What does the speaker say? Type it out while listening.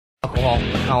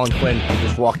call. Colin Quinn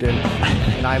just walked in,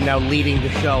 and I'm now leading the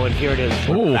show, and here it is.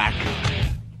 We're back.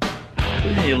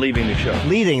 You're leaving the show.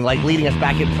 Leading us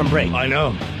back in from break. I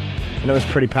know. And it was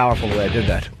pretty powerful the way I did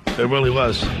that. It really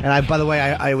was. And by the way,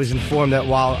 I was informed that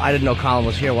while I didn't know Colin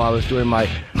was here while I was doing my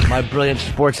brilliant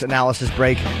sports analysis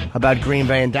break about Green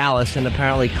Bay and Dallas, and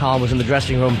apparently Colin was in the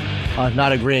dressing room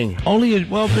not agreeing. It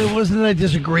wasn't that I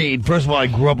disagreed. First of all, I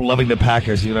grew up loving the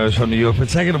Packers, I was from New York. But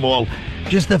second of all,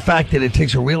 just the fact that it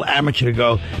takes a real amateur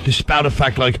to spout a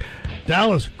fact like,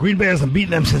 Dallas, Green Bay hasn't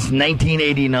beaten them since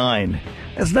 1989.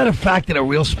 That's not a fact that a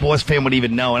real sports fan would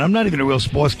even know. And I'm not even a real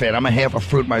sports fan. I'm a half a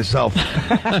fruit myself.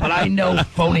 But I know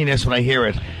phoniness when I hear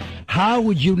it. How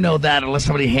would you know that unless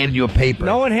somebody handed you a paper?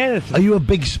 No one handed it to me. Are you a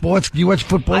big sports? Do you watch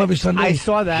football every Sunday? I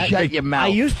saw that. Shut your mouth. I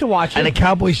used to watch it. And the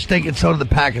Cowboys stink, and so do the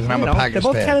Packers, and I'm a Packers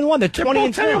fan. They're both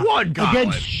 10-1. They're 20-1,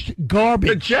 against garbage.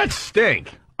 The Jets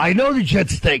stink. I know the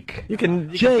Jets stink. You can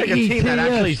pick a team that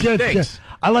actually stinks.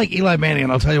 I like Eli Manning,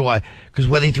 and I'll tell you why. Because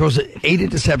whether he throws 8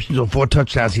 interceptions or 4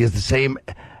 touchdowns, he has the same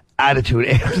attitude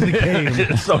after the game.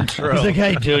 It's so true. He's like,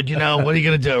 hey, dude, what are you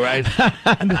going to do, right?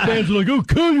 And the fans are like, oh,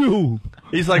 kill you.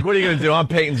 He's like, what are you going to do? I'm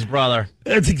Peyton's brother.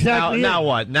 That's exactly it. Now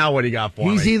what? Now what he got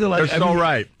for He's me? either like... They're so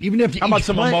right. Even if How about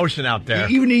some emotion out there?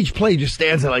 Even each play just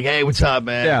stands there like, hey, what's up,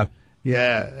 man? Yeah.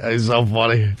 Yeah, it's so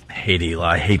funny. I hate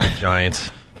Eli. I hate the Giants.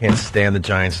 Can't stand the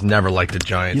Giants. Never liked the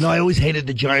Giants. I always hated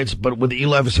the Giants, but with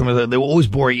Eli, for some reason, they were always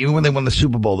boring. Even when they won the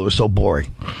Super Bowl, they were so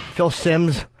boring. Phil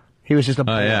Simms. He was just a...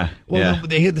 Oh, yeah. Well,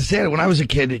 they hit the stand. When I was a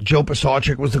kid, Joe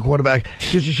Pisarcik was the quarterback.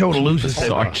 Just to show what a loser they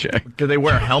were. Did they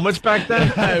wear helmets back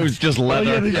then? It was just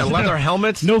leather. Leather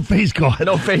helmets? No face guard.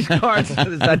 No face guards?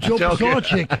 Is that Joe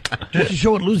Pisarcik, just to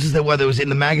show what losers they were, there was in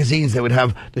the magazines, they would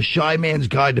have the Shy Man's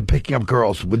Guide to Picking Up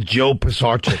Girls with Joe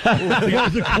Pisarcik. The guy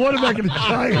was the quarterback of the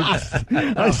Giants.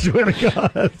 I swear to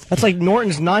God. That's like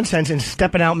Norton's nonsense in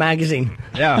Steppin' Out magazine.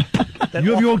 Yeah.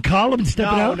 You have your own column,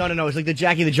 Steppin' Out? No. It's like the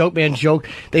Jackie the Joke Man joke.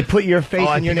 They put your face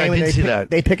and your name, and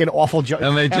they pick an awful joke.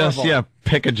 And they just,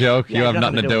 pick a joke. You have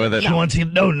nothing to do with it.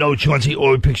 Chauncey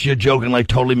always picks your joke and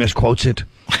totally misquotes it.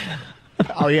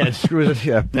 Oh, yeah, it screws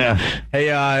it. Yeah.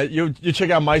 Hey, you check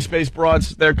out MySpace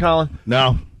broads there, Colin?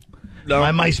 No.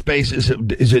 My MySpace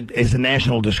is a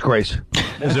national disgrace.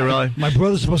 Is it really? My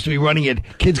brother's supposed to be running it.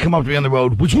 Kids come up to me on the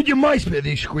road. What's with your MySpace?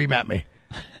 They scream at me.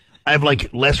 I have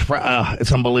less friends.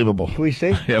 It's unbelievable. Can we see?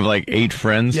 You have 8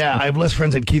 friends? Yeah, I have less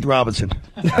friends than Keith Robinson.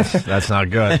 That's not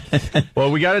good.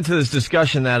 Well, we got into this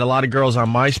discussion that a lot of girls on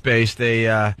MySpace,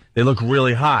 they look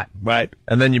really hot. Right.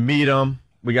 And then you meet them.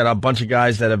 We got a bunch of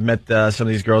guys that have met some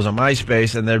of these girls on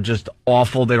MySpace, and they're just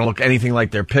awful. They don't look anything like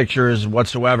their pictures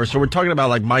whatsoever. So we're talking about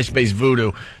MySpace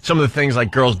voodoo, some of the things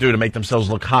girls do to make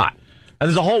themselves look hot. And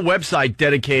there's a whole website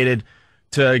dedicated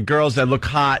to girls that look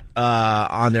hot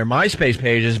on their MySpace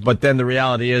pages, but then the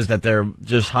reality is that they're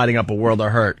just hiding up a world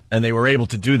of hurt. And they were able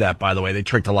to do that, by the way. They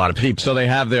tricked a lot of people. So they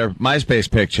have their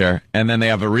MySpace picture, and then they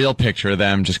have a real picture of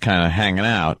them just kind of hanging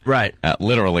out. Right.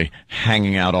 Literally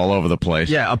hanging out all over the place.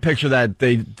 Yeah, a picture that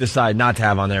they decide not to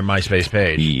have on their MySpace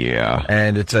page. Yeah.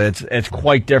 And it's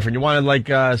quite different. You want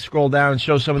to, scroll down and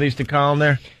show some of these to Colin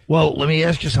there? Well, let me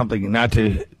ask you something, not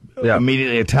to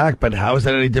immediately attack, but how is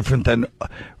that any different than...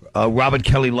 Robert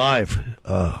Kelly Live,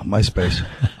 MySpace.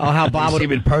 Oh, how Bob would...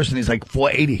 him in person, he's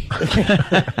 480.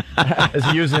 Is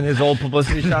he using his old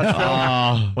publicity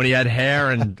shots when he had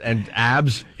hair and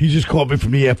abs? He just called me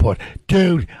from the airport.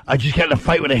 Dude, I just got in a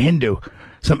fight with a Hindu.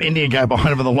 Some Indian guy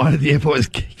behind him on the line at the airport was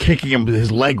kicking him with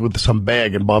his leg with some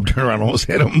bag, and Bob turned around and almost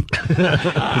hit him.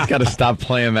 He's got to stop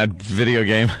playing that video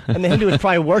game. And the Hindu was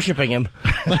probably worshiping him.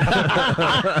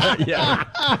 Yeah.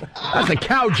 That's a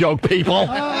cow joke, people.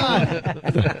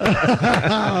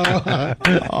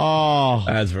 Oh,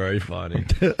 that's very funny.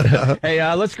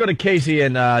 Hey, let's go to Casey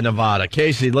in Nevada.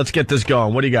 Casey, let's get this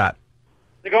going. What do you got?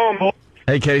 How's it going, boy?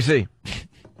 Hey, Casey.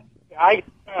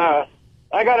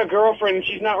 I got a girlfriend.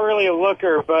 She's not really a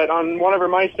looker, but on one of her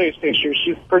MySpace pictures,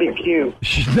 she's pretty cute.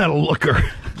 She's not a looker.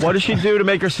 What does she do to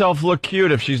make herself look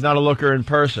cute if she's not a looker in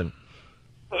person?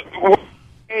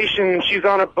 She's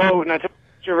on a boat, and I took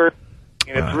a picture of her.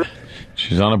 And it's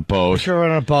she's on a boat. Sure,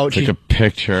 on a boat. Take a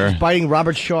picture. She's biting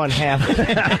Robert Shaw in half.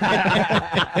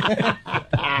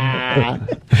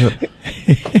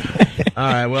 All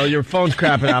right, well, your phone's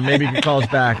crapping out. Maybe you can call us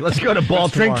back. Let's go to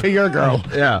Baltimore. Drink to your girl.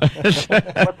 Yeah. what's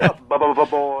up,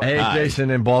 boy? Hey,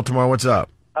 Jason in Baltimore, what's up?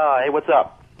 Hey, what's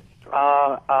up?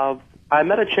 I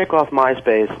met a chick off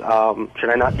MySpace. Should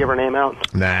I not give her name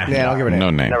out? Nah. Yeah, I'll give her a name. No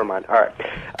name. Never mind. All right.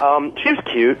 She was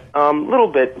cute. Little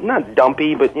bit, not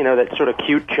dumpy, but, that sort of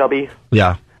cute, chubby.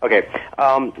 Yeah. Okay.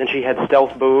 And she had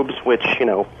stealth boobs, which, have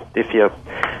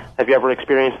you ever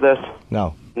experienced this?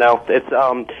 No. No. It's,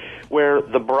 where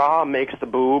the bra makes the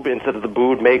boob instead of the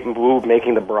boob making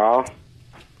the bra.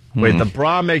 Wait, the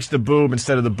bra makes the boob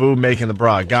instead of the boob making the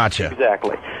bra. Gotcha.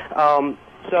 Exactly.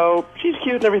 So she's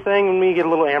cute and everything, and we get a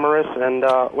little amorous, and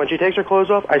when she takes her clothes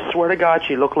off, I swear to God,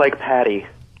 she looked like Patty.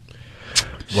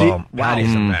 Well,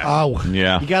 Patty's a mess. Oh,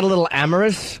 Yeah. You got a little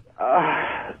amorous?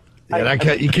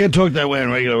 you can't talk that way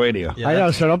on regular radio. I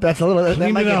know, so that's a little,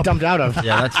 that might get dumped out of.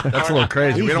 Yeah, that's a little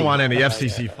crazy. We don't want any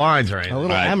FCC fines or anything. A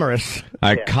little amorous.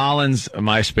 Colin's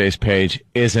MySpace page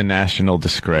is a national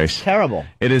disgrace. Terrible.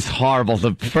 It is horrible.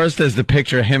 The first is the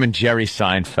picture of him and Jerry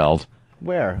Seinfeld.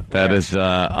 Where? That is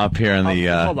up here in the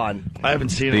hold on. I haven't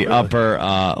seen the it. upper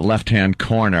left-hand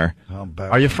corner.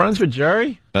 Are you friends with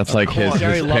Jerry? That's like his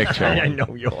picture. I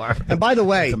know you are. And by the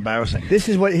way, It's embarrassing. this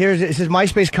is what it says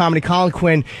MySpace comedy, Colin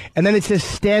Quinn, and then it says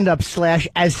stand-up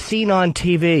 / as seen on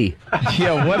TV.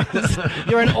 Yeah, what is...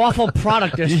 You're an awful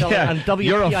product they're selling on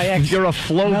WPIX. You're a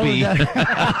Flowbee.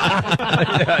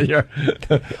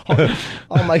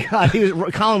 Oh my God!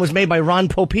 Colin was made by Ron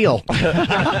Popeil.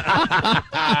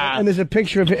 And there's a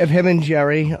picture of him and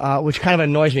Jerry, which kind of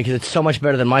annoys me because it's so much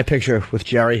better than my picture with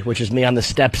Jerry, which is me on the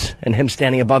steps and him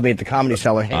standing above me at the Comedy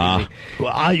Cellar.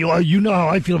 Well, you know how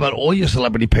I feel about all your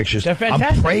celebrity pictures. They're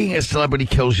fantastic. I'm praying a celebrity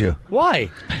kills you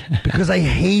Why? because I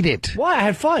hate it. Why? I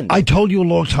had fun. I told you a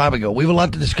long time ago. We have a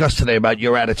lot to discuss today about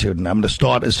your attitude, and I'm going to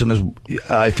start as soon as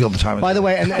I feel the time is. By the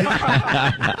way,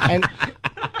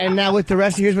 and now with the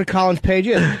rest, here's what Colin's page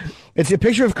is. It's a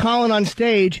picture of Colin on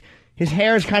stage. His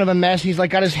hair is kind of a mess. He's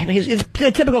like got it's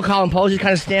a typical Colin pose. He's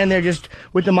kind of standing there just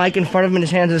with the mic in front of him and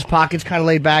his hands in his pockets, kind of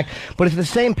laid back. But it's the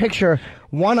same picture,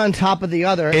 one on top of the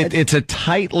other. It's a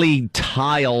tightly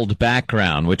tiled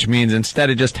background, which means instead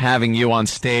of just having you on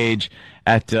stage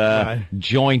at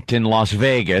Joint in Las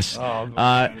Vegas,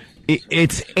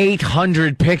 it's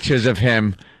 800 pictures of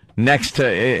him next to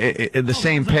the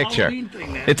same picture.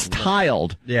 It's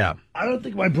tiled. Yeah. I don't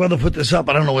think my brother put this up.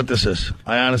 I don't know what this is.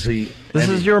 I honestly... This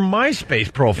is your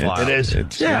MySpace profile. It is.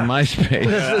 It's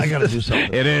MySpace. I got to do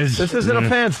something. It is. This isn't a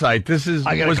fan site. This was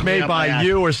clean made up by my act.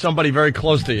 you or somebody very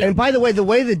close to you. And by the way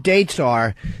the dates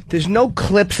are, there's no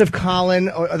clips of Colin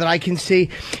or that I can see.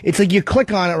 It's like you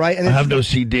click on it, right? And I there's have no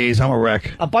CDs. I'm a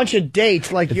wreck. a bunch of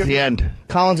dates. Like It's the end.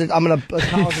 Colin's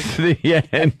Colin's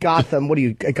at Gotham. What are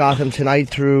you at Gotham tonight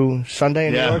through Sunday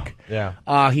in New York?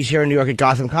 Yeah. He's here in New York at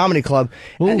Gotham Comedy Club.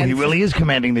 Ooh, And he really is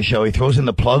commanding the show. He throws in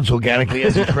the plugs organically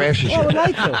as he crashes Well, we'd you.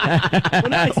 like to. Well,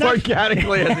 no, it's not-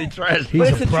 Organically as he tries. He's but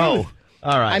it's a the pro. truth.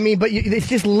 All right. I mean, but it's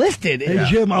just listed. Hey,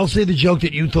 Jim, I'll say the joke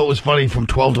that you thought was funny from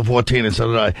 12 to 14, and so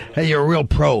did I. Hey, you're a real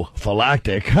pro.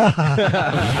 Phylactic. Let's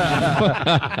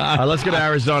go to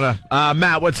Arizona.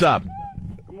 Matt, what's up?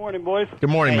 Good morning, boys. Good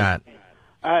morning, Matt.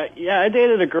 Yeah, I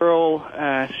dated a girl.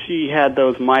 She had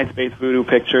those MySpace voodoo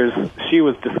pictures. She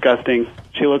was disgusting.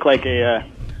 She looked like a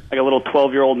little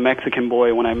 12-year-old Mexican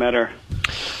boy when I met her.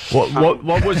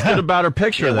 What was good about her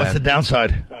picture then? What's the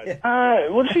downside?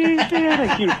 Well, she had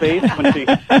a cute face when she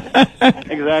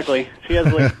exactly. She had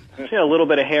a little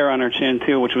bit of hair on her chin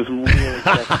too, which was really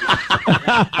sexy.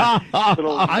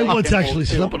 I once actually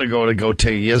slept with a girl with a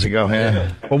goatee years ago.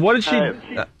 Yeah. Well, what did she...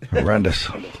 Horrendous.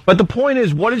 But the point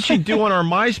is, what did she do on her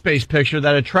MySpace picture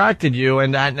that attracted you,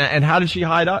 and how did she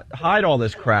hide all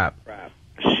this crap?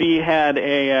 She had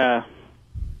a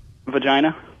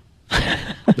vagina.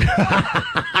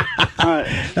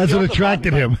 That's what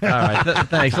attracted him. All right,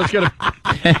 thanks. Let's go to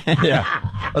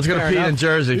Let's go to Pete in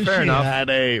Jersey. Fair She enough. had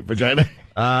a vagina.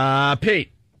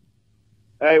 Pete,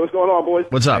 Hey, what's going on, boys?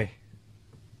 what's up?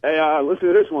 Hey, listen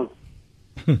to this one.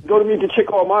 Go to meet the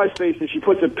chick on MySpace, and she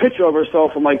puts a picture of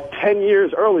herself from like 10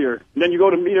 years earlier. And then you go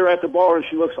to meet her at the bar, and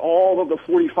she looks all of the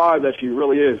 45 that she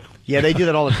really is. Yeah, they do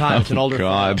that all the time. It's an older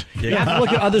God. photo. You have to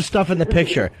look at other stuff in the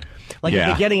picture. Like if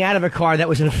you're getting out of a car that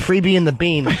was in Freebie and the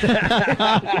Bean.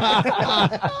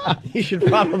 You should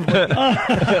probably...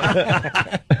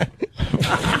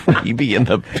 Freebie in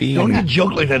the bean. Don't you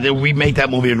joke like that. They'll remake that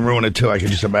movie and ruin it, too. I can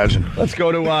just imagine. Let's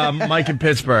go to Mike in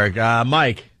Pittsburgh.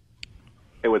 Mike.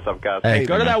 Hey, what's up, guys? Hey,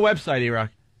 go to that website,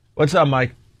 E-Rock. What's up,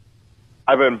 Mike?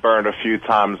 I've been burned a few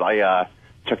times. I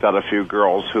checked out a few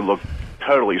girls who look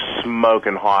totally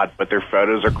smoking hot, but their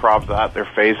photos are cropped out. Their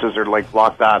faces are, like,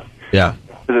 blocked out. Yeah.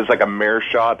 It's like a mirror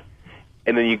shot,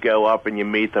 and then you go up and you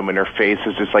meet them, and their face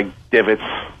is just like divots.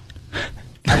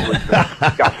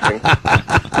 Disgusting.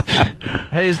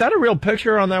 Hey, is that a real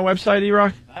picture on that website,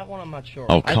 E-Rock? That one I'm not sure.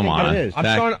 Oh, come on. It is. I'm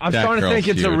starting to think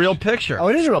it's a real picture. Oh,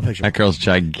 it is a real picture. That girl's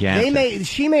gigantic.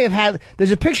 She may have had.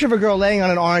 There's a picture of a girl laying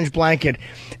on an orange blanket,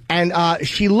 and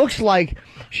she looks like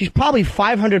she's probably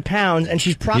 500 pounds, and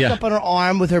she's propped up on her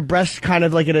arm with her breasts kind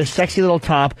of like in a sexy little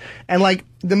top, and like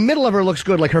the middle of her looks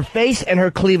good. Like her face and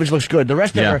her cleavage looks good. The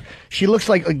rest of her, she looks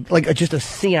like just a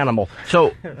sea animal.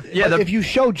 So, yeah, but if you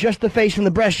show just the face and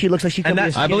the breast, she looks like she could be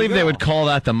a skinny I believe girl. they would call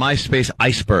that the MySpace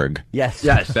iceberg. Yes.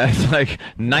 That's like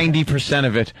 90%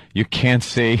 of it you can't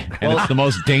see, and it's the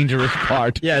most dangerous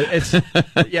part. Yeah,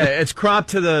 it's cropped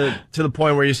to the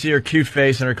point where you see her cute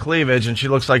face and her cleavage, and she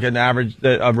looks like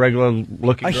a regular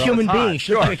looking girl. Human being.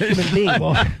 She looks like a human being.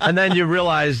 And then you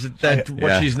realize that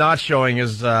what she's not showing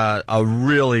is a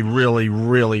really, really,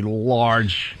 really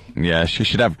large. Yeah, she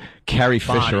should have Carrie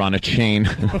Fisher on a chain.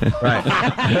 Right.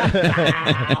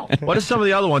 What are some of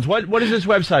the other ones? What is this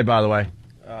website, by the way?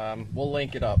 We'll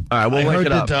link it up. All right, we'll link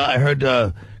it up. I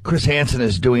heard Chris Hansen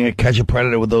is doing a Catch a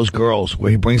Predator with those girls,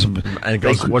 where he brings them. And he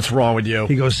goes, "What's wrong with you?"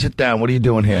 He goes, "Sit down. What are you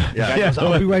doing here?" Yeah.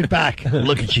 I'll be right back.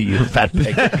 Look at you, you fat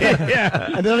pig.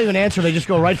 And they don't even answer. They just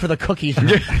go right for the cookies. They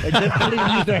don't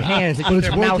even use their hands. They put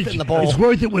their mouth in the bowl. It's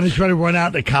worth it when they try to run out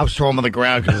and the cops throw them on the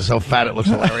ground because they're so fat it looks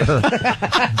hilarious.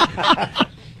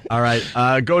 All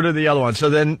right, go to the other one. So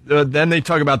then they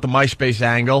talk about the MySpace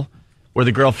angle, where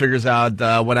the girl figures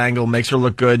out what angle makes her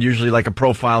look good, usually like a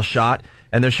profile shot.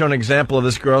 And they're showing an example of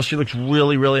this girl. She looks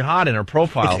really, really hot in her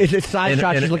profile. It's side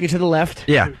shot. She's looking to the left.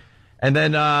 Yeah. And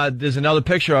then there's another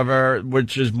picture of her,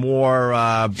 which is more,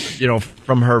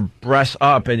 from her breasts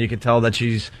up, and you can tell that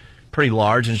she's pretty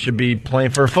large and should be playing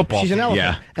for a football She's an team.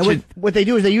 elephant. Yeah. And what they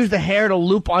do is they use the hair to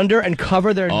loop under and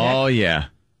cover their neck. Oh, yeah.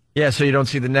 Yeah, so you don't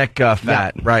see the neck fat.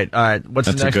 Yeah. Right. All right. What's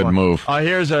That's the next a good one? move.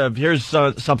 Here's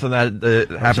something that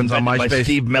happens on By MySpace.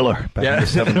 Steve Miller. Back in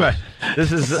the 70s. Right.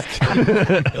 This is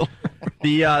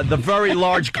the very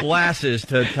large glasses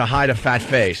to hide a fat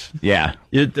face. Yeah.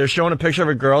 They're showing a picture of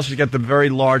a girl. She's got the very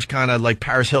large kind of like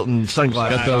Paris Hilton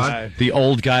sunglasses. Got the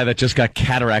old guy that just got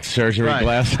cataract surgery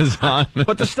glasses on.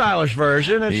 But the stylish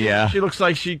version. And she looks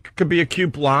like she could be a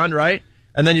cute blonde, right?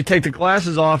 And then you take the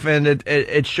glasses off, and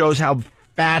it shows how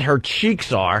fat her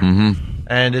cheeks are. Mm-hmm.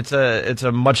 And it's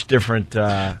a much different.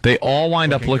 They all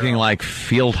wind up looking like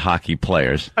field hockey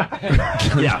players.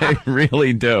 Yeah, they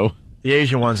really do. The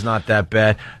Asian one's not that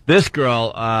bad. This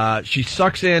girl, she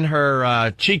sucks in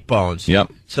her cheekbones.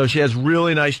 Yep. So she has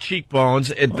really nice cheekbones.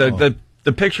 The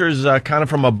picture is kind of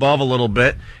from above a little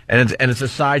bit, and it's a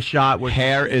side shot with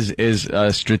Hair is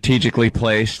strategically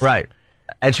placed. right.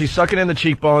 And she's sucking in the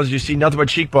cheekbones. You see nothing but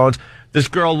cheekbones. This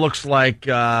girl looks like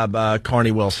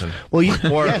Carney Wilson. Well,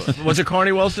 Was it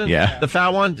Carney Wilson? Yeah. The fat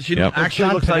one? She actually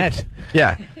John looks Panette. like.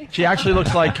 Yeah. She actually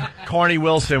looks like Carney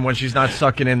Wilson when she's not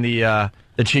sucking in the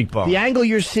cheekbone. the angle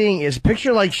you're seeing is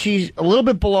picture like she's a little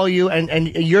bit below you and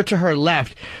you're to her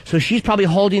left. So she's probably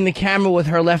holding the camera with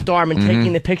her left arm and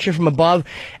taking the picture from above.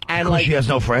 And Because she has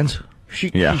no friends. she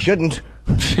shouldn't.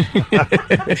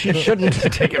 She shouldn't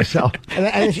Take herself.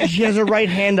 and she has her right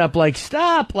hand up like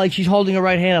stop, like she's holding her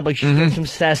right hand up like she's doing some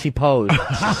sassy pose.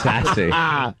 Sassy.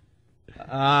 All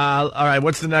right,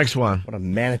 what's the next one? What a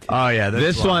manatee. Oh, yeah.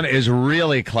 This one is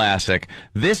really classic.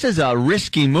 This is a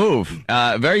risky move.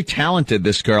 Very talented,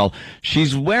 this girl.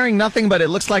 She's wearing nothing but it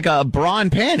looks like a bra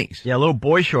and panties. Yeah, little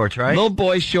boy shorts, right? Little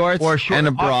boy shorts and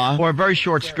a bra. Or a very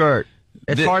short skirt.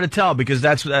 It's hard to tell because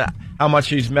that's how much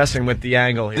she's messing with the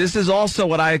angle here. This is also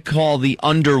what I call the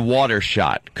underwater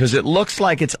shot because it looks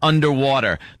like it's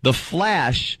underwater. The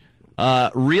flash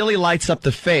really lights up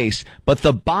the face, but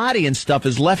the body and stuff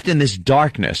is left in this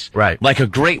darkness. Right. Like a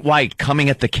great white coming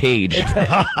at the cage.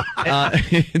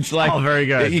 It's like, very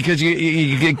good. Because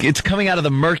it's coming out of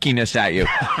the murkiness at you.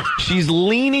 She's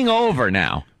leaning over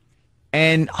now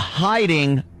and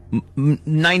hiding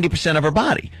 90% of her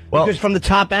body. Well, because from the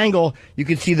top angle, you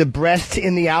can see the breasts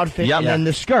in the outfit and then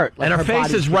the skirt. Like and her face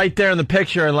body- is right there in the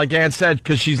picture, and like Ann said,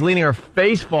 because she's leaning her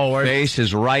face forward. Face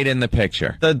is right in the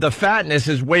picture. The fatness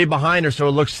is way behind her, so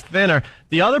it looks thinner.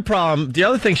 The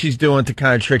other thing she's doing to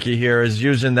kind of trick you here is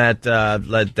using that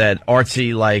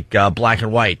artsy like black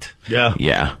and white. Yeah.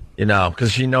 Yeah. You know,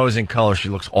 because she knows in color she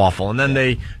looks awful. And then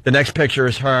the next picture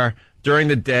is her during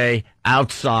the day,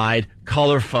 outside,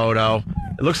 color photo.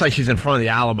 It looks like she's in front of the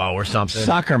Alamo or something.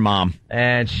 Soccer mom.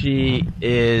 And she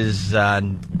is...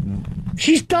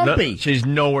 she's dumpy. she's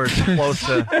nowhere close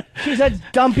to... She's a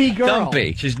dumpy girl.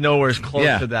 Dumpy. She's nowhere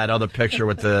close to that other picture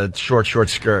with the short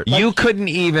skirt. You couldn't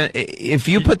even... If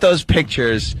you put those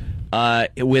pictures...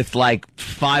 with like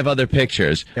 5 other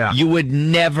pictures, you would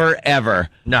never, ever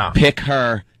pick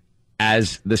her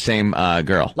as the same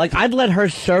girl. Like, I'd let her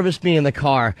service me in the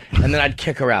car, and then I'd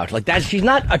kick her out. Like, she's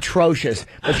not atrocious,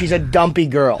 but she's a dumpy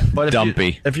girl. But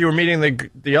Dumpy. if you were meeting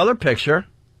the other picture,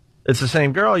 it's the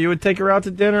same girl, you would take her out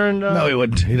to dinner and... No, he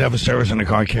wouldn't. He'd have a service in the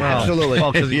car. Absolutely.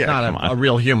 Well, because he's not a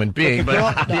real human being,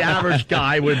 but the average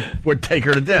guy would take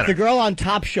her to dinner. If the girl on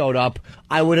top showed up,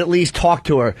 I would at least talk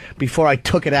to her before I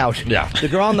took it out. Yeah. The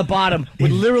girl on the bottom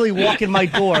would literally walk in my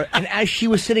door, and as she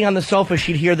was sitting on the sofa,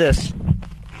 she'd hear this.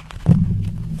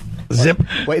 Zip.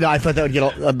 Wait, no, I thought that would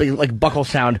get a big, like, buckle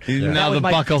sound. No, the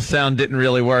buckle sound didn't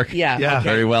really work. Yeah. Okay.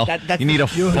 Very well. That's you need a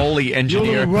Foley You're a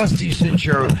engineer. little rusty since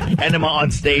your enema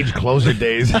on stage closer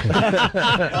days.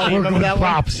 Oh, you remember that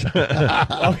props.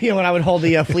 Oh, yeah, when I would hold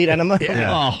the fleet enema?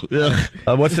 Yeah.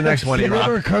 Oh, What's the next one, Did it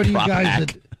ever occur to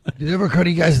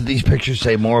you guys that these pictures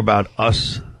say more about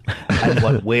us and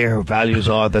what where values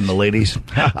are than the ladies?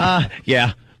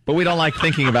 yeah. But we don't like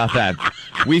thinking about that.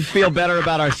 We feel better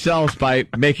about ourselves by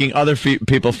making other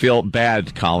people feel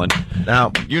bad, Colin.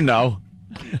 Now, you know.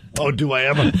 Oh, do I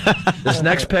ever? this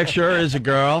next picture is a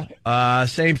girl.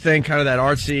 Same thing, kind of that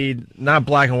artsy, not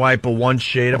black and white, but one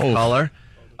shade of color.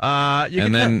 You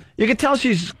can tell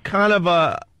she's kind of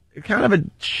a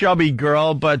chubby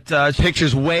girl, but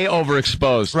picture's way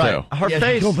overexposed right. too. Her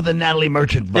face, go for the Natalie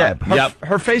Merchant vibe. Yeah,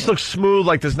 her face looks smooth,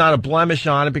 like there's not a blemish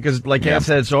on it because, like Ann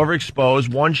said, it's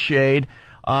overexposed. One shade.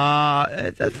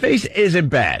 That face isn't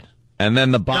bad. And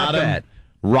then the bottom,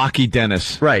 Rocky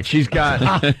Dennis. Right, she's got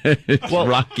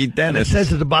Rocky Dennis. It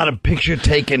says at the bottom, picture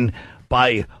taken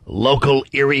by local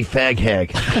Erie fag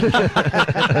hag.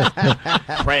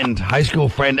 Friend, high school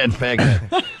friend and fag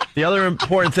hag. The other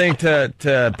important thing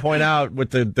to point out with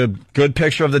the good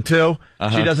picture of the two,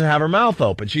 she doesn't have her mouth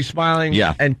open. She's smiling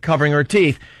and covering her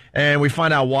teeth. And we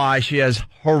find out why. She has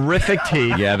horrific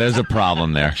teeth. Yeah, there's a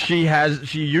problem there. She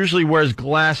usually wears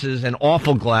glasses and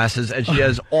awful glasses, and she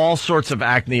has all sorts of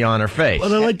acne on her face.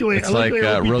 Well, I like the way it's like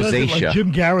rosacea. Like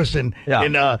Jim Garrison.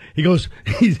 Yeah. He goes,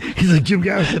 he's like Jim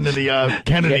Garrison in the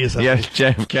Kennedy assassination.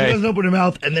 Yes, JFK. She doesn't open her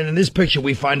mouth, and then in this picture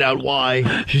we find out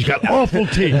why she's got awful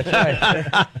teeth.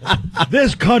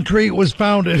 This country was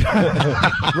founded.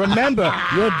 Remember,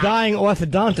 you're a dying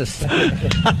orthodontist.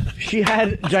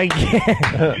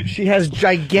 She has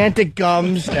gigantic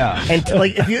gums, and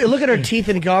like if you look at her teeth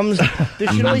and gums, there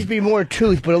should always be more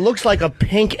tooth, but it looks like a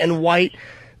pink and white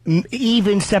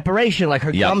even separation. Like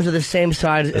her gums are the same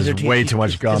size as her teeth. Way too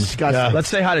much gums. Disgusting. Let's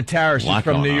say hi to Tara. She's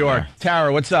from New York.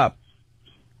 Tara, what's up?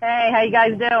 Hey, how you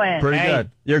guys doing? Pretty good.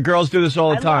 Your girls do this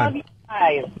all the time. Love you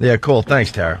guys. Yeah, cool.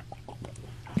 Thanks, Tara.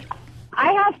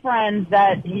 I have friends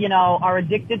that, are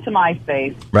addicted to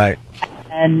MySpace. Right.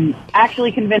 And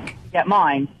actually convinced me to get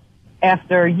mine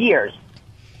after years.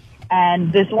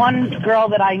 And this one girl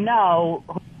that I know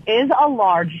is a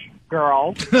large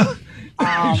girl.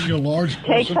 She's a large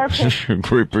person? Takes her picture.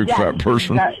 Great big fat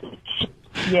person.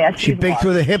 Yeah, she big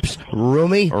through the hips.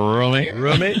 Roomy.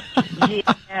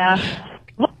 Yeah.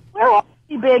 Look, we're all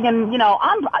pretty big, and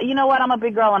I'm a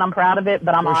big girl, and I'm proud of it.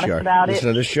 But I'm honest about it. Listen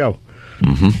to this show.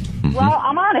 Well,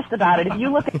 I'm honest about it. If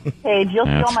you look at the page, you'll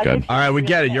see all my pictures. All right, we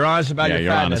get it. You're honest about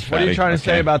your fatness. What are you trying to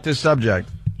say about this subject?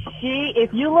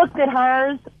 If you looked at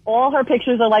hers, all her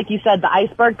pictures are like you said, the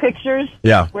iceberg pictures.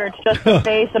 Yeah. Where it's just the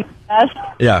face and the chest.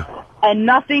 Yeah. And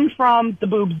nothing from the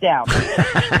boobs down.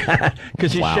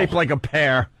 Because she's shaped like a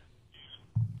pear.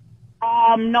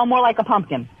 No, more like a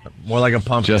pumpkin. More like a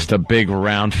pumpkin. Just a big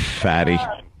round fatty.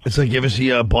 It's like you ever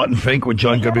see Barton Fink when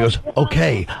John Goodby goes,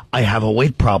 okay, I have a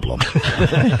weight problem.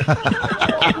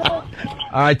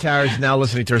 All right, Tara's now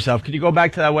listening to herself. Can you go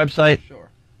back to that website? Sure.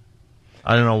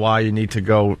 I don't know why you need to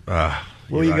go. Where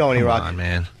are you going, E-Rock? Come on,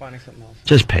 man. Finding something else.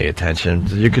 Just pay attention.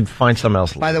 You could find something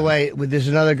else. By the way, there's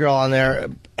another girl on there,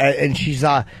 and she's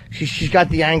got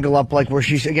the angle up like where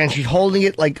she's holding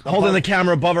it like holding the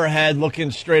camera above her head,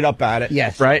 looking straight up at it.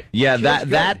 Yes. Right? Yeah,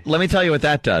 that let me tell you what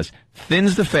that does.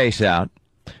 Thins the face out.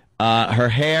 Her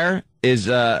hair is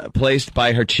placed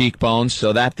by her cheekbones,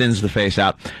 so that thins the face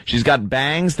out. She's got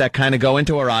bangs that kind of go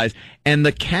into her eyes, and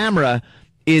the camera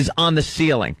is on the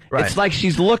ceiling. Right. It's like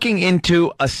she's looking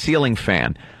into a ceiling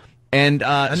fan. And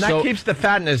that keeps the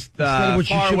fatness far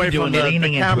away from the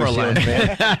camera lens.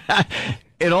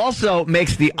 It also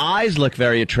makes the eyes look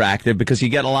very attractive because you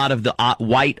get a lot of the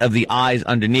white of the eyes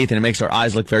underneath, and it makes her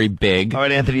eyes look very big. All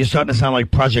right, Anthony, you're starting to sound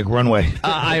like Project Runway.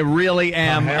 I really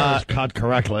am. Her hair is cut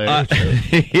correctly.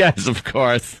 Yes, of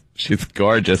course. She's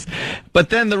gorgeous. But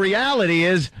then the reality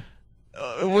is...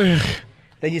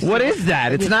 what is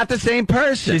that? It's not the same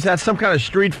person. She's at some kind of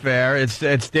street fair.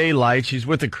 It's daylight. She's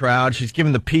with the crowd. She's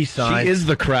giving the peace sign. She is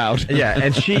the crowd. Yeah,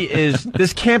 and she is.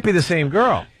 This can't be the same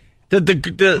girl.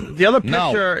 The other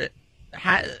picture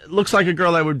looks like a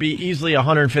girl that would be easily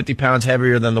 150 pounds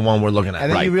heavier than the one we're looking at.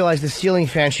 And then you realize the ceiling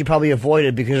fan she probably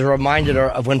avoided because it reminded her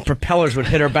of when propellers would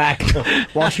hit her back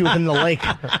while she was in the lake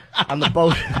on the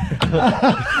boat.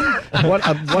 What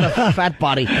a fat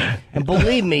body. And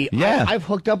believe me, Yeah. I've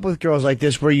hooked up with girls like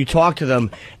this where you talk to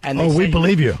them and they we say-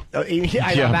 believe you.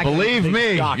 Yeah, believe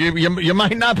me. You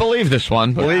might not believe this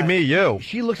one. Believe me, you.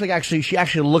 She looks like she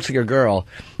actually looks like a girl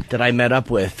that I met up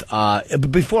with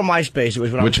before MySpace. It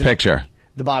was when I Which was picture?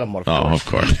 the bottom one. Oh, of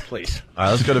course. Please. All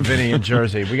right, let's go to Vinny in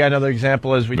Jersey. We got another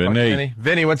example as we talk to Vinny. Vinny.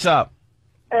 Vinny, what's up?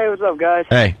 Hey, what's up, guys?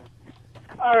 Hey.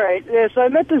 All right, yeah, so I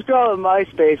met this girl on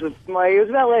MySpace. It was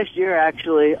about last year,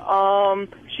 actually.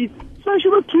 She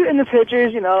looked cute in the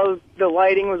pictures, you know, the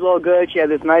lighting was all good. She had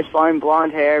this nice, fine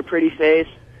blonde hair, pretty face.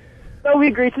 So we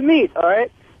agreed to meet, all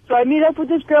right? So I meet up with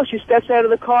this girl. She steps out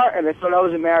of the car, and I thought I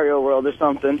was in Mario World or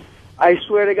something. I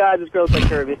swear to God, this girl looked like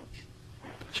Kirby.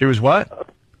 She was what?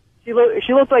 She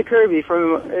looked like Kirby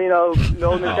from, you know, the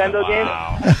old Nintendo game.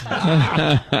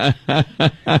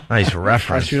 Nice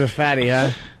reference. She was a fatty, huh?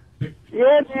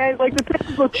 Yeah, man, like the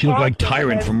pictures look She looked like awesome,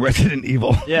 Tyrant man. from Resident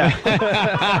Evil. Yeah.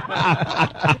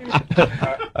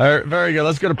 All right, very good.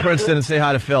 Let's go to Princeton and say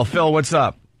hi to Phil. Phil, what's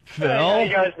up? Phil. Hey, how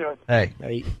you guys doing? Hey.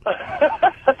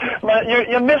 But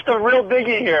you missed a real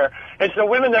biggie here. It's the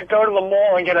women that go to the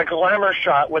mall and get a glamour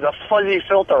shot with a fuzzy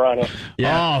filter on it.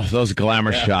 Oh, those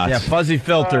glamour shots. Yeah, fuzzy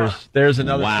filters. There's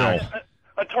another Wow. story.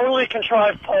 A totally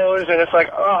contrived pose, and it's like,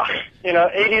 ugh, you know,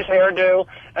 80s hairdo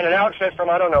and an outfit from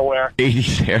I don't know where.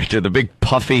 80s hair to the big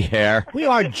puffy hair. We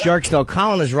are jerks, though.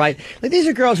 Colin is right. Like, these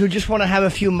are girls who just want to have a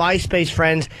few MySpace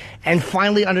friends and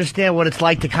finally understand what it's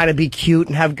like to kind of be cute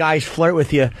and have guys flirt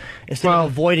with you instead of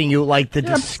avoiding you like the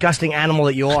disgusting animal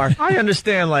that you are. I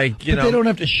understand, like, you But know. they don't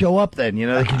have to show up then. You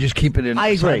know, they can just keep it in. I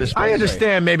agree. cyberspace. I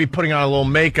understand maybe putting on a little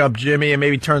makeup, Jimmy, and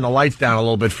maybe turn the lights down a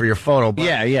little bit for your photo. But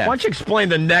Yeah, yeah. Why don't you explain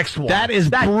the next one? That is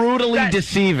brutally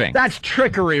deceiving. That's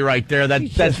trickery right there.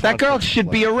 That girl should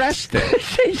be arrested.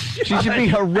 She should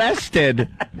be arrested.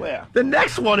 The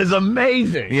next one is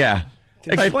amazing. Yeah.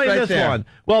 Explain Right this there. one.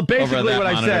 Well, Over basically that what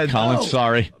I monitor, said. Colin,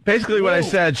 sorry. Basically what I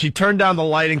said, she turned down the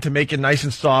lighting to make it nice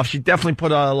and soft. She definitely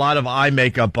put a lot of eye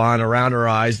makeup on around her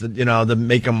eyes, that, you know, to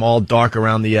make them all dark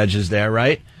around the edges there,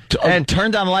 right? And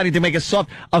turn down the lighting to make it soft.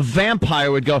 A vampire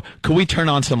would go, could we turn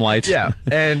on some lights? Yeah.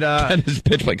 And And his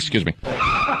pitch like, excuse me.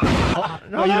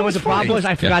 No, you know what the problem was?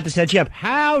 I forgot to set you up.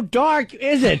 How dark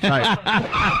is it? Shut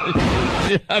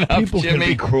up, People can Jimmy.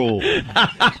 be cruel.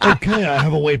 Okay, I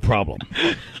have a weight problem.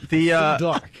 the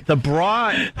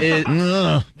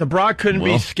bra couldn't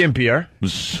be skimpier.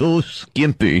 So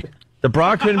skimpy. The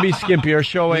bra couldn't be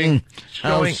skimpier,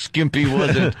 How skimpy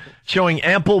was it? showing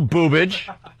ample boobage.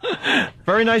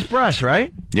 Very nice breasts,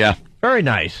 right? Yeah. Very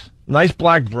nice. Nice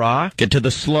black bra. Get to the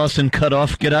Slauson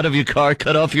cutoff. Get out of your car.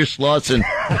 Cut off your Slauson.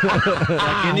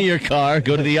 Back into your car.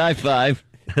 Go to the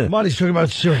I-5. Marty's talking about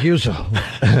Syracuse.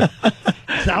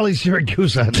 Sally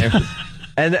Syracuse on there.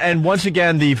 And once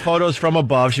again, the photos from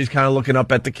above, she's kind of looking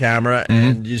up at the camera,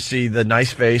 and you see the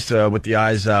nice face with the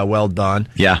eyes well done.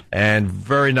 Yeah. And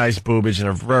very nice boobage and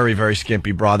a very, very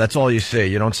skimpy bra. That's all you see.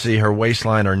 You don't see her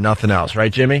waistline or nothing else,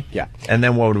 right, Jimmy? Yeah. And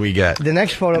then what do we get? The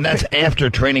next photo. And that's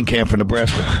after training camp for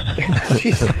Nebraska.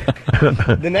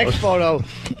 The next photo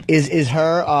is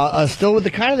her still with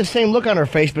the kind of the same look on her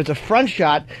face, but it's a front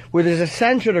shot where there's a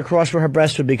censored across where her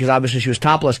breast would be because obviously she was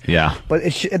topless. Yeah. But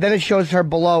then it shows her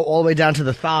below all the way down to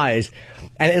the thighs,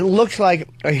 and it looks like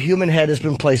a human head has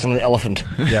been placed on an elephant.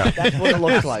 Yeah. That's what it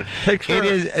looks like. It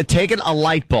is taking a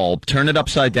light bulb, turn it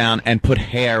upside down, and put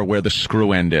hair where the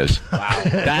screw end is. Wow.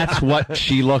 That's what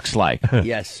she looks like.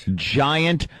 Yes.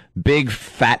 Giant, big,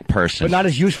 fat person. But not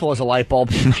as useful as a light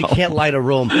bulb. She can't light a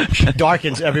room. She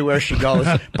darkens everywhere she goes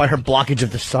by her blockage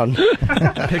of the sun.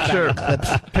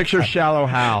 Picture shallow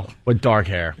Hal with dark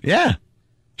hair. Yeah.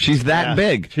 She's that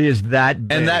big. She is that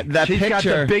big. And that She's got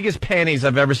picture- the biggest panties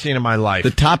I've ever seen in my life.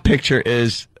 The top picture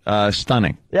is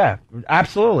stunning. Yeah,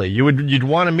 absolutely. You'd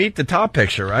want to meet the top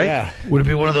picture, right? Yeah. Would it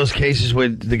be one of those cases where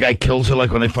the guy kills her,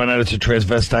 like when they find out it's a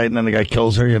transvestite and then the guy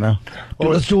kills her, you know? Or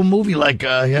let's do a movie like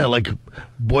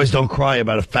Boys Don't Cry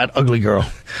about a fat, ugly girl.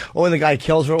 Or when the guy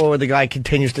kills her, or when the guy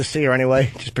continues to see her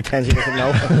anyway, just pretends he doesn't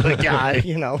know. The guy,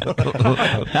 you know.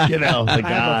 You know, the I guy.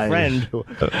 have a friend who...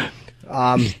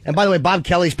 and by the way, Bob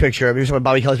Kelly's picture, here's what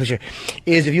Bobby Kelly's picture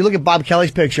is. If you look at Bob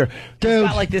Kelly's picture, he's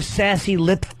got like this sassy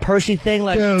lip pursy thing,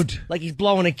 like he's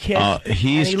blowing a kiss. And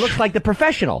he looks like the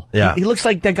Professional. Yeah. He looks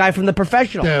like the guy from The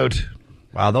Professional. Dude.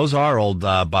 Wow, those are old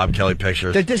Bob Kelly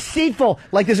pictures. They're deceitful.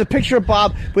 Like there's a picture of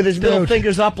Bob with his middle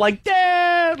fingers up, like, dude,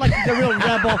 like he's a real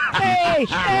rebel. Hey,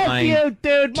 F you,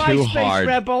 dude, too MySpace hard.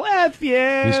 rebel, F you.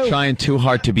 He's trying too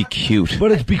hard to be cute.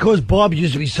 But it's because Bob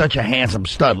used to be such a handsome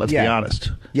stud, let's be Yeah.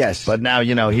 honest. Yes. But now,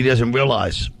 you know, he doesn't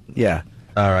realize. Yeah.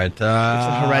 All right. It's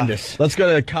horrendous. Let's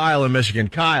go to Kyle in Michigan.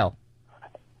 Kyle.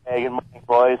 Hey, good morning,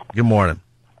 boys. Good morning.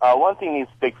 One thing these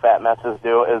big fat messes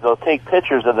do is they'll take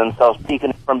pictures of themselves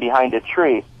peeking from behind a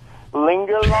tree.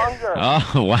 Linger longer.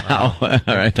 Oh, wow. All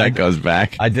right, that goes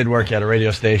back. I did work at a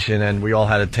radio station, and we all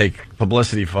had to take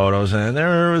publicity photos, and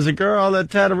there was a girl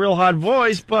that had a real hot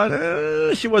voice,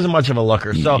 but she wasn't much of a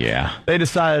looker. So they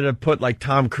decided to put, like,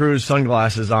 Tom Cruise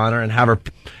sunglasses on her and have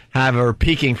her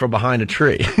peeking from behind a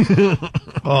tree.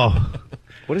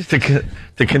 What is to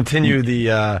continue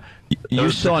the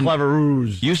clever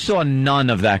ruse? You saw none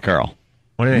of that girl.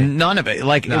 What do you mean? None of it.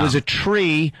 Like, it was a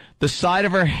tree, the side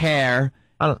of her hair,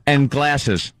 and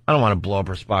glasses. I don't want to blow up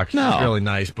her spot. She's No. really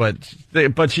nice, but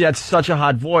she had such a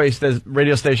hot voice. The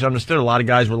radio station understood a lot of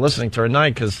guys were listening to her at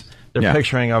night because they're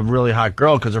picturing a really hot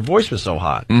girl because her voice was so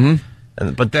hot.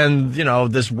 Mm-hmm. But then,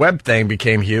 this web thing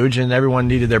became huge, and everyone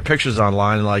needed their pictures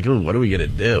online, and like, ooh, what are we going to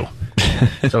do?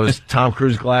 So it's Tom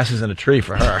Cruise glasses and a tree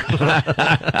for her.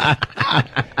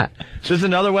 So there's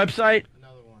another website?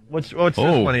 Another one. What's this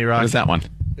one, E-Rock? What is that one?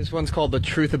 This one's called The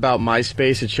Truth About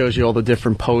MySpace. It shows you all the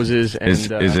different poses and Is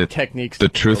it techniques.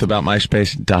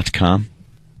 thetruthAboutMySpace.com?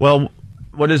 Well,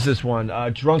 what is this one?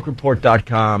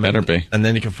 Drunkreport.com. Better be. And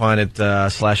then you can find it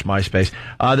 /MySpace.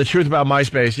 The Truth About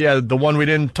MySpace. Yeah, the one we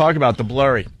didn't talk about, the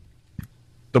blurry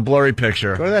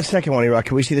picture. Go to that second one, E-Rock.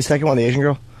 Can we see the second one, the Asian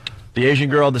girl? The Asian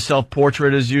girl, the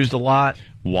self-portrait is used a lot.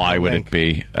 Why would it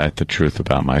be at The Truth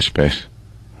About MySpace?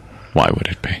 Why would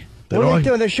it be? What are they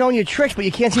doing? They're showing you tricks, but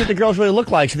you can't see what the girls really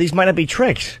look like, so these might not be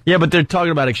tricks. Yeah, but they're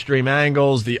talking about extreme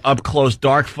angles, the up-close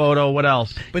dark photo. What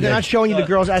else? But they're not showing you the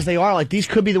girls as they are. Like, these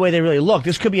could be the way they really look.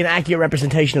 This could be an accurate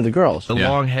representation of the girls. The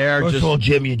long hair. First of all,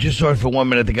 Jim, you just saw it for 1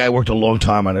 minute. The guy worked a long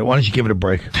time on it. Why don't you give it a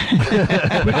break? Quit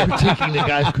critiquing the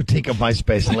guy's critique of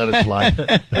MySpace and let it slide.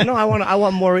 No, I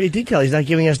want more detail. He's not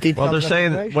giving us detail. Well, they're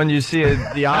saying that when you see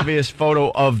the obvious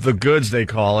photo of the goods, they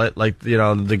call it, like,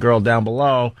 the girl down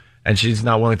below, and she's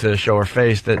not willing to show her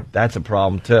face, that's a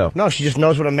problem, too. No, she just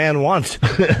knows what a man wants.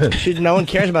 No one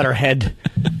cares about her head.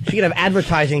 She can have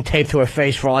advertising taped to her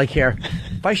face for all I care.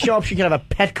 If I show up, she can have a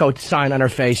Petco sign on her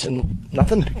face and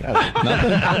nothing.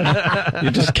 You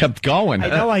just kept going. I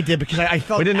know I did because I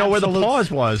felt we didn't know where the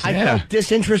pause was. I felt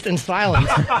disinterest and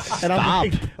silence.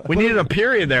 And we needed a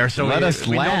period there, so Let us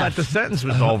we know laugh. that the sentence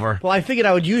was over. Well, I figured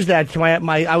I would use that to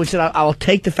my. I would say I'll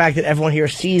take the fact that everyone here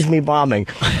sees me bombing,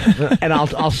 and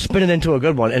I'll spin it into a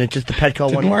good one. And it's just the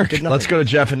Petco one. Work. Let's go to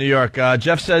Jeff in New York.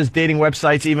 Jeff says dating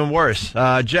websites even worse.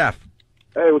 Jeff.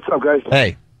 Hey, what's up, guys?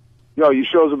 Hey. Yo, your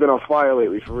shows have been on fire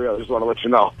lately, for real. Just want to let you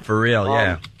know. For real,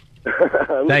 yeah.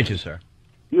 Thank you, sir.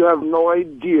 You have no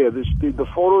idea. The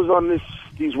photos on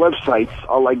these websites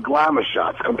are like glamour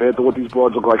shots compared to what these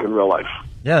broads look like in real life.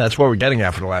 Yeah, that's what we're getting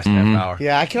at for the last half hour.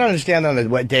 Yeah, I can understand that on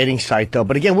the dating site, though.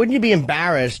 But again, wouldn't you be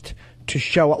embarrassed to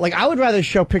show... Like, I would rather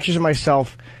show pictures of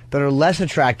myself that are less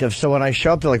attractive, so when I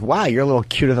show up, they're like, wow, you're a little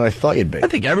cuter than I thought you'd be. I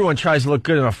think everyone tries to look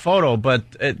good in a photo, but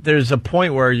there's a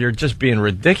point where you're just being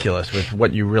ridiculous with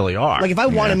what you really are. Like, if I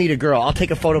want to meet a girl, I'll take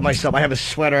a photo of myself. I have a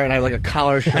sweater and I have, like, a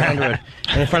collar shirt under it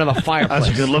and in front of a fireplace.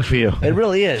 That's a good look for you. It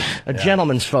really is. A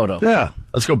gentleman's photo. Yeah.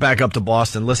 Let's go back up to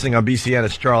Boston. Listening on BCN,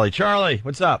 it's Charlie. Charlie,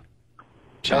 what's up?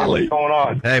 Charlie. What's going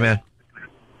on? Hey, man.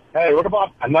 Hey, what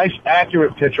about a nice,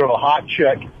 accurate picture of a hot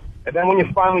chick, and then when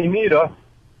you finally meet her,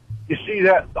 you see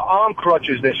that the arm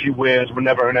crutches that she wears were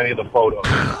never in any of the photos.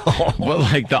 What,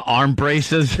 like the arm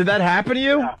braces? Did that happen to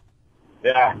you?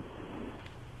 Yeah.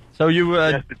 So you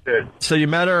Yes, it did. so you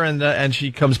met her and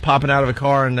she comes popping out of a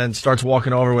car and then starts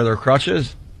walking over with her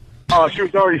crutches? Oh, she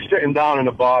was already sitting down in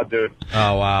the bar, dude.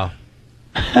 Oh, wow.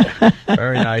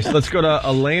 Very nice. Let's go to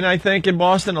Elena, I think, in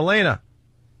Boston. Elena.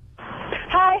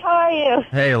 Hi, how are you?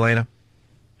 Hey, Elena.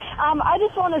 I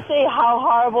just want to say how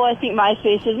horrible I think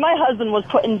MySpace is. My husband was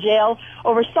put in jail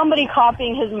over somebody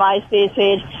copying his MySpace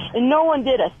page, and no one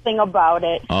did a thing about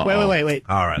it. Wait.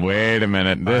 All right. Wait a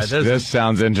minute. This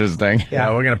sounds interesting.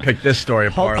 Yeah, we're going to pick this story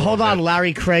apart. Hold on,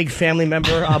 Larry Craig, family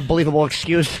member, believable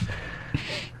excuse.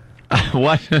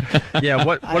 What? Yeah,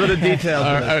 what are the details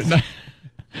of this?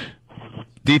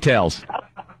 Details.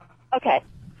 Okay.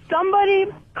 Somebody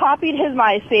copied his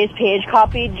MySpace page,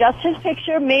 copied just his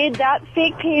picture, made that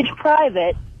fake page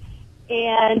private,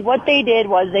 and what they did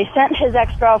was they sent his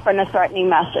ex-girlfriend a threatening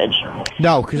message.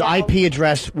 No, because IP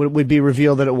address would be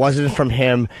revealed that it wasn't from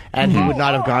him, and he would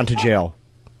not have gone to jail.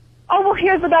 Oh, well,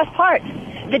 here's the best part.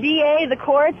 The DA, the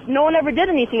courts, no one ever did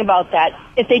anything about that.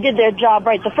 If they did their job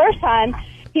right the first time,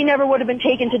 he never would have been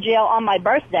taken to jail on my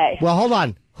birthday. Well, hold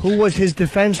on. Who was his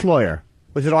defense lawyer?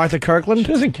 Was it Arthur Kirkland? She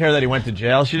doesn't care that he went to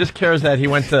jail. She just cares that he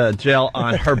went to jail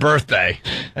on her birthday.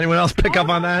 Anyone else pick up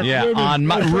on that? Yeah,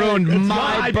 ruined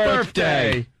my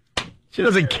birthday. She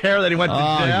doesn't care that he went to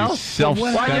jail. You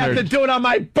self-centered. Why do you have to do it on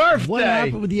my birthday? What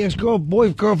happened with the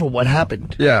ex-girlfriend? What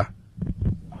happened? Yeah.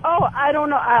 Oh, I don't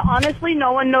know. Honestly,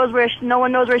 no one knows where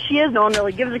she is. No one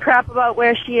really gives a crap about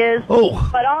where she is. Oh.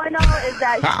 But all I know is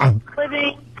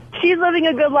that she's living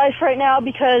a good life right now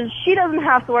because she doesn't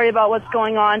have to worry about what's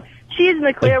going on. She's in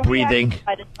the clear. Like breathing.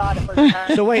 I just thought it was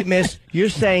her. So wait, miss, you're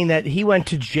saying that he went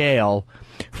to jail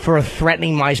for a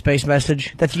threatening MySpace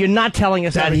message? That you're not telling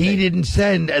us That everything. he didn't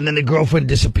send, and then the girlfriend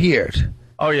disappeared.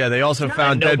 Oh, yeah, they also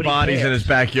found dead nobody bodies in cares. his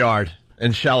backyard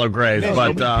in shallow graves.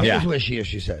 But, Here's where she is,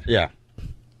 she said. yeah.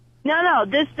 No,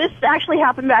 this actually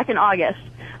happened back in August.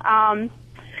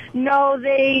 No,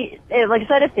 like I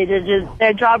said, if they did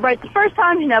their job right the first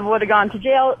time, he never would have gone to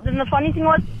jail. Then the funny thing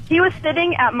was, he was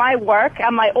sitting at my work,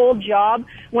 at my old job,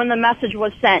 when the message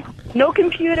was sent. No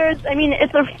computers. I mean,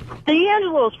 it's the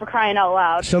Angelos, for crying out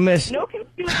loud. So, miss... No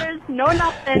computers, no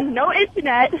nothing, no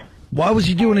internet. Why was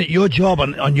he doing it your job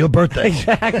on your birthday?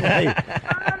 Exactly.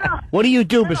 What do you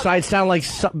do besides sound like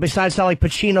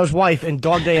Pacino's wife in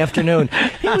Dog Day Afternoon?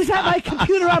 He was at my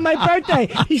computer on my birthday.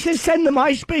 He says, "Send the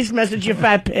MySpace message, you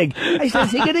fat pig." I said,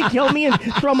 "Is he gonna kill me and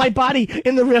throw my body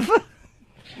in the river?"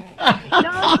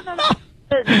 No.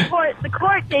 The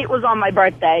court date was on my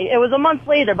birthday. It was a month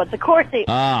later, but the court date.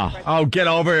 Oh, get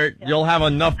over it. You'll have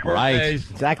enough birthdays.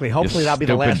 Exactly. Hopefully that'll be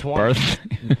the last one.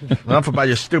 Enough about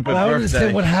your stupid I don't birthday.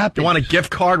 understand what happened. You want a gift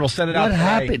card? We'll send it out What today.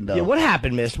 happened, though? Yeah, what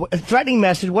happened, miss? A threatening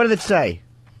message. What did it say?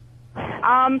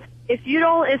 If you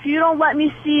don't let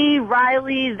me see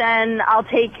Riley, then I'll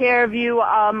take care of you.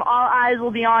 All eyes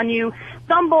will be on you.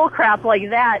 Some bull crap like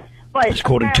that. But It's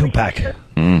quoting Tupac.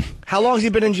 How long has he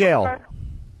been in jail?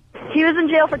 He was in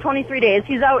jail for 23 days.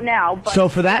 He's out now. But So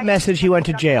for that message, he went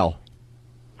to jail.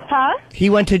 Huh? He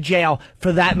went to jail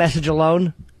for that message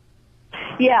alone?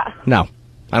 Yeah. No,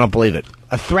 I don't believe it.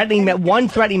 One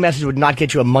threatening message would not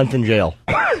get you a month in jail.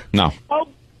 No.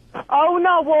 Oh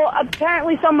no. Well,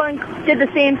 apparently someone did the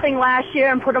same thing last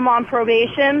year and put him on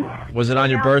probation. Was it on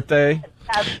your birthday?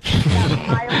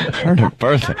 Her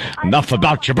birthday. Enough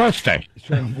about your birthday.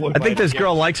 I think this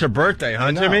girl likes her birthday,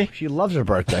 huh, Jimmy? She loves her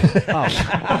birthday.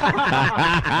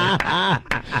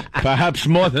 Perhaps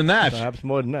more than that. Perhaps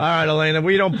more than that. All right, Elena,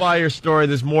 we don't buy your story.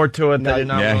 There's more to it that you're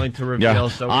not willing to reveal,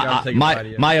 so we got to take a bite of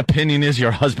you. My opinion is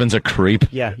your husband's a creep.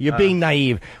 Yeah, you're being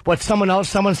naive. What,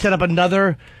 someone set up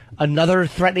another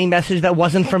threatening message that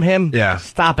wasn't from him? Yeah.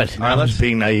 Stop it. All right, let's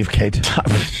being naive, Kate.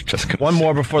 one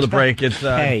more before the break. It's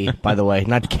K, by the way,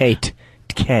 not Kate.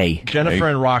 K. Jennifer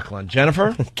and Rockland.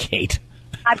 Jennifer? Kate.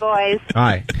 Hi, boys.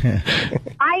 Hi.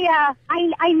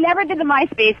 I never did the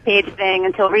MySpace page thing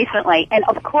until recently, and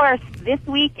of course, this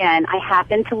weekend I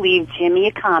happened to leave Jimmy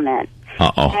a comment.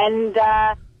 And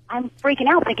I'm freaking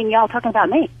out, thinking y'all talking about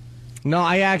me. No,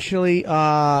 I actually.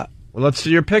 Well, let's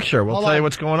see your picture. We'll tell you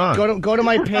what's going on. Go to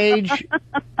my page.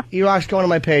 Erock's going to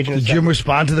my page. Did Jim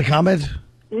respond to the comment?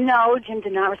 No, Jim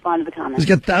did not respond to the comment. He's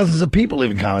got thousands of people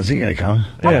leaving comments. He got a comment.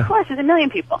 Of course, there's a million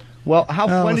people. Well,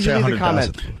 when did you leave the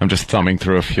comment? I'm just thumbing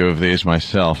through a few of these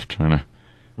myself, trying to.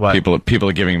 What? People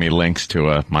are giving me links to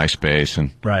MySpace,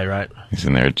 and right. He's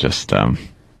in there just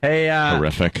hey,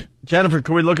 horrific. Jennifer,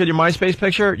 can we look at your MySpace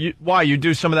picture? Why you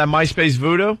do some of that MySpace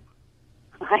voodoo?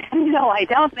 No, I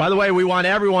don't think. By the way, we want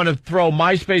everyone to throw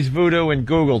MySpace voodoo in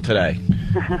Google today.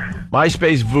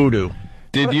 MySpace voodoo.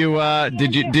 Did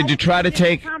you try to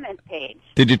take?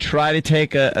 Did you try to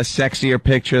take a sexier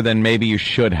picture than maybe you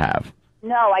should have?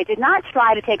 No, I did not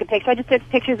try to take a picture. I just took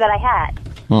pictures that I had.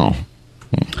 Oh.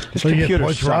 So you get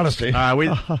points for honesty.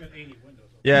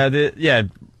 Yeah.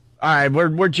 All right,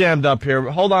 we're jammed up here.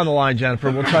 Hold on the line, Jennifer.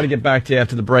 We'll try to get back to you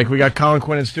after the break. We got Colin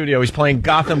Quinn in studio. He's playing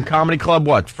Gotham Comedy Club,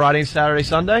 what, Friday, Saturday,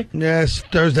 Sunday? Yes,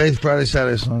 Thursday, Friday,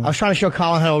 Saturday, Sunday. I was trying to show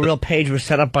Colin how a real page was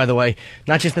set up, by the way.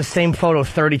 Not just the same photo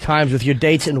 30 times with your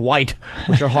dates in white,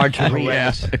 which are hard to read.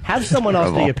 Yes. Have someone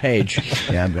else do your page.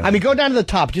 Yeah, I mean, go down to the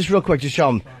top, just real quick, just show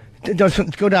them.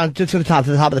 Go down to the top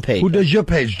of the page. Who does your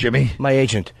page, Jimmy? My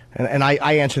agent. And I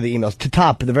answer the emails. To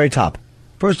top, at the very top.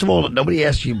 First of all, nobody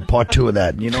asked you part two of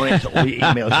that. You don't answer all your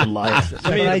emails, you liar.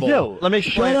 I do. Let me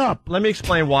explain. Shut up. Let me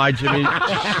explain why Jimmy.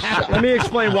 Let me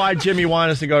explain why Jimmy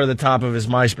wanted us to go to the top of his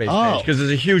MySpace page, because there's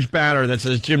a huge banner that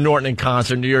says Jim Norton in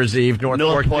concert, New Year's Eve, North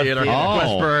Fork Theater,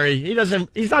 Westbury.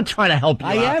 He's not trying to help you.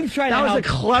 I am trying to help. That was a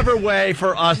clever way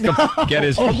for us to get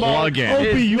his plug in.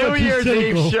 Opie, His New Year's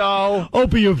Eve show.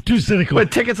 Opie, you're too cynical.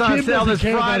 With tickets on Jim sale doesn't this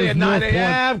care about Friday his at 9 North Fork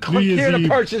a.m. New Click Year's here to Eve.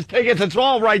 purchase tickets. It's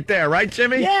all right there, right,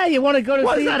 Jimmy? Yeah, you want to go to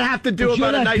What does for you? that have to do But you're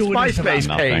about a not nice doing this about MySpace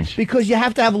nothing. page? Because you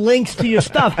have to have links to your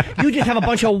stuff. You just have a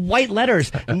bunch of white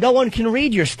letters. No one can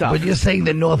read your stuff. But you're saying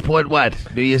the Northport what?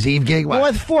 New Year's Eve gig? What?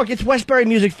 North Fork, it's Westbury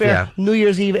Music Fair, Yeah. New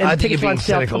Year's Eve, I and think tickets you're are on being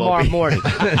sale cynical, tomorrow Opie. morning.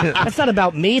 That's not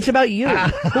about me, it's about you.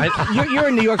 You're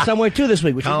in New York somewhere, too, this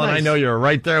week, which Colin, is nice. I know you're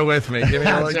right there with me. Give me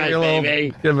That's right,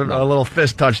 baby. give him a little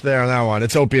fist touch there on that one.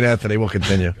 It's Opie and Anthony. We'll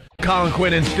continue. Colin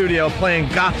Quinn in studio playing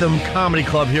Gotham Comedy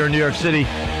Club here in New York City,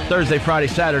 Thursday, Friday,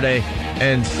 Saturday,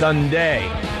 and Sunday.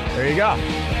 There you go.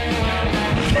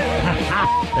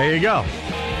 There you go.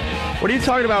 What are you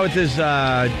talking about with this?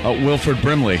 Wilford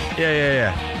Brimley.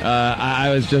 Yeah.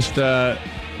 I was just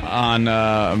on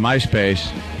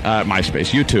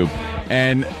YouTube,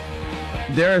 and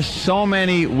there are so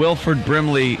many Wilford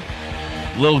Brimley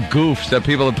little goofs that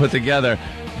people have put together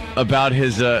about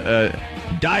his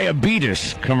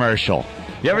diabetes commercial.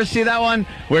 You ever see that one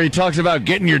where he talks about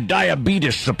getting your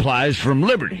diabetes supplies from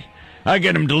Liberty? I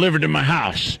get them delivered to my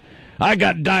house. I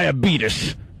got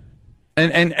diabetes.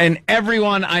 And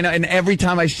everyone I know, and every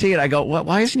time I see it, I go,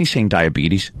 why isn't he saying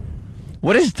diabetes?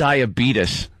 What is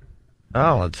diabetes?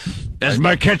 Oh, That's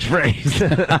my catchphrase.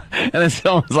 And then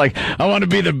someone's like, I want to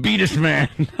be the beatus man.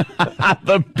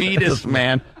 The beatus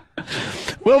man.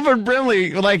 Wilford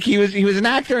Brimley, like he was an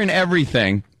actor in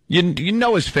everything. You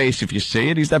know his face if you see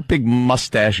it. He's that big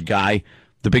mustache guy,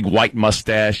 the big white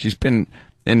mustache. He's been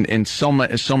in so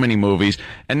many movies.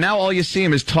 And now all you see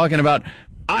him is talking about,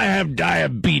 I have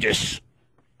diabetes.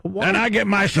 What? And I get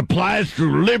my supplies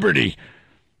through Liberty.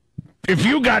 If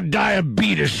you got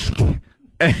diabetes...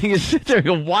 And you sit there and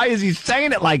go, why is he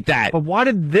saying it like that? But why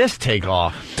did this take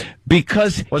off?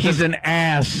 Because he's an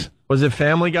ass. Was it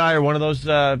Family Guy or one of those?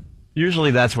 Usually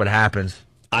that's what happens.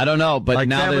 I don't know, but like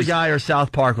now Family there's... Guy or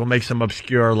South Park will make some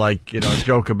obscure,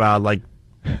 joke about,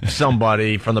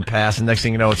 somebody from the past, and next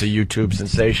thing you know, it's a YouTube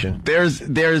sensation. There's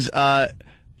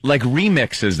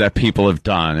remixes that people have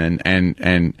done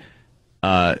and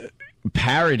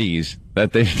parodies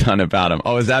that they've done about him.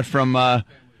 Oh, is that from...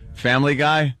 Family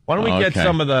Guy? Why don't we get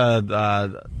some of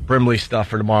the Brimley stuff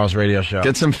for tomorrow's radio show?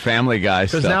 Get some Family Guy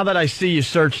stuff. Because now that I see you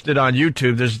searched it on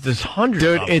YouTube, there's hundreds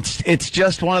of them. It's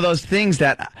just one of those things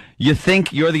that you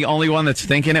think you're the only one that's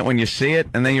thinking it when you see it,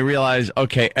 and then you realize,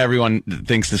 okay, everyone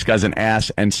thinks this guy's an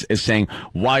ass and is saying,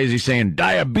 why is he saying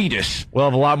diabetes? We'll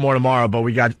have a lot more tomorrow, but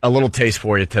we got a little taste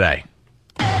for you today.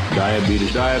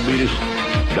 Diabetes, diabetes,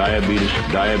 diabetes,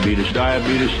 diabetes,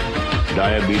 diabetes,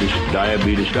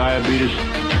 diabetes, diabetes,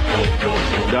 diabetes.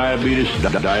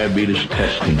 Diabetes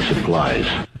testing supplies.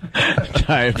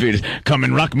 Diabetes. Come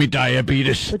and rock me,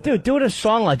 diabetes. But dude, doing a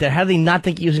song like that, how do they not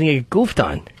think he was going to get goofed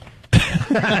on?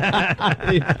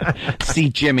 See,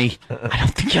 Jimmy, I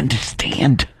don't think you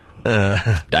understand.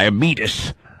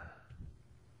 Diabetes.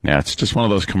 Yeah, it's just one of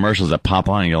those commercials that pop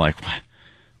on and you're like,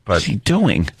 what's he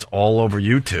doing? It's all over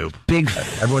YouTube. Big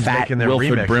Everyone's fat making their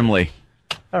Wilford remix. Brimley.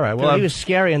 All right, Well, he was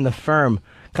scary in The Firm.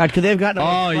 God, could they have gotten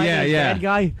a bad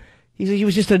guy? He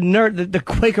was just a nerd, the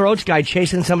Quaker Oats guy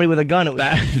chasing somebody with a gun. It was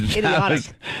idiotic.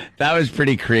 That was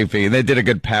pretty creepy. They did a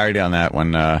good parody on that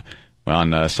one on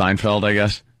Seinfeld, I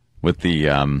guess, with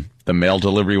the mail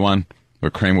delivery one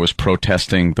where Kramer was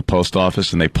protesting the post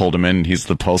office and they pulled him in. And he's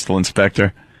the postal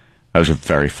inspector. That was a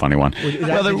very funny one.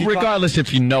 Well, regardless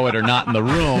if you know it or not in the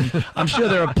room, I'm sure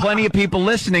there are plenty of people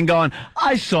listening going,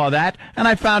 I saw that and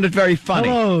I found it very funny.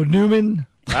 Hello, Newman.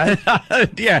 Right?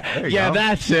 Yeah, go.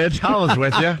 That's it. Colin's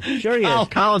with you. Sure he is.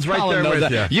 Colin's right Colin there knows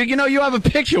with that. you. You know, you have a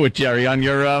picture with Jerry on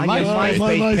your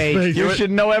MySpace page. You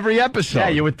should know every episode. Yeah,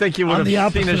 you would think you would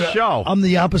have seen his show. I'm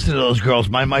the opposite of those girls.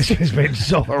 My MySpace page is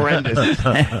so horrendous.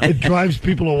 It drives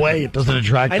people away. It doesn't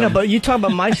attract them. I know, but you talk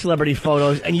about my celebrity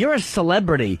photos, and you're a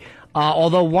celebrity.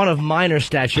 Although one of minor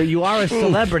stature, you are a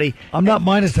celebrity. I'm not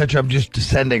minor stature. I'm just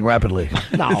descending rapidly.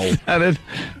 No.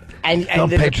 And Don't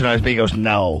patronize me. He goes,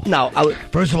 no. No.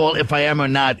 First of all, if I am or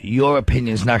not, your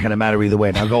opinion's not going to matter either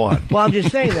way. Now go on. Well, I'm just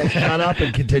saying that. Shut up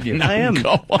and continue. I am.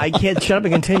 I can't shut up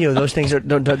and continue. Those things are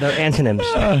they're antonyms.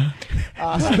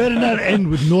 This better not end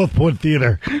with Northport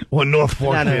Theater or North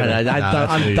Fork Theater. No.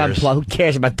 I'm done. Who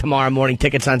cares about tomorrow morning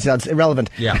tickets on sale? It's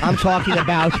irrelevant. Yeah. I'm talking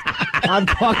about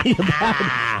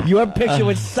your picture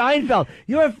with Seinfeld.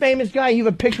 You're a famous guy. You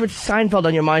have a picture with Seinfeld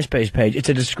on your MySpace page. It's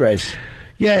a disgrace.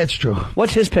 Yeah, it's true.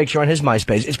 What's his picture on his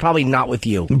MySpace? It's probably not with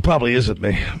you. It probably isn't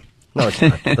me. No, it's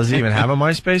not. Does he even have a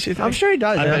MySpace, you think? I'm sure he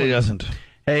does. I bet he doesn't.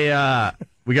 Hey,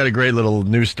 we got a great little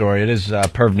news story. It is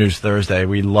Perv News Thursday.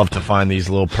 We love to find these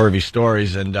little pervy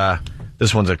stories, and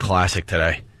this one's a classic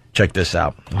today. Check this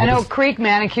out. An Oak Creek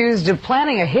man accused of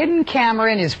planting a hidden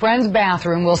camera in his friend's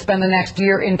bathroom will spend the next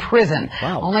year in prison.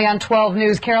 Wow. Only on 12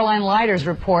 News, Caroline Leiters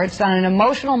reports on an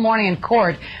emotional morning in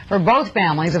court for both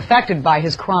families affected by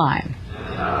his crime.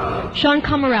 Sean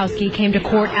Komorowski came to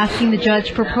court asking the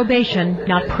judge for probation,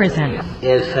 not prison.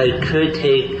 If I could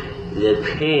take the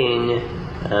pain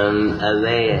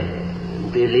away,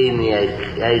 believe me,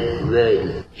 I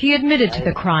would. He admitted to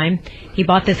the crime. He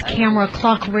bought this camera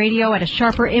clock radio at a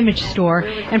Sharper Image store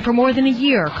and for more than a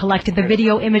year collected the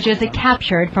video images it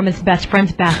captured from his best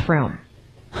friend's bathroom.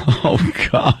 Oh,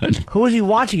 God. Who was he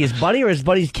watching? His buddy or his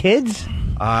buddy's kids?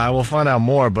 We'll find out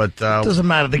more, but... doesn't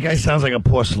matter. The guy sounds like a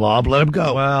poor slob. Let him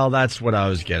go. Well, that's what I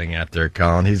was getting at there,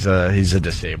 Colin. He's a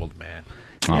disabled man.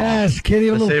 Yes, kid,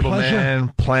 you have a little Disabled pleasure. man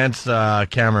plants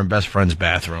camera in best friend's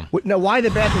bathroom. Now, why the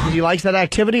bathroom? Because he likes that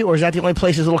activity, or is that the only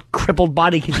place his little crippled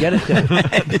body can get it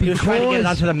to? He was trying to get it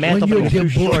onto the mantle, but it was too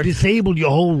short. Disabled,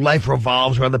 your whole life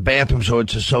revolves around the bathroom, so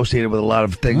it's associated with a lot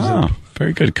of things. Oh,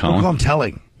 very good, Colin. Look, I'm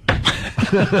telling.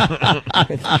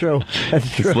 It's true.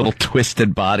 That's true. His little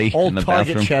twisted body Old in the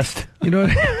target bathroom. chest. You know,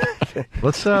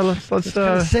 Let's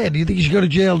say, do you think you should go to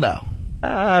jail now?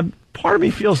 part of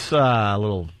me feels a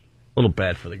little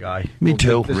bad for the guy. Me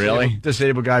too. Really?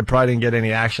 Disabled guy probably didn't get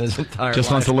any action his entire Just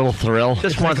life. wants a little thrill.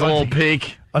 Just wants a little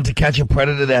peek. On To Catch a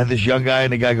Predator, they had this young guy,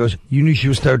 and the guy goes, "You knew she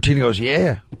was 13?" He goes,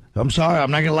 "Yeah. I'm sorry,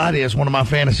 I'm not going to lie to you. It's one of my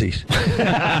fantasies."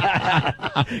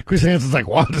 Chris Hansen's like,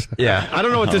 "What?" Yeah. I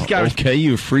don't know what this guy was... Okay,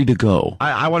 you're free to go.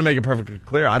 I want to make it perfectly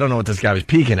clear. I don't know what this guy was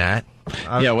peeking at.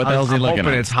 Yeah, what the hell's he looking I'm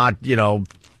hoping at? it's hot,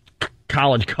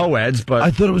 college co-eds, but...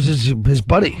 I thought it was his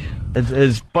buddy. It's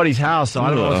his buddy's house, so I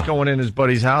don't know what's Ugh. going in his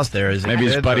buddy's house there. Is it Maybe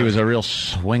his kids buddy or- was a real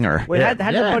swinger. Wait, had the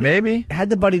buddy, maybe. Had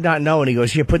the buddy not known, he goes,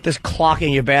 "Here, put this clock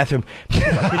in your bathroom. Could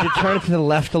you turn it to the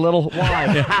left a little?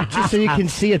 Why? Just so you can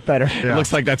see it better." It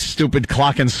looks like that stupid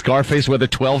clock in Scarface where the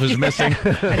 12 is missing.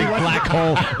 Big black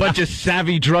hole. Bunch of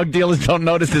savvy drug dealers don't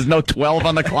notice there's no 12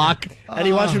 on the clock. And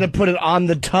he wants him to put it on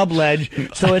the tub ledge,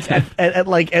 so it's at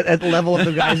level of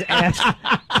the guy's ass.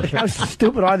 Like, how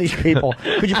stupid are these people?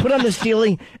 Could you put it on the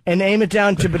ceiling and aim it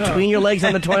down to between your legs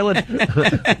on the toilet?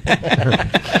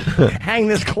 Hang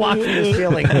this clock from the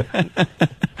ceiling.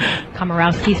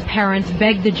 Komorowski's parents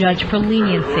begged the judge for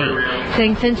leniency,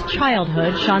 saying since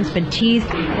childhood, Sean's been teased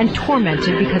and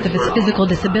tormented because of his physical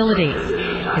disabilities.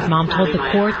 His mom told the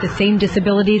court the same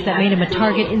disabilities that made him a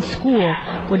target in school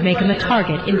would make him a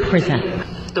target in prison.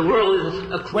 The world is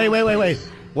a Wait.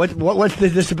 What's the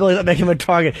disability that makes him a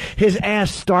target? His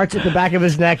ass starts at the back of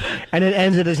his neck and it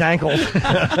ends at his ankles.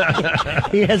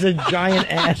 He has a giant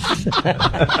ass.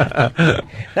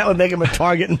 That would make him a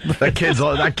target. That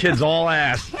kid's all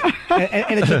ass.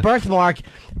 And it's a birthmark,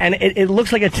 and it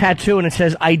looks like a tattoo, and it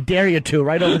says "I dare you to"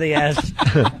 right over the ass.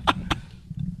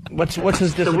 What's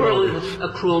his The disability? world is a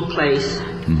cruel place.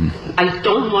 I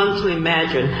don't want to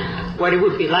imagine what it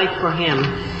would be like for him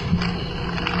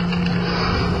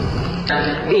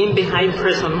being behind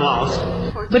prison walls.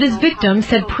 But his victim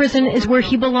said prison is where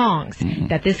he belongs,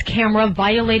 that this camera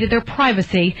violated their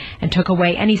privacy and took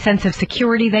away any sense of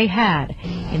security they had.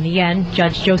 In the end,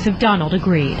 Judge Joseph Donald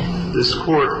agreed. This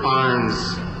court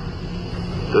finds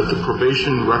that the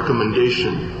probation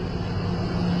recommendation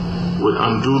would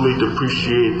unduly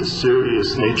depreciate the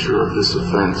serious nature of this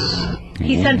offense.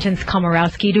 He sentenced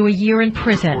Komorowski to a year in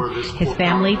prison. His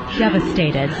family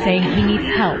devastated, saying he needs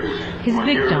help. His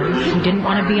victims, who didn't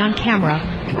want to be on camera,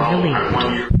 were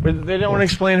relieved. But they don't want to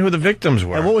explain who the victims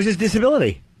were. And what was his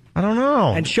disability? I don't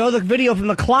know. And show the video from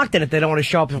the clock that if they don't want to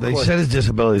show up. They said his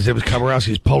disabilities. It was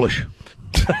Komorowski's Polish.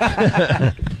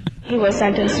 He was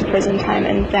sentenced to prison time,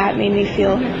 and that made me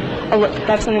feel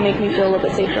that's going to make me feel a little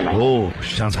bit safer. Oh,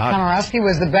 sounds hot. Komorowski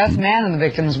was the best man in the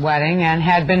victim's wedding and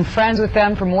had been friends with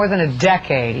them for more than a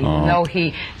decade. Even though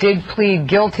he did plead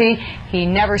guilty, he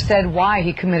never said why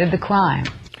he committed the crime.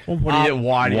 Why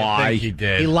do you think he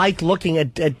did? He liked looking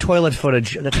at toilet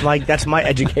footage. That's my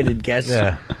educated guess.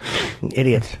 Yeah.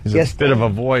 Idiots. He's Yes, a bit of a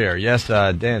voyeur. Yes,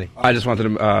 Danny. I just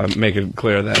wanted to make it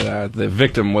clear that the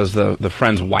victim was the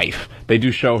friend's wife. They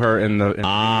do show her in the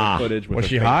footage. With Was her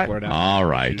she face hot? blurred out. All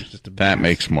right. That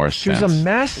makes more She sense. was a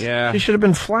mess? Yeah. She should have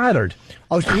been flattered.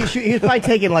 Oh, so he was probably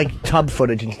taking like tub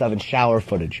footage and stuff and shower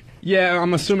footage. Yeah,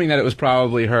 I'm assuming that it was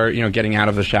probably her, getting out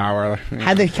of the shower.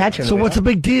 How'd they catch him? So what's the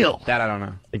big deal? That I don't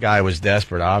know. The guy was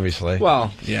desperate, obviously.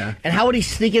 Well, yeah. And how would he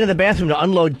sneak into the bathroom to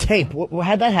unload tape?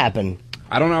 How'd that happen?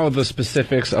 I don't know the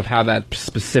specifics of how that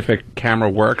specific camera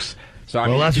works. So I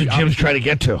Well, mean, that's what Jim's trying to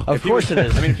get to. Of course it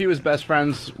is. I mean, if he was best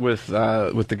friends with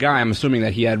the guy, I'm assuming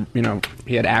that he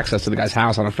had access to the guy's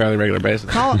house on a fairly regular basis.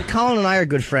 Colin and I are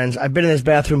good friends. I've been in his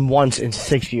bathroom once in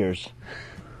 6 years.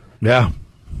 Yeah.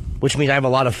 which means I have a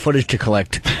lot of footage to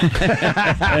collect.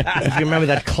 If you remember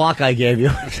that clock I gave you.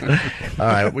 All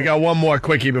right, we got one more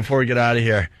quickie before we get out of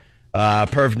here.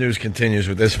 Perv News continues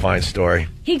with this fine story.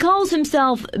 He calls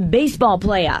himself baseball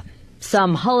player.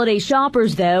 Some holiday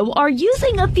shoppers, though, are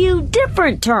using a few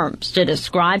different terms to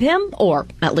describe him, or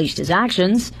at least his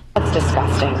actions. That's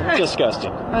disgusting.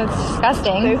 Disgusting. That's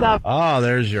disgusting. Oh,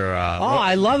 there's your...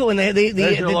 I love it when the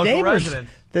neighbors, resident.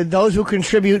 those who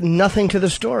contribute nothing to the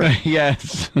story.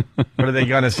 Yes. What are they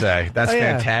going to say? That's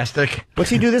yeah. fantastic. What's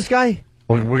he do, this guy?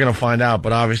 Well, we're going to find out,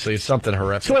 but obviously it's something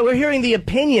horrific. So wait, we're hearing the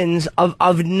opinions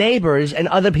of neighbors and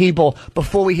other people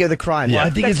before we hear the crime. Well, I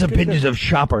think it's opinions of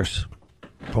shoppers.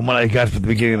 From what I got from the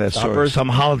beginning of that story. Some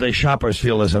holiday shoppers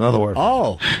feel there's another word.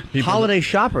 Oh, holiday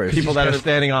shoppers. People that are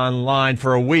standing online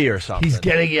for a Wii or something. He's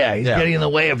getting in the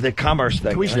way of the commerce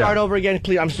thing. Can we start over again,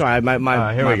 please? I'm sorry,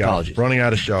 my here we go. apologies. Running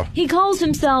out of show. He calls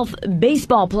himself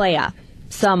baseball player.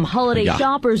 Some holiday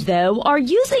shoppers, though, are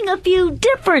using a few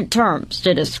different terms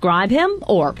to describe him,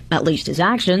 or at least his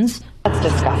actions. That's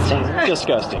disgusting.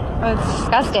 Disgusting. That's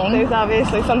disgusting. There's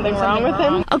obviously something wrong with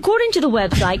him. According to the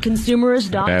website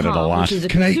consumerist.com, which is a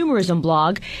consumerism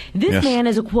blog, this man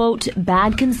is a, quote,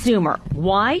 bad consumer.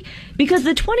 Why? Because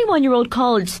the 21-year-old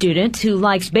college student who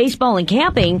likes baseball and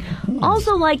camping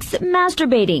also likes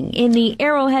masturbating in the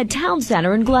Arrowhead Town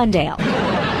Center in Glendale.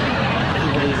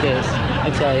 These days,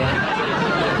 I tell you.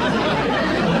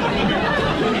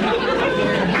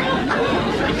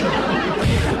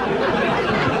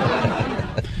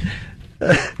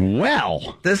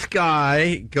 Well, this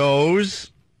guy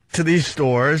goes to these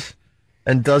stores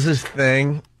and does his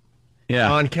thing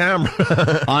on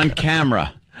camera. On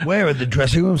camera. Where? In the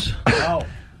dressing rooms? Oh.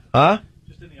 Huh?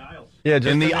 Yeah,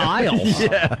 just in the aisles.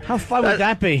 Yeah. How fun would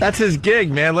that be? That's his gig,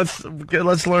 man. Let's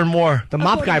learn more. The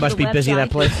mop guy must be busy in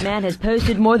that place. This man has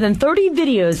posted more than 30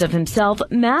 videos of himself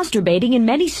masturbating in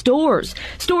many stores.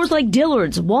 Stores like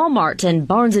Dillard's, Walmart, and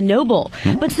Barnes & Noble.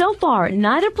 But so far,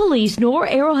 neither police nor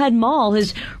Arrowhead Mall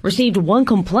has received one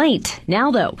complaint. Now,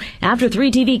 though, after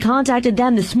 3TV contacted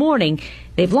them this morning,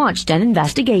 they've launched an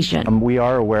investigation. We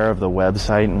are aware of the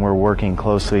website, and we're working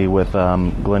closely with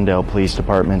Glendale Police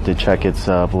Department to check its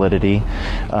validity.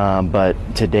 But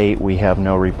to date, we have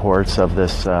no reports of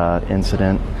this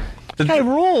incident. This guy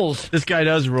rules. This guy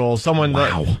does rule. Someone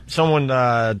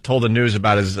told the news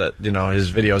about his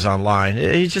his videos online.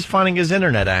 He's just finding his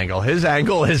internet angle. His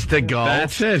angle is to go.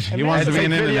 That's it. He wants to be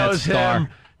an internet star. Him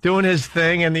doing his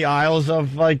thing in the aisles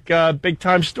of big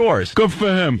time stores. Good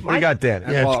for him. What do you got, Dan?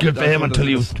 Yeah, it's good for him until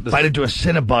you bite into a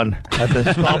Cinnabon at the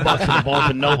Starbucks at the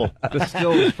Barnes & Noble. The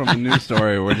stills from the news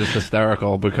story were just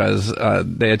hysterical because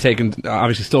they had taken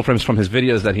obviously still frames from his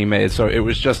videos that he made. So it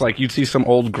was just like you'd see some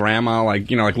old grandma like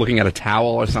looking at a towel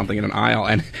or something in an aisle,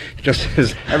 and just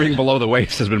everything below the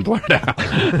waist has been blurred out.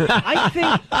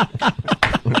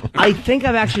 I think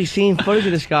I've actually seen footage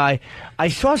of this guy. I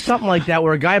saw something like that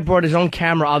where a guy brought his own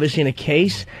camera, obviously in a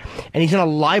case, and he's in a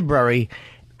library,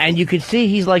 and you could see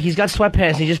he's got sweatpants,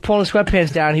 and he's just pulling the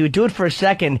sweatpants down. He would do it for a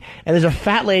second, and there's a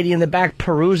fat lady in the back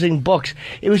perusing books.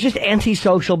 It was just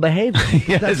antisocial behavior.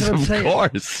 Yes, of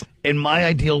course. In my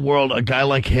ideal world, a guy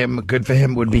like him, good for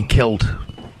him, would be killed.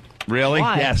 Really?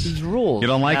 Why? Yes. He's rules. You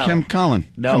don't like him, Colin?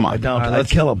 No, Come on. I don't. I'd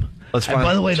kill him. Let's and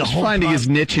by the way, just finding his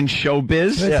niche in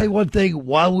showbiz. Can I say one thing?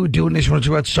 While we were doing this, we're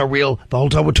talking about surreal. The whole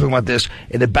time we're talking about this,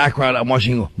 in the background, I'm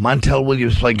watching Montel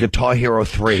Williams play Guitar Hero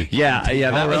 3. Yeah,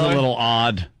 that was a little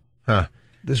odd. Huh.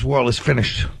 This world is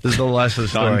finished. This is the last of the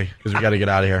story, because we got to get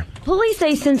out of here. Police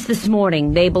say since this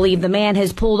morning, they believe the man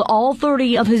has pulled all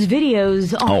 30 of his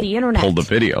videos off the internet. Pulled the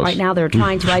videos. Right now, they're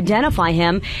trying to identify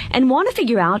him and want to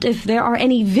figure out if there are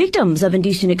any victims of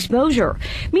indecent exposure.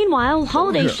 Meanwhile,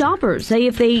 holiday shoppers say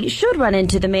if they should run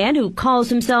into the man who calls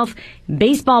himself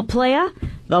baseball player,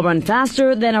 they'll run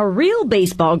faster than a real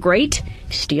baseball great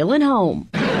stealing home.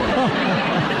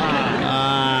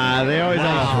 They always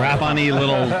have a funny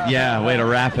little, way to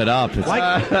wrap it up. It's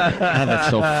that's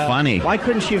so funny. Why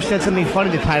couldn't she have said something funny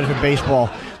to tie it for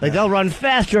baseball? Like, they'll run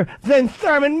faster than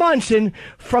Thurman Munson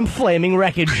from Flaming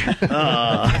Wreckage.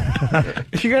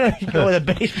 If you're going to go with a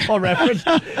baseball reference,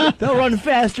 they'll run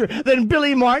faster than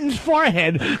Billy Martin's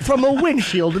forehead from a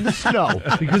windshield in the snow.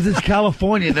 Because it's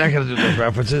California, they're not going to do those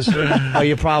references. Oh,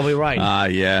 you're probably right.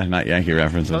 Not Yankee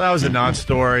references. So that was a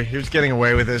non-story. He was getting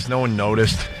away with this. No one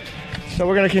noticed. So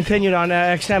we're going to continue on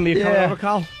XM. Are you coming over,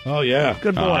 Col? Oh, yeah.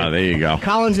 Good boy. There you go.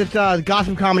 Colin's at the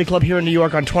Gotham Comedy Club here in New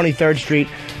York on 23rd Street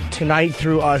tonight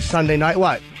through Sunday night.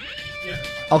 What?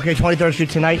 Okay, 23rd Street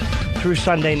tonight through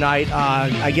Sunday night.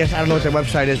 I guess, I don't know what their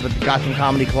website is, but the Gotham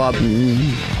Comedy Club.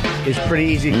 is pretty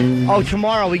easy. Oh,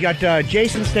 tomorrow we got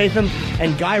Jason Statham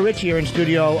and Guy Ritchie here in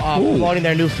studio promoting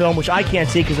their new film, which I can't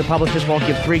see because the publishers won't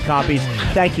give 3 copies.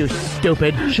 Thank you,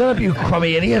 stupid. Shut up, you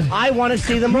crummy idiot. I want to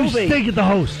see the movie. You stink at the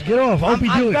host. Get off. I'm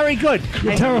very good.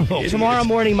 You're terrible. Tomorrow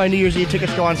morning, my New Year's Eve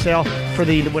tickets go on sale for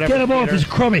the whatever. Get him off. He's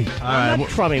crummy. I'm not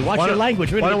crummy. Watch your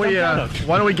language. Why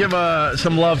don't we give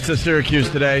some love to Syracuse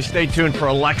today? Stay tuned for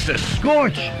Alexis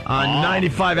Scorch on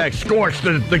 95X. Scorch,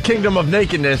 the kingdom of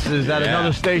nakedness, is at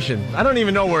another station. I don't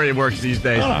even know where he works these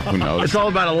days. Who knows? It's all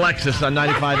about Alexis on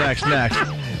 95X next.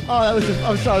 Oh, that was.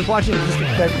 I'm sorry. I was watching just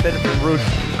a bit of Roots.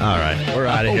 All right, we're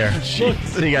out of here. See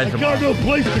you guys tomorrow. I got no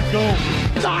place to go.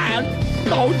 Dad,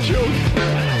 don't you?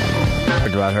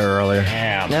 Talked about her earlier.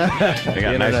 They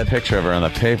got a nice picture of her on the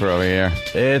paper over here.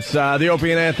 It's the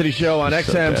Opie and Anthony Show on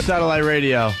XM Satellite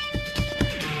Radio.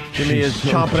 Jimmy is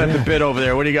chomping at the bit over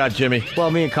there. What do you got, Jimmy? Well,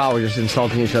 me and Kyle were just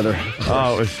insulting each other.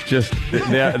 Oh, it's just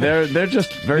they're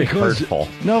just very hurtful.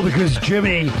 No, because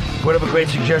Jimmy would have a great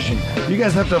suggestion. You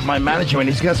guys have to have my manager, and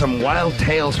he's got some wild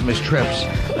tales from his trips.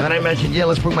 And then I mentioned,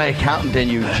 let's bring my accountant in,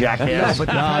 you jackass.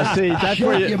 See, that's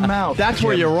where your mouth. That's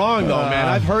where you're wrong, though, man.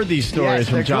 I've heard these stories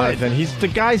from Jonathan. The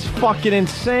guy's fucking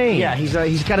insane. Yeah,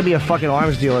 he's got to be a fucking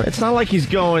arms dealer. It's not like he's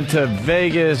going to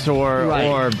Vegas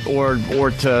or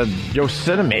to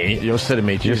Yosemite.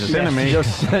 Yosemite.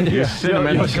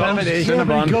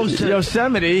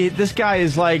 This guy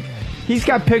is like, he's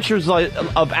got pictures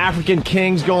of African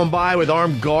kings going by with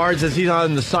armed guards as he's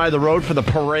on the side of the road for the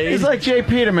parade. He's like Jay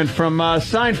Peterman from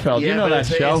Seinfeld. You know that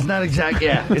show. It's not exactly.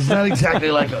 Yeah, it's not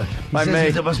exactly like. My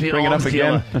mate, it must be bring it up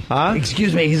again. Huh?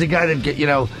 Excuse me. He's a guy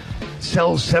that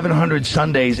sells 700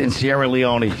 Sundays in Sierra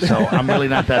Leone. So I'm really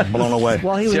not that blown away.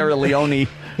 Well, Sierra Leone.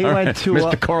 He went to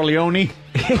Mr. Corleone.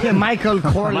 Michael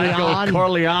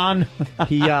Corleone.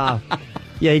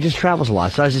 He just travels a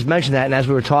lot. So I was just mentioning that, and as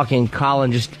we were talking,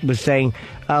 Colin just was saying,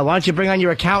 why don't you bring on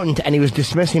your accountant? And he was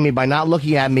dismissing me by not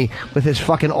looking at me with his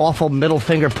fucking awful middle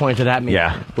finger pointed at me.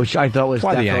 Yeah. Which I thought was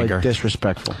definitely definitely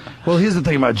disrespectful. Well, here's the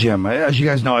thing about Jim. As you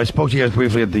guys know, I spoke to you guys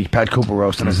briefly at the Pat Cooper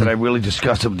roast, and I said I really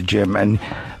discussed it with Jim. And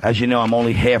as you know, I'm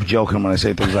only half joking when I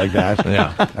say things like that.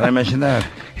 Yeah. And I mentioned that.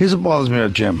 Here's what bothers me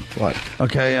about Jim. What?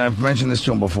 Okay, I've mentioned this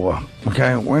to him before.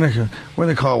 Okay, we're in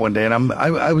a car one day, and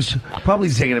I was probably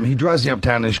taking him. He drives me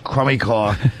uptown in his crummy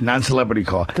car, non-celebrity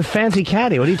car. The fancy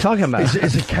caddy. What are you talking about?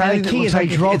 It's a caddy. The key is I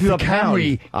drove you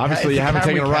uptown. Obviously, you haven't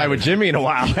taken a ride with Jimmy in a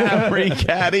while. Camry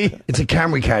caddy. It's a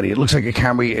Camry caddy. It looks like a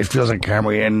Camry. It feels like a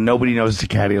Camry, and nobody knows it's a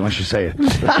caddy unless you say it.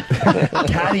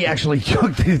 Caddy actually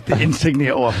took the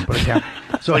insignia off.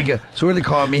 So we're in the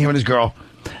car, me, him, and his girl.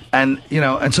 And,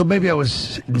 and so maybe I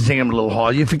was singing him a little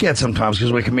hard. You forget sometimes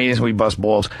because we're comedians and we bust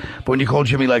balls. But when you call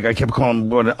Jimmy, I kept calling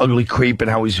him an ugly creep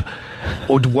and how he's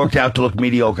worked out to look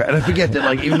mediocre. And I forget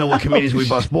that, even though we're comedians and we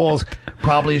bust balls,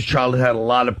 probably his childhood had a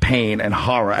lot of pain and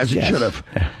horror, as it should have.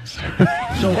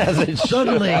 So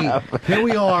suddenly, here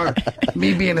we are,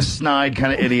 me being a snide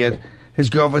kind of idiot. His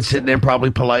girlfriend sitting there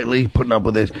probably politely putting up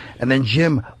with it. And then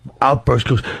Jim outbursts,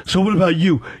 goes, so what about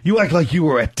you? You act like you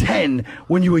were at 10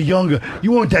 when you were younger.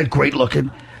 You weren't that great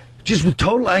looking. Just with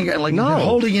total anger and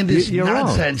holding in this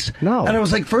nonsense. Wrong. No. And I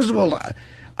was like, first of all,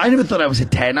 I never thought I was a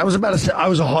 10. I was a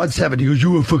hard 7. He goes,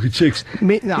 you were a fucking 6. No.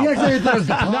 He actually thought I was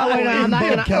the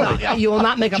you will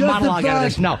not make a monologue out of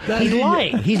this. No. He's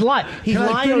lying. He's lying. He's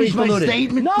lying or he's deluded.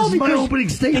 Statement? No, this is because my opening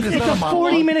statement. It's a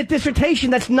 40-minute dissertation.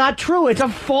 That's not true. It's a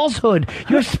falsehood.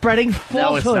 You're spreading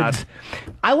falsehoods. No, it's not.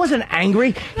 I wasn't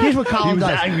angry. Here's what Colin does.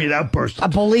 He was angry at outburst.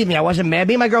 Believe me, I wasn't mad.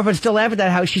 Me and my girlfriend still laugh at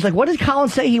that house. She's like, what did Colin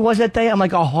say he was that day? I'm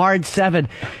like, a hard 7.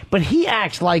 But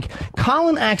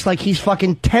Colin acts like he's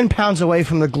fucking 10 pounds away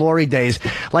from the glory days.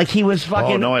 Like he was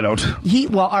fucking... Oh, no, I don't.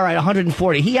 All right,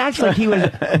 140. He acts like he was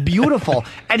beautiful,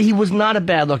 and he was not a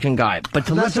bad-looking guy. But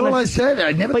that's all I said.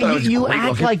 I never thought I was you act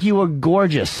looking. like you were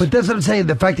gorgeous. But that's what I'm saying.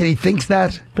 The fact that he thinks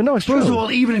that... But no, it's true. First of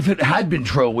all, even if it had been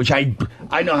true, which I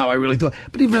know how I really thought,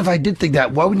 but even if I did think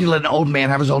that, why wouldn't you let an old man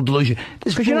have his old delusion?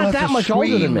 Because you're not that much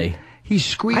older than me. He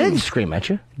screamed. I didn't scream at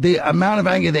you. The amount of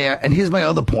anger there, and here's my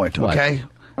other point, okay?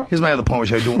 Here's my other point,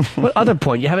 which I do. What other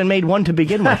point? You haven't made one to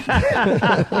begin with. All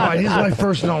right, here's my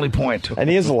first and only point. And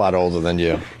he is a lot older than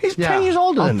you. He's 10 years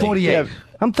older than me. I'm 48. Yeah.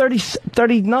 I'm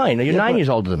 39. You're 9 years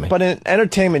older than me. But in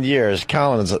entertainment years,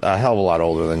 Colin is a hell of a lot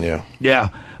older than you. Yeah.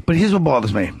 But here's what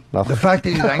bothers me. Nothing. The fact that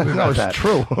he's angry about that. It's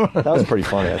true. That was pretty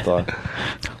funny, I thought.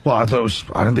 Well, I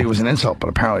didn't think it was an insult, but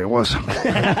apparently it was. You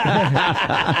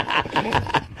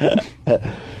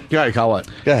got to call it.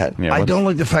 Go ahead. Yeah, I don't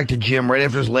like the fact that Jim, right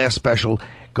after his last special,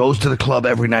 goes to the club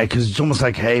every night because it's almost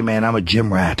like, hey, man, I'm a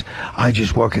gym rat. I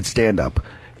just work at stand-up.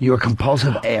 You're a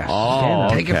compulsive ass. Oh,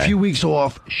 Take a few weeks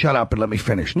off, shut up, and let me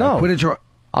finish. No. Now, quit it.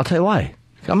 I'll tell you why.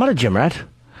 I'm not a gym rat.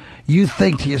 You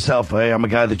think to yourself, hey, I'm a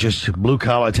guy that just blue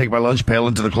collar. I take my lunch pail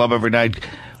into the club every night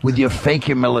with your fake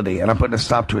humility, and I'm putting a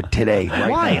stop to it today.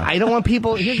 Why? Now. I don't want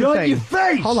people. Here's Shut the thing. your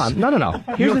face. Hold on. No.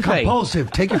 Here's You're the thing. compulsive.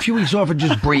 Take a few weeks off and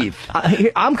just breathe.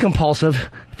 I'm compulsive.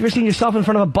 Have you ever seen yourself in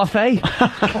front of a buffet? Oh,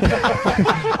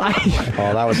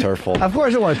 that was hurtful. Of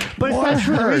course it was. But it's not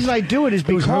true. The reason I do it is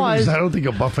because I don't think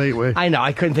a buffet way. I know.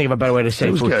 I couldn't think of a better way to say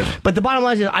it. Was food. good. But the bottom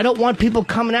line is I don't want people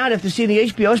coming out after seeing the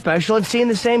HBO special and seeing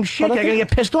the same shit. They're going to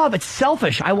get pissed off. It's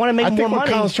selfish. I want to make more think what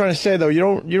money. Colin's trying to say, though, you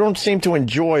don't seem to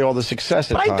enjoy all the success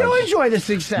at But times. I do enjoy the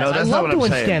success. No, that's I not love what I'm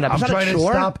doing saying. stand-up. I'm trying to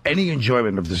stop any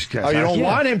enjoyment of the success. Oh, you don't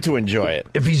want him to enjoy it.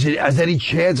 If he has any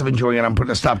chance of enjoying it, I'm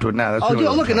putting a stop to it now. That's really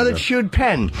look, another chewed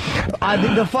pen.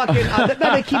 The fucking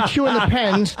they keep chewing the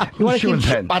pens. You want to keep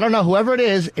pen? I don't know. Whoever it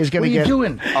is going to get. What are you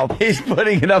doing? Oh, he's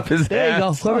putting it up his There you go.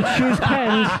 ass. Whoever chews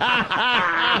pens,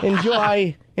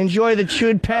 enjoy the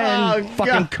chewed pen.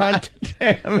 Fucking cunt.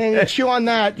 And you chew on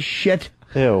that shit.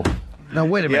 Ew. Now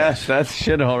wait a minute. Yes, that's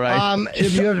shit, all right.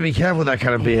 Jim, you have to be careful with that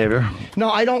kind of behavior. No,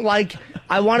 I don't like.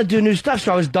 I want to do new stuff,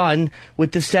 so I was done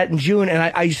with the set in June, and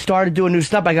I started doing new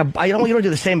stuff. You don't do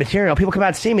the same material. People come out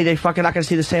and see me, they fucking not going to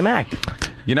see the same act.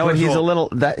 You know what? He's a little.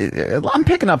 I'm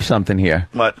picking up something here.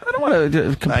 What? I don't want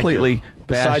to completely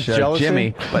bash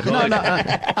Jimmy, but no.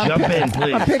 Jump in,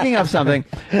 please. I'm picking up something.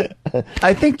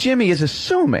 I think Jimmy is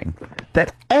assuming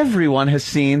that everyone has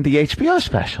seen the HBO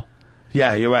special.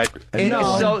 Yeah, you're right.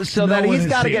 So that he's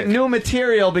got to get new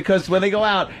material because when they go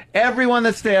out, everyone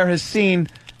that's there has seen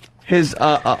his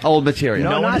old material.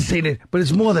 No one has seen it, but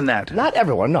it's more than that. Not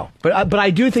everyone, no. But I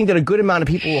do think that a good amount of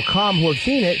people will come who have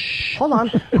seen it. Hold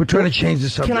on. We're trying to change the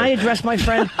subject. Can I address my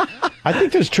friend? I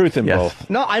think there's truth in both.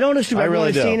 No, I don't assume I everyone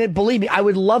really has seen it. Believe me, I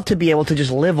would love to be able to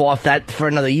just live off that for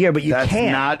another year, but you That's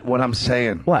can't. not what I'm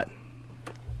saying. What?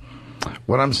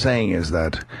 What I'm saying is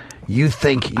that you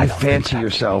think you fancy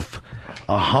yourself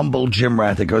a humble gym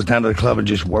rat that goes down to the club and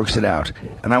just works it out.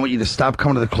 And I want you to stop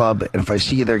coming to the club, and if I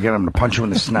see you there again, I'm going to punch you in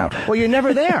the snout. Well, you're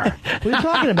never there. What are you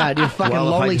talking about, you fucking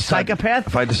lonely psychopath?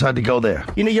 If I decide to go there.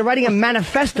 You know, you're writing a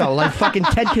manifesto like fucking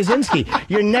Ted Kaczynski.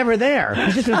 You're never there.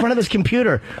 He's just in front of his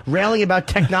computer railing about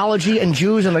technology and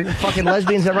Jews and the fucking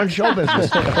lesbians that run show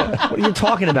business. What are you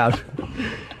talking about?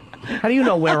 How do you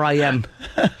know where I am?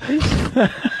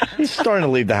 He's starting to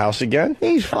leave the house again.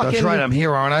 He's fucking... That's right, I'm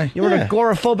here, aren't I? You were an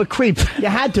agoraphobic creep. You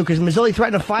had to, because Mazzilli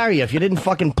threatened to fire you if you didn't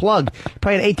fucking plug. You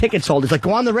probably had 8 tickets sold. He's like,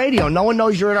 go on the radio. No one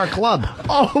knows you're at our club.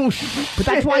 Oh, shit. But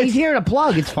that's why he's here to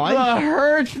plug. It's fine. The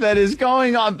hurt that is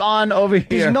going on over here.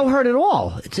 There's no hurt at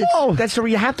all. That's where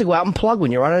you have to go out and plug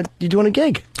when you're doing a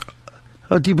gig.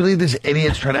 Oh, do you believe this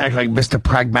idiot's trying to act like Mr.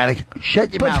 Pragmatic?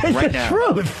 Shut your mouth right now. But it's the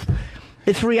truth.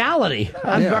 It's reality.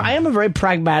 I am a very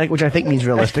pragmatic, which I think means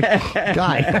realistic,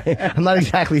 guy. I'm not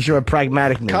exactly sure what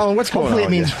pragmatic means. Colin, what's going Hopefully on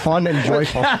it means with you? fun and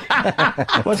joyful.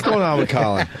 What's going on with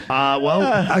Colin? Well,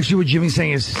 actually, what Jimmy's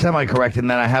saying is semi-correct in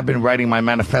that I have been writing my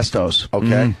manifestos. Okay.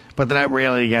 Mm-hmm. But they're not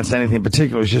really against anything in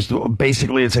particular. It's just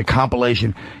basically it's a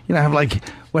compilation. You know, I have like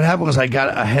what happened was I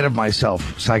got ahead of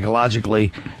myself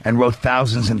psychologically and wrote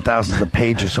thousands and thousands of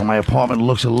pages. So my apartment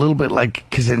looks a little bit like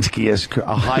Kaczynski-esque,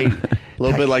 a high. A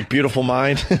little bit like Beautiful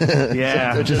Mind.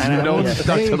 Yeah. They're just notes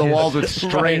stuck to the walls with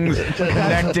strings,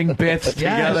 connecting bits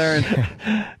together.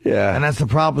 Yeah. And that's the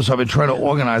problem. So I've been trying to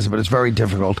organize it, but it's very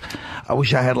difficult. I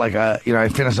wish I had like I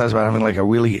fantasize about having like a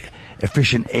really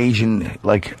efficient Asian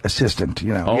like assistant,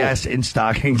 you know. Oh. Yes, in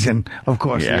stockings and of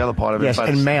course the other part of it. Yes, but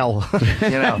and mail. you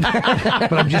know.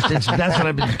 But I'm just that's what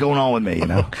I've been going on with me, you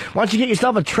know. Why don't you get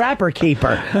yourself a trapper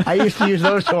keeper? I used to use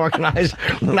those to organize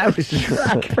when I was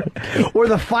drunk. Or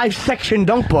the 5-section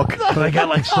dunk book. But I got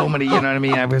like so many, you know what I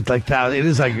mean? I was like thousands. It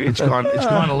is like it's gone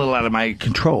a little out of my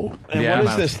control. And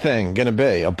what is this thing going to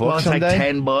be? A book Well, it's someday? like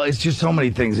 10 books. It's just so many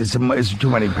things. It's too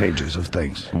many pages of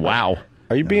things. Wow.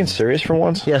 Are you being serious for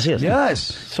once? Yes, yes. Yes.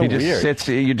 So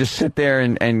You just sit there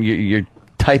and you're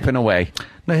typing away.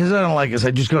 No, his I don't like is I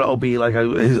just go to OB like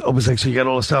OB's like, so you got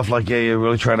all the stuff like you're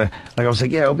really trying to like I was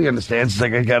like OB understands. It's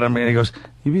like I got him and he goes,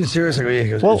 you being serious? I go yeah. He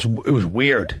goes, Well, it was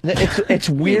weird. It's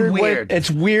weird. It's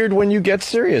weird when you get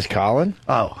serious, Colin.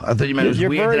 Oh, I thought you meant it was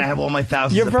weird that I have all my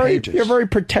thousands of pages. You're very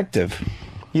protective.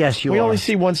 Yes, you We are. only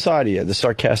see one side of you, the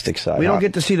sarcastic side. We don't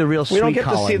get to see the real sweet We don't get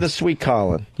Colin. to see the sweet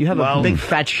Colin. You have a big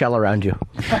fat shell around you.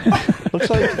 Looks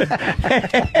like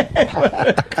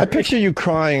I picture you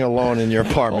crying alone in your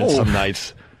apartment some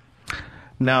nights.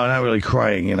 No, not really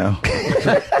crying, you know.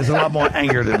 There's a lot more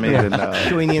anger than me than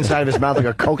chewing the inside of his mouth like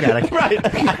a coke addict. Right.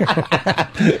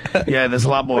 Yeah, there's a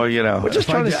lot more, you know. We're just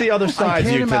trying to see other sides I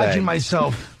of you can't today. imagine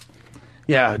myself.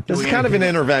 Yeah. This is kind of an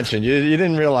intervention. You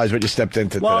didn't realize what you stepped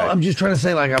into Well, today. I'm just trying to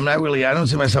say, like, I don't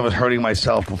see myself as hurting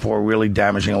myself before really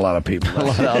damaging a lot of people. A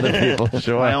lot of other people,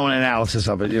 sure. My own analysis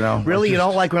of it, you know. Really, you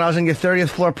don't like when I was in your 30th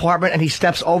floor apartment and he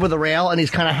steps over the rail and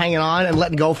he's kind of hanging on and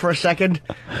letting go for a second?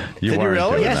 Did you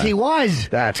really? Yes, he was.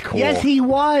 That's cool. Yes, he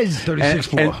was. 36th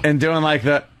floor. And doing like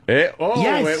the,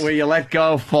 Yes. where you let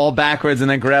go, fall backwards, and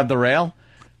then grab the rail?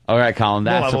 All right, Colin,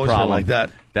 that's I've a always been problem. like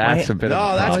that. That's a bit of a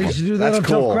I used to do that on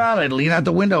Tough Crowd. I'd lean out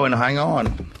the window and hang on.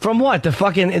 From what? The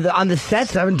fucking, on the set?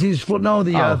 17th floor. No,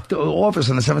 the office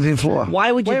on the 17th floor.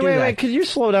 Why would you do that? Wait, could you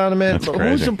slow down a minute? That's crazy.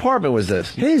 Whose apartment was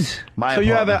this? His. My So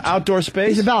you have an apartment. outdoor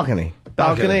space? It's a balcony.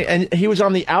 Balcony, and he was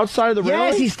on the outside of the railing?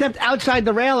 Yes, he stepped outside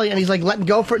the railing and he's like letting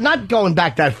go for it. Not going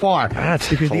back that far. That's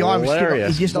because the arm is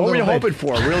hilarious. just a What were you little bit.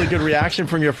 hoping for? A really good reaction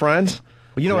from your friends?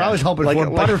 Well, you know what I was hoping for?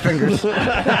 Butterfingers.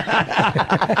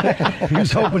 He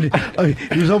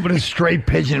was hoping a stray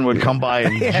pigeon would come by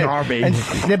and jar me. And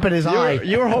snip at his eye.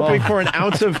 You were hoping for an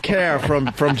ounce of care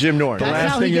from Jim Norton. The That's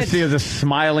last how thing he you gets- see is a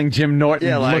smiling Jim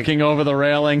Norton looking over the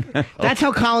railing. That's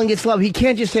how Colin gets love. He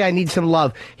can't just say, I need some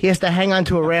love. He has to hang on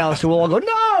to a rail so we'll all go,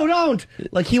 no, don't.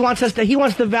 Like, he wants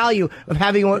the value of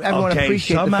having everyone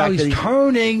appreciate the somehow fact he's that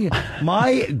turning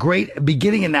my great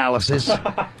beginning analysis.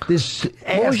 What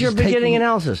was your beginning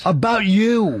analysis? About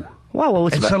you. Well,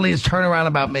 and suddenly it's turned around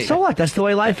about me. So what? That's the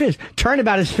way life is.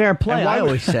 Turnabout is fair play, I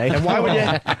always say. And why would you?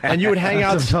 And you would hang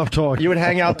out. That's some tough talk. You would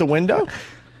hang out the window.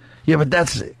 Yeah, but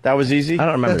that was easy. I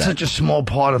don't remember That's that. such a small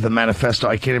part of the manifesto.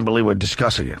 I can't even believe we're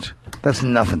discussing it. That's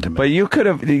nothing to me. But you could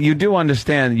have, you do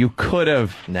understand, you could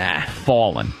have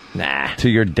fallen to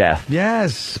your death.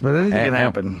 Yes, but anything can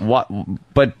happen. What?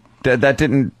 But that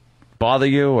didn't bother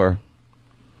you, or?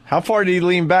 How far did he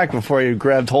lean back before you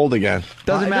grabbed hold again?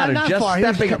 Doesn't matter. not Just far. He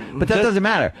was stepping. But that doesn't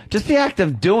matter. Just the act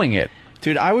of doing it.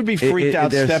 Dude, I would be freaked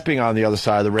out stepping on the other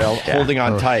side of the rail, holding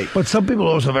on tight. But some people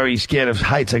are also very scared of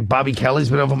heights. Like Bobby Kelly's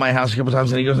been over my house a couple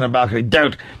times, and he goes on the balcony.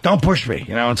 Don't push me.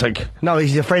 You know, it's like No,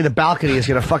 he's afraid the balcony is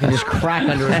going to fucking just crack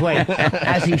under his weight,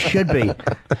 as he should be.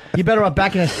 You better up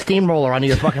back in a steamroller onto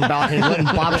your fucking balcony and letting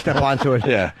Bob step onto it.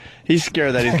 Yeah. He's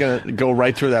scared that he's going to go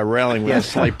right through that railing with a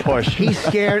slight push. He's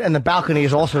scared, and the balcony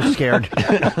is also scared.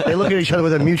 They look at each other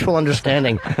with a mutual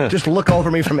understanding. Just look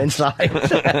over me from inside.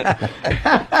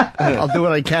 I'll do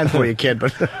what I can for you, kid.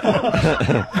 But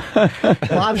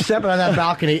Bob stepping on that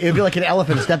balcony, it'd be like an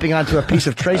elephant stepping onto a piece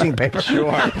of tracing paper.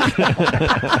 Sure.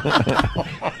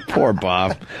 Poor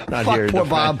Bob. Not Fuck here to poor defend,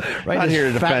 Bob. Right not in his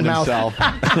here to fat defend mouth. himself.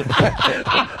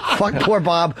 Fuck poor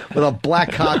Bob with a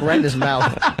black cock right in his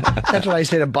mouth. That's what I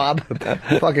say to Bob.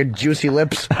 Fucking juicy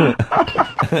lips.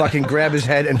 Fucking grab his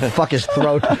head and fuck his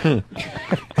throat. You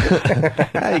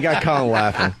got Colin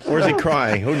laughing. Or is he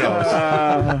crying? Who knows?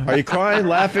 Are you crying,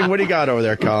 laughing? What do you got over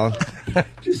there, Colin?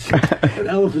 just an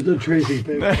elephant on tracing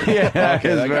paper. Yeah, Okay,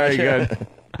 it's I very got you. good.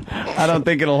 I don't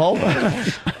think it'll hold.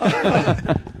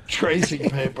 Tracing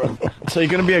paper. So you're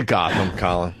going to be a Gotham,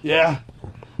 Colin. Yeah.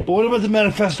 But what about the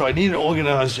manifesto? I need an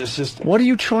organized system. What are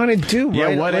you trying to do? Yeah,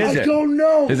 right? what is it? I don't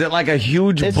know. Is it like a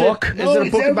huge book? Is it a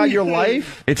it's book about your everything.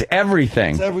 life? It's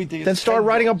everything. It's everything. Then start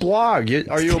writing a blog.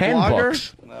 Are you a 10 blogger?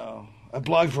 books. No. I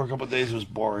blogged for a couple of days. It was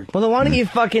boring. Well, then why don't you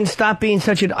fucking stop being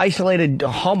such an isolated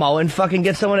homo and fucking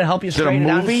get someone to help you Is it a straighten it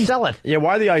out movie? and sell it? Yeah,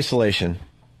 why the isolation?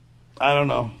 I don't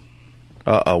know.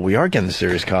 Uh-oh, we are getting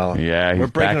serious, Colin. Yeah, We're he's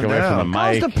breaking back him away down. from the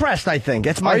Colin's mic. depressed, I think.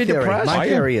 That's my Are you theory. depressed? My Are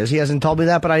you? theory is he hasn't told me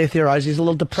that, but I theorize he's a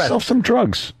little depressed. Self some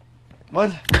drugs.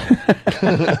 What?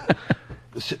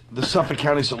 The Suffolk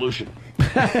County solution.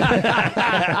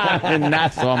 In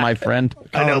Nassau, my friend.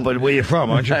 I know, but where you from?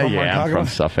 Aren't you from Yeah, I'm Ronkonkoma? from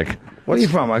Suffolk. What are you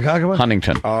from, Ronkonkoma?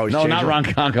 Huntington. Oh, he's no, not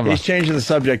changing- Ronkonkoma. He's changing the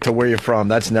subject to where you're from.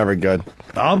 That's never good.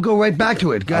 I'll go right back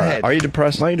to it. Go ahead. Are you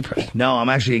depressed? Why are you depressed? No, I'm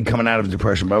actually coming out of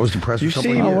depression, but I was depressed for a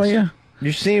couple of seem- years.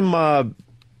 You seem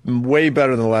way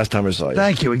better than the last time I saw you.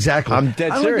 Thank you, exactly. I'm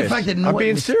dead I like serious. the fact that I'm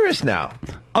being serious now.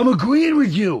 I'm agreeing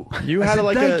with you. You I had said,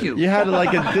 like thank a you. you had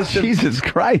like a distant Jesus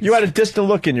Christ. You had a distant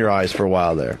look in your eyes for a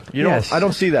while there. You Yes. don't I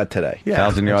don't see that today. Yeah,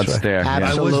 1,000-yard that's right. stare. Yeah.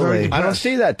 Absolutely. I don't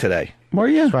see that today. Were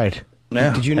you? Right.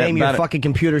 Yeah. Did you name your About it. fucking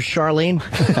computer Charlene?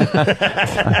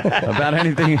 About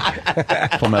anything?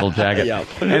 Full Metal Jacket. Yeah.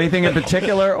 Anything in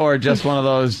particular, or just one of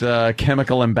those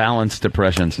chemical imbalance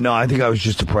depressions? No, I think I was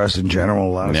just depressed in general.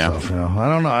 A lot of Yeah. stuff. You know? I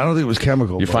don't know. I don't think it was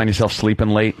chemical. You but- find yourself sleeping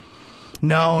late?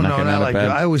 No, Not getting out not of like bed?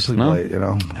 that. I always sleep No? late. You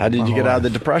know. How did you get out of the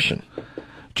depression?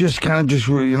 Just kind of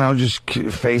just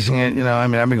facing it. You know. I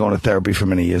mean, I've been going to therapy for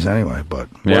many years anyway. But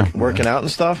Yeah. Working out and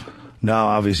stuff? no,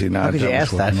 obviously not. How could you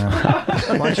ask that?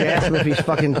 Why don't you ask him if he's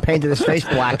fucking painted his face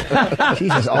black?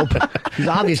 Jesus, open. He's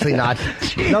obviously not.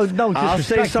 No, I'll disrespect,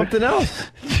 say but- something else.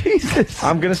 Jesus.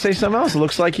 I'm going to say something else. It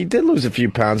looks like he did lose a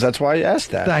few pounds. That's why I asked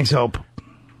that. Thanks, Hope.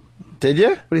 Did you?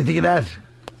 What do you think of that?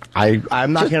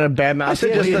 I'm not going to badmouth. I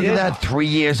said, just look at that 3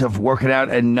 years of working out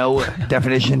and no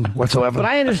definition whatsoever. But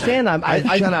I understand.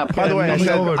 Shut up. By the way, I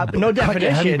said no cut your heavy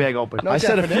definition. bag open. I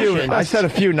said a few. I said a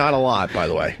few, not a lot. By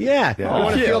the way. Yeah. You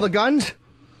want to feel the guns?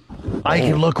 I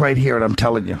can look right here, and I'm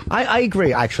telling you. I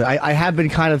agree, actually. I have been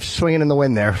kind of swinging in the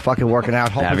wind there, fucking working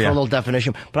out, hoping for a little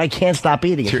definition, but I can't stop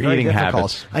eating. It's your very eating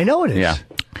difficult. habits. I know it is. Yeah.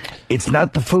 It's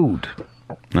not the food.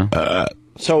 No.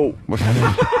 So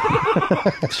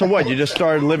what? You just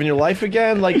started living your life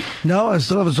again? Like, no, I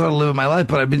still haven't started living my life,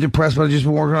 but I've been depressed. But I've just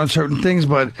been working on certain things.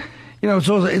 But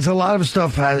it's a lot of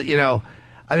stuff. I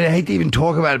hate to even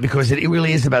talk about it because it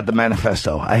really is about the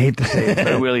manifesto. I hate to say it, but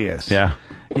it really is. Yeah.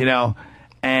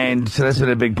 And so that's been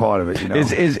a big part of it.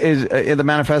 Is the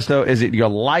manifesto? Is it your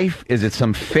life? Is it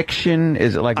some fiction?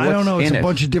 Is it like what's I don't know. It's in a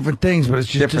bunch of different things, but it's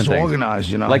just Different things.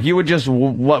 disorganized. Like you would just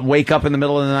wake up in the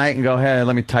middle of the night and go, "Hey,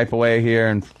 let me type away here,"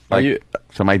 and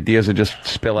some ideas would just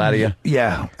spill out of you.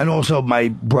 Yeah, and also my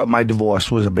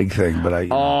divorce was a big thing, but I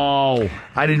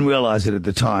didn't realize it at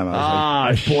the time.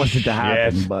 I forced it to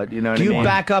happen, but you know. Do you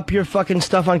back up your fucking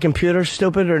stuff on computers,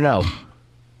 stupid, or no?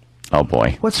 Oh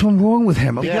boy, what's wrong with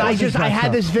him? Because I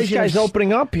had this vision. This guy's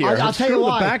opening up here. I'll tell you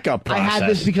why. The backup process. I had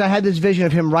this because I had this vision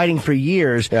of him writing for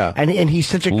years, and he's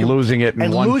such a losing it in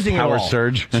and one losing power it all.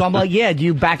 surge. So I'm like, yeah. Do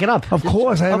you back it up? Of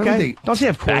course, I have everything. Don't say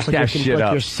of course. Back that shit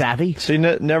up. You're savvy. So you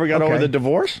never got over the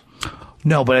divorce?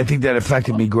 No, but I think that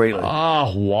affected me greatly.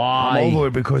 Oh, why? I'm over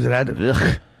it because it had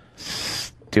to.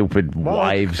 Stupid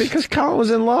wives. Because Colin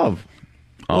was in love.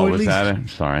 Oh, was that it?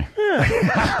 Sorry.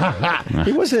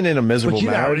 He wasn't in a miserable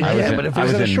marriage. I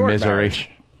was in misery. Marriage.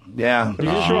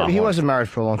 Yeah. He wasn't married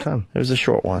for a long time. It was a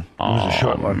short one. It was a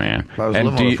short one. Man. I was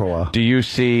living with it for a while. Do you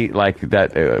see, like,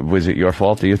 that, was it your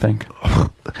fault, do you think?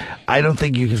 I don't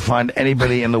think you can find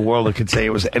anybody in the world that could say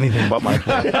it was anything but my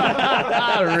fault.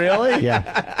 Really? Yeah.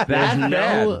 That's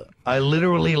bad. I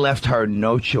literally left her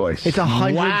no choice. It's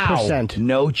 100%.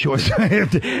 No choice.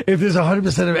 If there's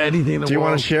 100% of anything in the world. Do you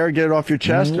want to share? Get it off your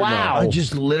chest? Wow. Or no? I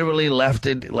just literally left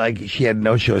it like she had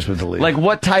no choice but to leave. Like,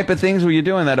 what type of things were you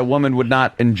doing that a woman would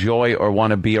not enjoy or want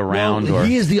to be around? Well,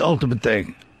 here's the ultimate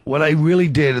thing. What I really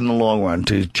did in the long run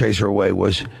to chase her away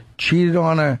was cheated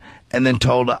on her and then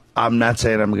told her, I'm not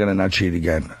saying I'm going to not cheat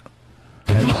again.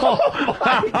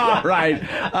 All right.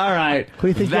 Who do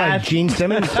you think you are, Gene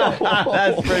Simmons?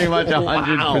 That's pretty much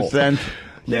 100%.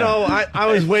 You know, I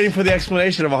was waiting for the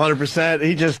explanation of 100%.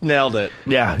 He just nailed it.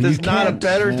 Yeah. There's not a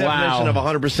better definition of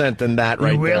 100% than that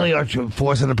right You really there. are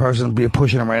forcing the person to be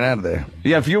pushing them right out of there.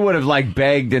 Yeah, if you would have, like,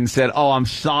 begged and said, oh, I'm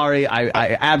sorry,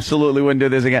 I absolutely wouldn't do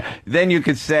this again, then you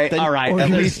could say, all right,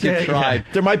 at least you tried.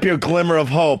 There might be a glimmer of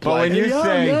hope. But when you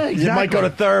say... You might go to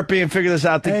therapy and figure this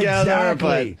out together.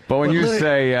 Exactly. But when you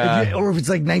say... or if it's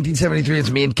like 1973, it's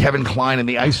me and Kevin Kline in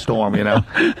the ice storm,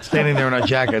 standing there in our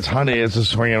jackets. Honey, it's a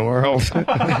swinging world.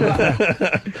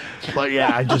 But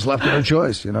yeah, I just left her no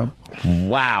choice,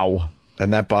 Wow.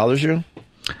 And that bothers you?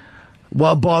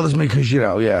 Well, it bothers me because,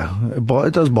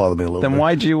 it does bother me a little bit. Then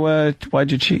why'd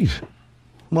you cheat?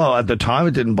 Well, at the time,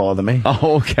 it didn't bother me.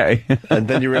 Oh, okay. And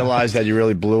then you realized that you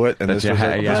really blew it, and this was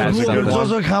a good It's one.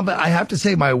 also a compliment. I have to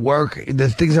say, my work, the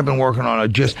things I've been working on are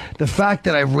just the fact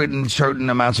that I've written certain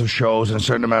amounts of shows and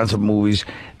certain amounts of movies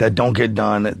that don't get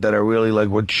done, that are really like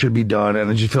what should be done, and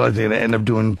I just feel like they're going to end up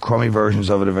doing crummy versions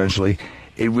of it eventually.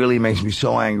 It really makes me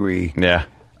so angry. Yeah.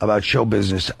 About show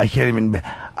business. I can't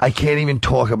even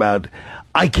talk about.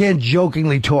 I can't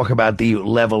jokingly talk about the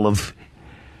level of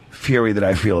fury that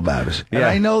I feel about it. And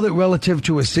I know that relative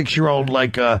to a 6-year-old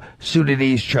like a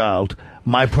Sudanese child,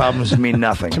 my problems mean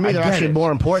nothing. To me, they're actually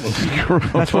more important.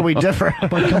 That's where we differ.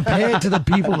 But compared to the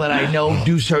people that I know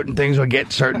do certain things or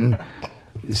get certain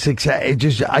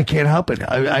success, I can't help it.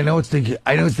 I know it's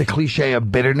the cliche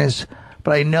of bitterness,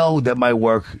 but I know that my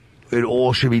work, it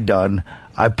all should be done.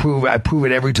 I prove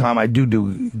it every time I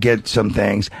do get some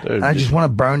things. And I just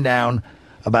want to burn down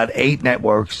about 8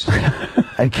 networks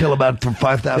and kill about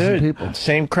 5,000 people.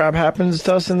 Same crap happens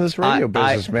to us in this radio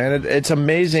business, man. It's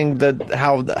amazing that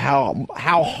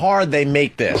how hard they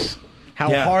make this.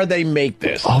 Hard they make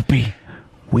this. Opie,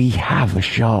 we have a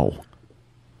show.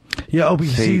 Yeah, Opie,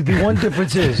 see, the one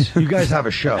difference is you guys have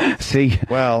a show. See,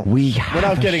 well, we have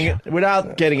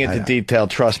without getting into detail,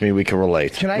 trust me, we can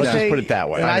relate. Can I Let's say, just put it that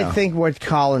way. And I think what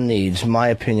Colin needs, my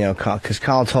opinion, because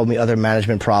Colin told me other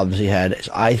management problems he had, is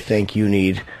I think you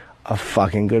need a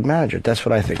fucking good manager. That's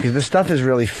what I think. Because the stuff is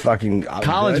really fucking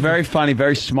Colin's good. very funny,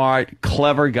 very smart,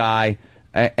 clever guy,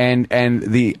 and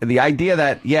the idea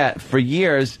that for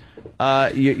years.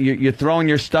 You're throwing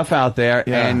your stuff out there,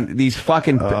 and these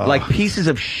fucking like pieces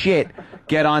of shit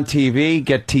get on TV,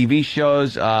 get TV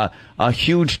shows,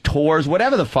 huge tours,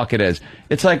 whatever the fuck it is.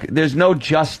 It's like there's no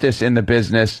justice in the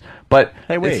business, but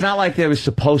it's not like there was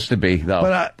supposed to be, though.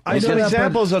 But I know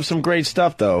examples of some great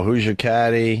stuff, though. Who's Your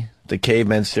Caddy? The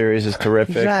Caveman series is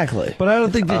terrific. Exactly. But I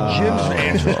don't think that Jim's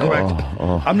answer is correct.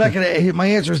 I'm not going to. My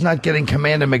answer is not getting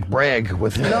Commander McBragg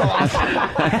with him.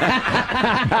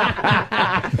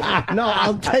 No,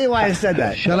 I'll tell you why I said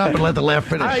that. Shut up and let the laugh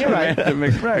finish. You're right.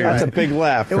 That's a big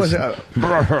laugh. It was there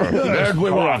we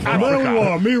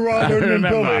are, me, Robin, and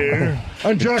Billy,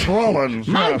 and Jack Rollins.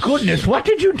 My goodness, what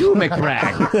did you do,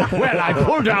 McBragg? Well, I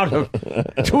pulled out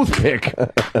a toothpick.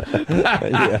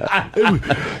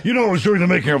 You know, it was during the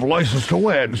making of License to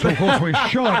Wed, so of course we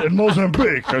shot in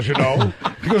Mozambique, as you know,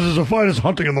 because it's the finest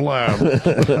hunting in the land.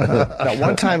 Now,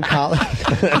 one time, Colin.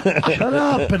 Shut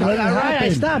up and let it happen. I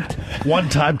stopped. One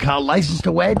time, Carl, License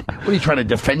to Wed? What are you trying to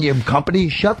defend your company?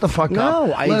 Shut the fuck up.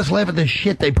 Let us laugh at the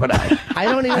shit they put out. I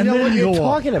don't even know what you're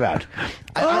talking about.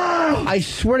 I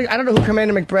swear to God, I don't know who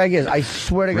Commander McBragg is. I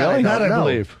swear to God, Really? I don't know. I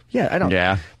believe. Yeah, I don't.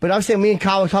 Yeah. But I'm saying me and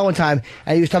Colin talked one time,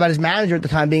 and he was talking about his manager at the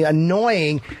time being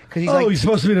annoying because he's he's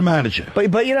supposed to be the manager.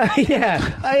 But you know,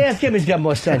 yeah, I asked him, he's got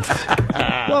more sense.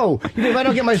 Whoa, you mean if I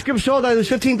don't get my script sold, I lose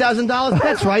 $15,000?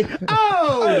 That's right.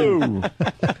 Oh!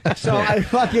 So I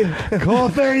fucking...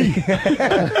 Coffee?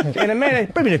 In a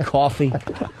minute, bring me the coffee.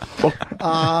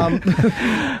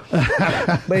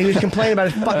 But he was complaining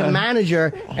about his fucking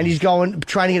manager, and he's trying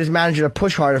to get his manager to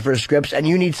push harder for his scripts, and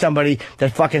you need somebody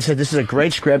that fucking said this is a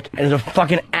great script, and is a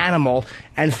fucking animal,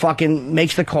 and fucking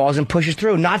makes the calls and pushes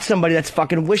through. Not somebody that's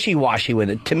fucking wishy-washy with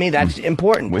it. To me, that's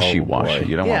important. Wishy-washy.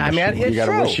 You don't want it's You got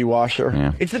true. a wishy-washer?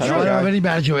 Yeah. It's the I truth. don't have any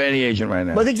manager or any agent right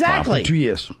now. But exactly. For 2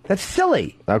 years. That's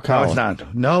silly. Now, No, Colin, it's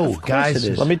not. No, guys.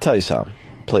 it is. let me tell you something,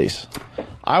 please.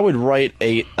 I would read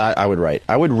a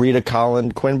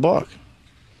Colin Quinn book.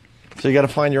 So you got to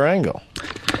find your angle.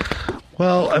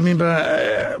 Well, I mean, but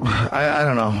I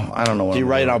don't know. I don't know what Do you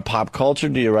write on pop culture?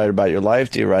 Do you write about your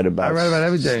life? Do you write about I write about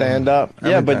everything. stand up?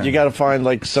 Yeah, but Everything. you got to find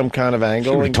like some kind of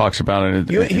angle. He talks about it.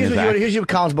 Here's what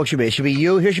Colin's book should be. It should be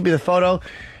you. Here should be the photo.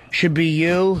 Should be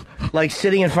you, like,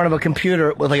 sitting in front of a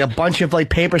computer with, like, a bunch of, like,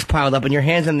 papers piled up and your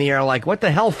hands in the air, like, what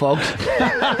the hell, folks?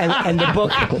 and the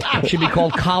book should be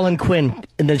called Colin Quinn,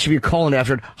 and then should be a colon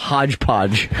after it,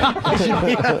 Hodgepodge.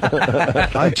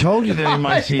 I told you that in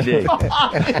my CD.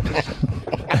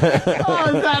 Oh,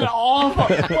 is that awful?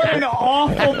 What an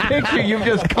awful picture you've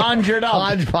just conjured up.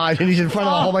 Hodgepodge, and he's in front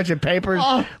of a whole bunch of papers.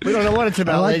 We don't know what it's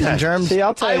about, ladies and germs. See,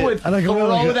 I'll tell I you. would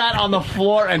throw that on the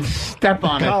floor and step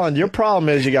on it. Colin, your problem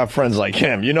is you got friends like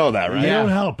him. You know that, right? They don't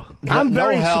help. I'm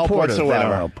very no help supportive.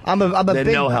 whatsoever. I'm a They're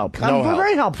big... no help. I'm No help.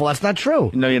 very helpful. That's not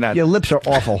true. No, you're not. Your lips are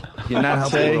awful. You're not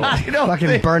helping.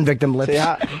 Fucking burn victim lips. See,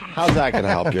 how's that going to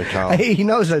help you, Colin? He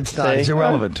knows it's not. It's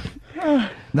irrelevant.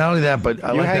 Not only that, but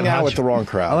I You like hang that out with the wrong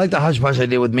crowd. I like the hodgepodge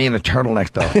idea with me in a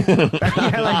turtleneck, though.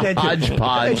 I like that too.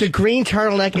 Hodgepodge. It's a green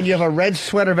turtleneck, and you have a red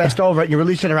sweater vest over it, and you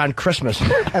release it around Christmas.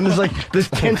 And there's like this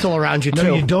tinsel around you, too.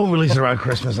 No, you don't release it around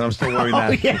Christmas, and I'm still worried Oh,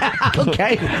 that. yeah.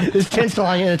 Okay. There's tinsel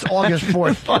on you, and it's August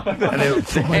 4th. And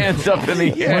Hands up in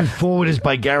the air. Went forward is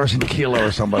by Garrison Keillor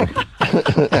or somebody.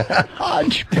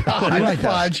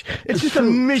 Hodgepodge. It's just a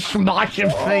mishmash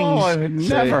of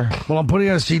things. Oh, never. Well, I'm putting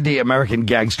on a CD, American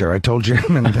Gangster. I told you.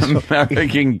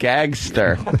 American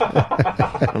Gangster.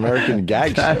 American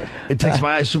Gangster. It takes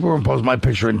I superimpose my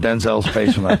picture in Denzel's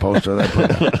face on that poster.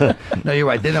 No, you're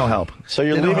right. They don't help. So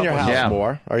you're They don't leaving your help house us.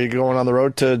 more. Are you going on the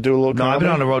road to do a little No, I've been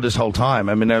on the road this whole time.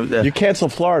 I mean, You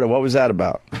canceled Florida. What was that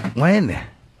about? when?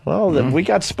 Well, we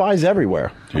got spies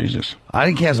everywhere. Jesus. I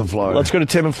didn't cancel Florida. Let's go to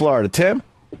Tim in Florida. Tim?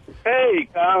 Hey,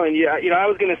 Colin. Yeah, I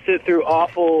was going to sit through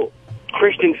awful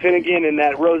Christian Finnegan and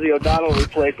that Rosie O'Donnell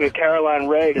replacement, Caroline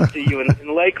Ray, to see you in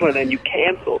Lakeland, and you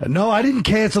canceled. No, I didn't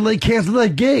cancel. They canceled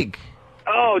that gig.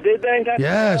 Oh, did they?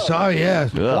 Yeah, sorry, yeah.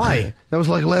 Why? That was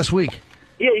like last week.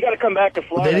 Yeah, you got to come back to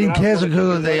Florida. They didn't I mean, I was cancel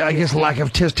because of, I guess, lack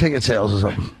of ticket sales or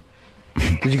something.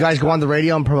 Did you guys go on the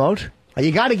radio and promote?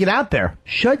 You got to get out there.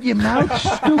 Shut your mouth,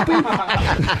 stupid.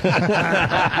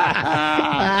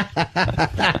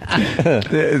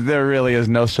 There really is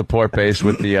no support base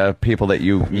with the people that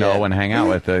you know and hang out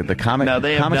with. The comics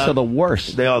are the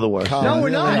worst. They are the worst. No, we're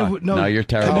not. No, you're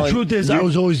terrible. And the truth is, I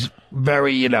was always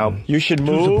very, You should too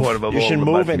move. supportive of You all should of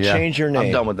move them. and change your name.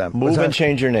 I'm done with them. Move and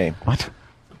change your name. What?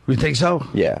 You think so?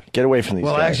 Yeah, get away from these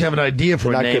Well, guys. I actually have an idea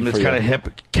for a name that's kind of hip.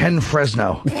 Ken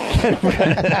Fresno. That's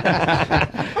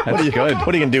good. What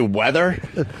are you going to do, weather?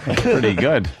 Pretty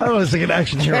good. I don't know, it's like an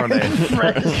action hero name.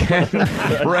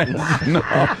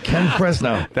 Ken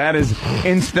Fresno. That is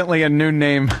instantly a new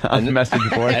name on the message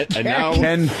board. And now,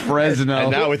 Ken Fresno.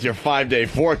 And now with your 5-day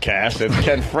forecast, it's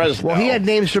Ken Fresno. Well, he had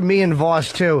names for me and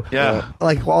Voss, too. Yeah.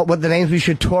 Like, what the names we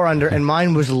should tour under, and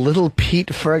mine was Little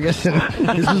Pete Ferguson.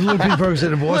 This was Little Pete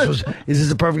Ferguson, and Voss was, is this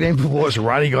the perfect name for Voss?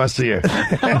 Ronnie Garcia.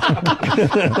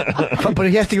 But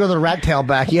he has to go the rat tail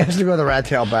back. He has to go the rat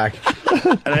tail back.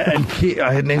 And Keith,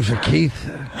 I had names for Keith.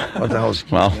 What the hell's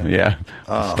Keith? Well, yeah.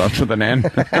 Starts with an N.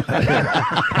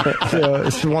 So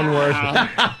it's one word.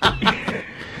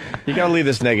 You got to leave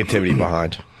this negativity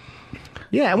behind.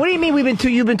 Yeah, what do you mean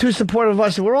you've been too supportive of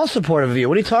us? We're all supportive of you.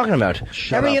 What are you talking about?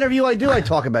 Every interview I do, I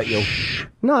talk about you.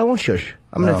 No, I won't shush.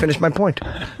 I'm going to finish my point.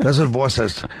 That's what Voss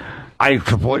says. I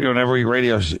support you on every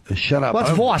radio. Shut up.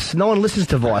 What's Voss? No one listens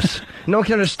to Voss. No one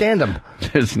can understand him.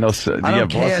 There's no... I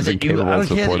don't care that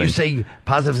you say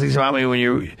positive things about me when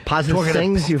you... Positive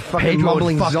things? You fucking Pedro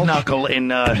mumbling fuck zilch. knuckle in,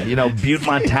 Butte,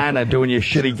 Montana doing your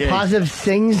shitty gig. Positive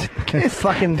things?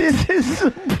 Fucking... This is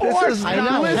support. I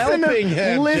know. Helping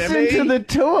him, Listen Jimmy. to the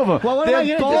two of them. Well, what am I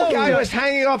going to do? This guy was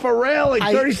hanging off a railing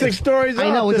 36 stories up.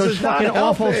 I know, with This those is not fucking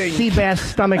awful helping. sea bass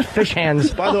stomach fish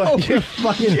hands. By the way,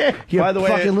 By the way,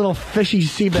 fucking little fishy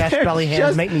sea bass belly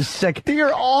hands make me sick.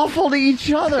 You're awful to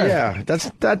each other. Yeah,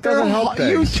 that doesn't help things.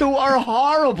 You two are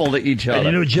horrible to each other. And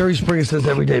you know, Jerry Springer says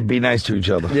every day, be nice to each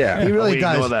other. Yeah, He really We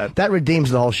ignore does. that. Redeems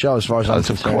the whole show as far as I'm Of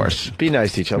concerned. course. Be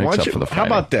nice to each other. Makes Why up don't for the how fighting.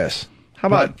 about this? How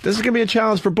about this is going to be a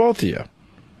challenge for both of you.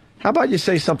 How about you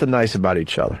say something nice about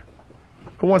each other?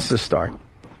 Who wants to start?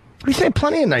 We say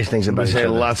plenty of nice things about We each say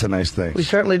other. lots of nice things. We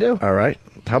certainly do. All right.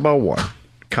 How about one?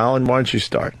 Colin, why don't you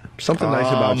start? Something nice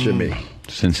about Jimmy.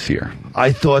 Sincere.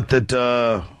 I thought that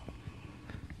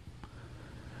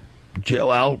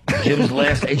Jim's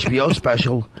last HBO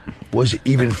special was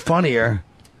even funnier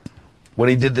when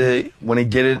he did it.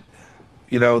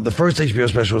 You know, the first HBO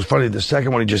special was funny. The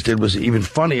second one he just did was even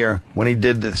funnier when he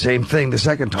did the same thing the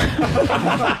second time.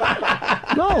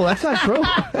 No, that's not true.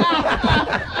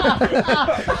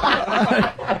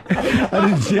 I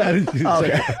didn't see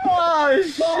Okay. Oh,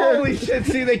 shit. Holy shit.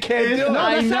 See, they can't do it. No,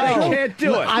 that's not true. They can't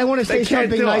do it. I want to say They can't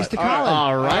something do nice it. to Colin.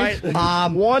 All right.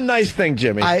 One nice thing,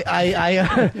 Jimmy.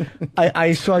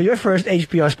 I saw your first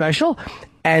HBO special,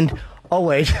 and oh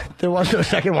wait, there was no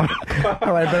second one.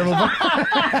 All right, I better move on.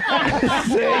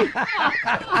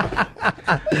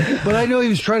 But I know he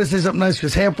was trying to say something nice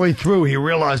because halfway through he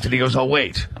realized it. He goes, "Oh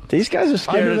wait, These guys are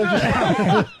scared.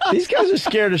 These guys are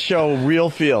scared to show real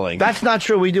feelings. That's not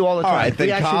true. We do all the time. All right, We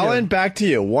then, actually Colin, do. back to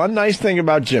you. One nice thing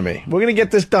about Jimmy. We're going to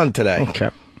get this done today. Okay.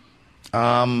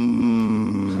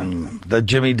 that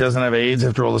Jimmy doesn't have AIDS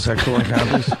after all the sexual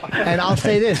encounters." And I'll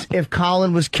say this: if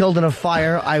Colin was killed in a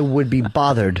fire, I would be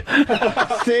bothered.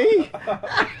 See?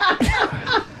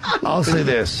 I'll say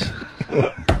this.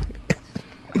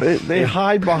 They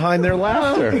hide behind their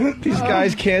laughter. These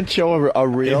guys can't show a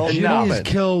real Jimmy is moment.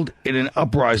 killed in an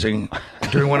uprising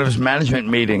during one of his management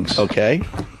meetings. Okay.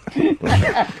 In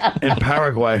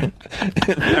Paraguay.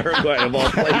 Paraguay, of all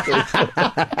places.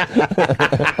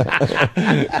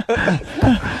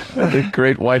 The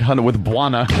great white hunter with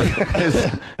Buana.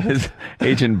 his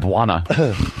agent Buana.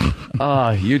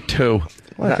 You too.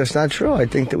 Well, that's not true. I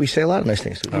think that we say a lot of nice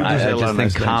things. I just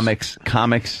think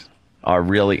comics are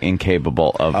really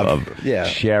incapable of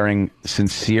sharing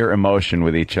sincere emotion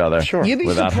with each other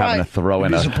without having to throw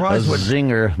in a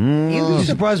zinger. You'd be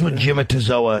surprised what Jim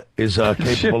Tazoa is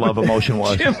capable of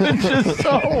emotion-wise. Jim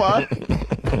Tazoa.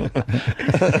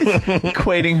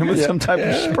 Equating him with some type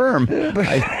of sperm,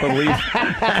 I believe.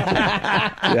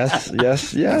 Yes.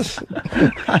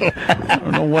 I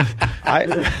don't know what.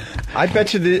 I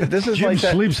bet you this is Jim like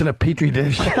that. sleeps in a petri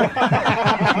dish.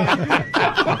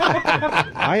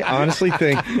 I honestly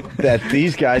think that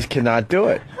these guys cannot do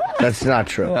it. That's not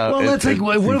true. Well, that's like,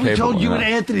 what if we told you and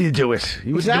Anthony to do it?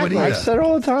 You wouldn't do it I either. said it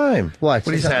all the time. What?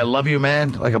 What do you say? I love you,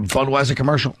 man? Like a Budweiser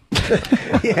commercial?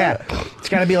 Yeah. It's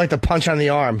got to be like the punch on the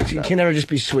arm. It can never just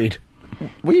be sweet.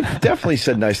 We've definitely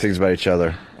said nice things about each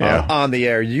other on the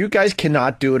air. You guys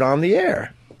cannot do it on the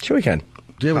air. Sure we can.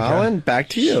 Yeah, we Colin, can. back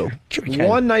to you. Sure we can.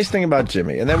 One nice thing about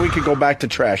Jimmy, and then we could go back to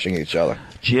trashing each other.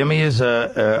 Jimmy is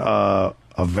a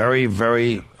very,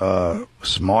 very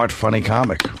smart, funny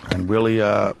comic, and really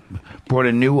brought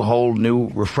a whole new,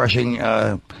 refreshing,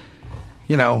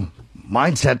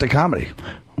 mindset to comedy.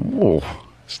 Whoa.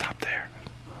 Stop there.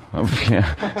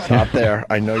 Stop there.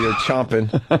 I know you're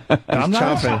chomping. I'm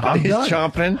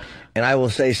chomping. And I will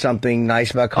say something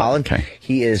nice about Colin. Okay.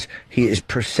 He is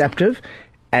perceptive,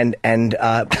 and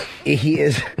he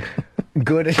is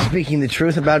good at speaking the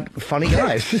truth about funny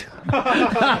guys. No,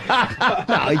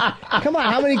 come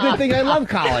on, how many good things? I love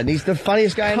Colin. He's the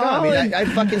funniest guy I know. I mean, I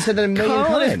fucking said that a million times.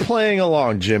 Colin is playing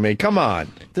along, Jimmy. Come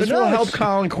on. This will help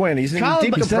Colin Quinn. He's in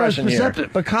deep depression here.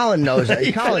 But Colin knows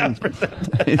that. Colin,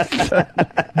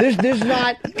 there's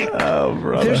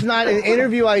not an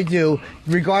interview I do,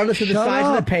 regardless of the size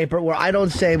of the paper, where I don't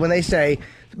say, when they say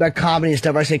about comedy and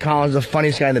stuff, I say Colin's the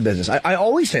funniest guy in the business. I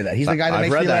always say that. He's the guy that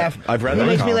makes me laugh. I've read that. He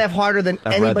makes me laugh harder than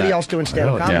anybody else doing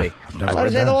stand-up comedy. I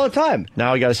say that all the time.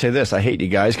 Now I got to say this. I hate you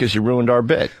guys because you ruined our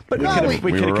bit. But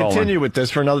we could continue with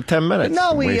this for another 10 minutes. But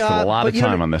no, we wasted a lot of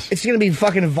time on this. It's going to be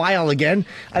fucking vile again.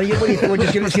 I mean, what do you think?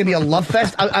 It's going to be a love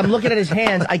fest? I'm looking at his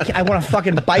hands. I want to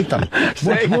fucking bite them. What's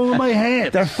wrong with my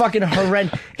hands? They're fucking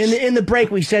horrendous. In the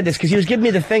break, we said this because he was giving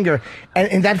me the finger,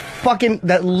 and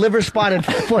that liver spotted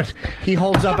foot he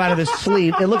holds up out of his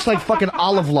sleeve. It looks like fucking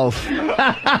olive loaf.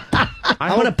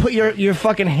 I want to put your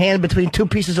fucking hand between two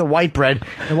pieces of white bread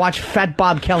and watch Fat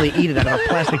Bob Kelly eat it out of a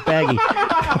plastic baggie.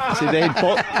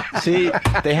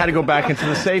 They had to go back into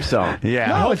the safe zone.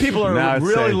 Yeah. I hope people are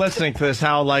really listening to this.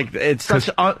 How it's such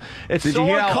it's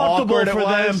so uncomfortable for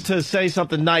them to say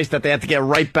something nice that they have to get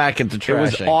right back into trashing. It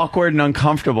was awkward and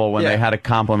uncomfortable when they had to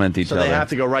compliment each other. So they have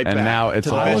to go right back. And now it's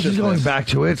all I wasn't going back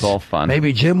to it. It's all fun.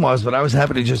 Maybe Jim was, but I was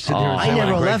happy to just sit here and say I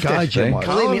never left it. Jim was.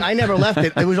 Believe me, I never left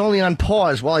it. It was only on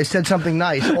pause while I said something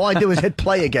nice. All I did was hit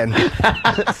play again.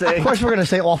 Of course, we're going to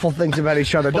say awful things about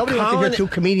each other. Nobody wants to hear two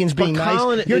comedians being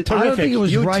nice. You're terrific. I don't think it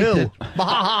was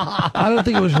I don't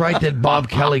think it was right that Bob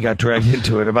Kelly got dragged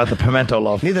into it about the pimento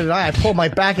loaf. Neither did I. I pulled my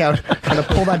back out trying to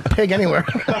pull that pig anywhere.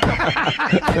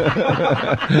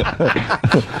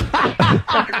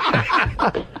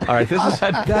 All right,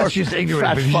 that's just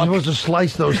ignorant because you're supposed to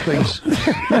slice those things.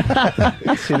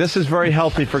 See, this is very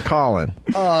healthy for Colin.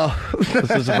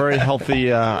 This is a very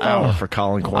healthy hour for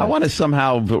Colin Quinn. I want to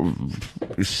somehow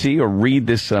see or read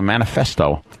this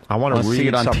manifesto. I want to see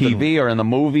it on TV or in the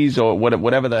movies or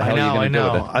whatever the hell you're going to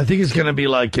do with it. I think it's going to be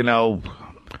like,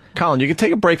 Colin, you can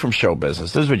take a break from show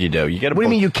business. This is what you do. You get a What do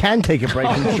you mean you can take a break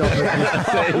from show business?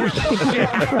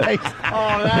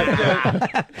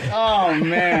 Oh,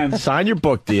 man. Sign your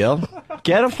book deal.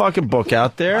 Get a fucking book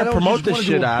out there. Promote the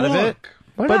shit out of it.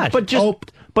 Why not?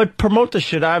 But promote the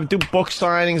shit out of it. Do book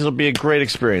signings. It'll be a great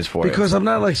experience for you. Because I'm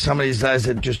not like some of these guys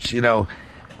that just, you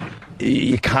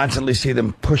constantly see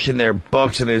them pushing their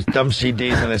books and their dumb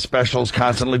CDs and their specials,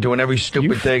 constantly doing every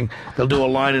stupid thing. They'll do a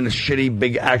line in a shitty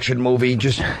big action movie.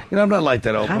 Just, I'm not like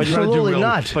that. Absolutely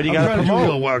not. But you got to do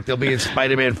real work. They'll be in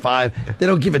Spider-Man 5. They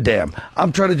don't give a damn.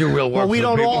 I'm trying to do real work. Well, we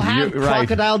don't all have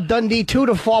Crocodile Dundee 2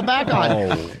 to fall back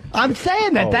on. I'm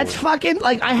saying that. That's fucking,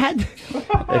 I had...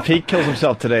 If he kills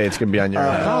himself today, it's going to be on your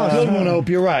head. Good one, Hope.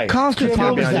 You're right. Constant It's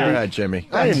going to be on your head, Jimmy.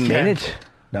 I didn't mean it.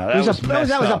 No, that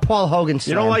was a Paul Hogan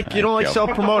song. You don't like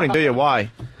self-promoting, do you? Why?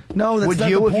 No, that's Would not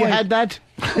you the if you point. had that?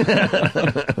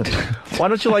 Why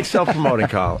don't you like self-promoting,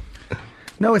 Colin?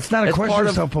 No, it's not a question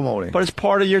of self-promoting. But it's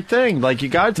part of your thing. You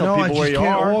got to tell people where you are. I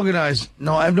just can't organize.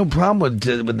 No, I have no problem with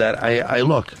that. I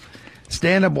look.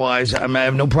 Stand-up wise, I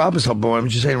have no problem with self-promoting. I'm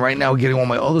just saying right now getting all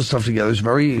my other stuff together is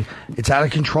it's out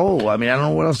of control. I mean, I don't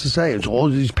know what else to say. It's all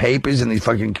these papers and these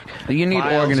fucking You need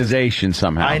organization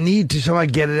somehow. I need to somehow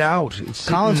get it out.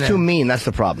 Colin's too mean. That's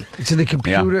the problem. It's in the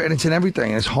computer and it's in everything.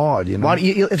 And it's hard,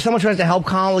 If someone tries to help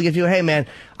Colin, if you, hey, man,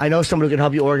 I know somebody who can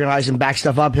help you organize and back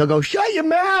stuff up, he'll go, shut your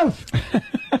mouth.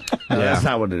 No, that's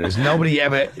not what it is. Nobody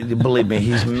ever, believe me,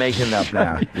 he's making it up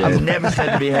now. I've never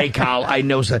said to me, hey, Carl, I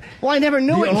know so. Well, I never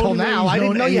knew it until now. I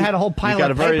didn't know you had a whole pile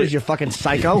of papers, you fucking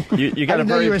psycho. You got I didn't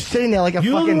know you were sitting there like a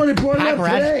fucking pack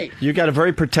rat. You got a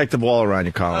very protective wall around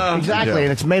you, Colin. Exactly,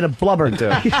 and it's made of blubber.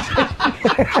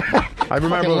 I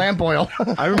remember lamp oil.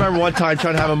 I remember one time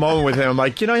trying to have a moment with him. I'm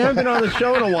like, you haven't been on the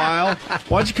show in a while.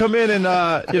 Why don't you come in and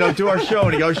do our show?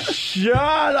 And he goes, shut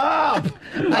up.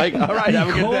 Like, all right, have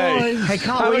a good day. Hey,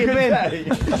 Colin, where you been?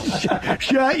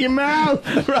 Shut your mouth.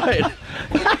 Right.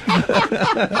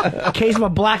 In case of a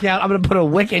blackout, I'm going to put a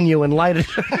wick in you and light it.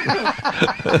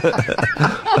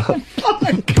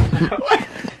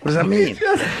 What does that mean?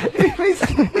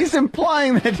 He's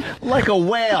implying that, like a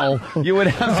whale, you would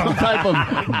have some type of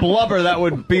blubber that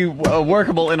would be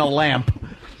workable in a lamp.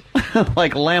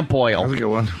 Like lamp oil. That's a good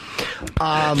one.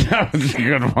 That was a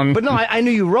good one. But no, I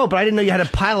knew you wrote, but I didn't know you had a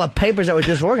pile of papers that were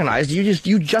disorganized.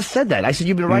 You just said that. I said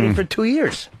you've been writing for 2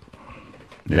 years.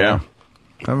 Yeah.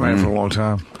 I've been writing for a long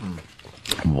time.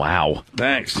 Wow.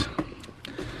 Thanks.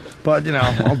 But, you know,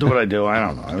 I'll do what I do. I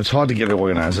don't know. It's hard to get it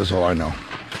organized. That's all I know.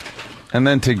 And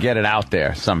then to get it out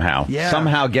there somehow. Yeah.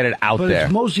 Somehow get it out But there.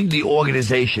 it's mostly the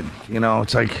organization. You know,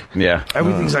 it's like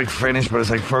everything's like finished, but it's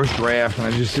like first draft, and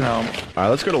I just, you know. All right,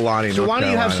 let's go to Lonnie. So why don't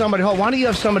you have somebody? Why don't you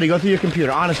have somebody go through your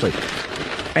computer? Honestly,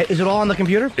 is it all on the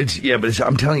computer? But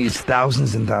I'm telling you, it's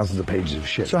thousands and thousands of pages of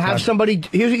shit. So have somebody.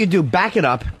 Here's what you do: back it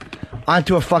up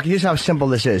onto a fucking. Here's how simple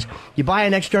this is: you buy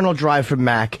an external drive from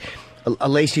Mac. A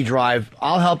Lacey drive.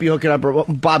 I'll help you hook it up. Or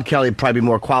Bob Kelly would probably be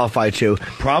more qualified to.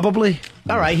 Probably.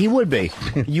 All right, he would be.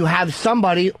 You have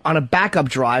somebody on a backup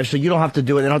drive, so you don't have to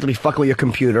do it. They don't have to be fucking with your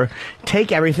computer.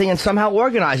 Take everything and somehow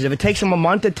organize it. If it takes them a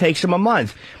month, it takes them a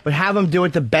month. But have them do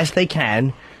it the best they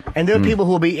can. And there are people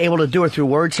who will be able to do it through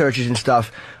word searches and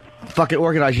stuff. Fucking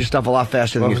organize your stuff a lot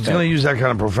faster than you if it's think. going to use that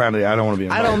kind of profanity, I don't want to be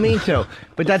involved. I don't mean to,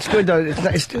 but that's good though.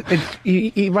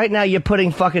 Right now, you're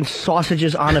putting fucking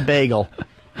sausages on a bagel.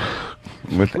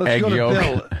 With egg yolk.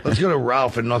 Bill. Let's go to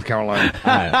Ralph in North Carolina.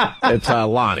 It's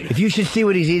Lonnie. If you should see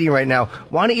what he's eating right now,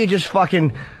 why don't you just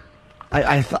fucking...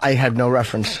 I had no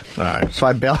reference. All right. So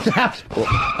I bailed out.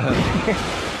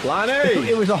 Lonnie!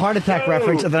 It was a heart attack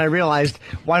reference, and then I realized,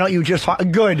 why don't you just...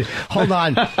 Good. Hold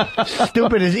on.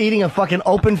 Stupid is eating a fucking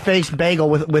open-faced bagel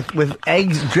with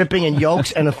eggs dripping and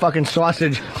yolks and a fucking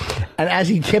sausage. And as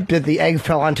he tipped it, the egg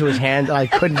fell onto his hand, and I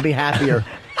couldn't be happier.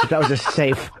 That was a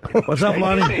safe. What's up,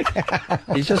 Lonnie?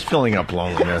 He's just filling up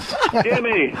loneliness.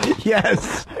 Jimmy.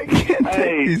 Yes.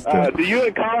 Hey, do you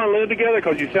and Colin live together?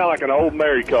 Because you sound like an old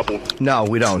married couple. No,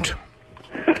 we don't.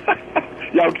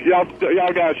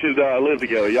 Y'all guys should live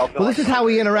together. Well, this is how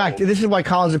we interact. This is why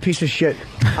Colin's a piece of shit.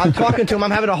 I'm talking to him.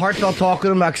 I'm having a heartfelt talk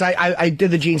with him because I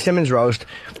did the Gene Simmons roast,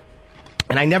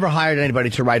 and I never hired anybody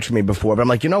to write for me before. But I'm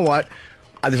like, you know what?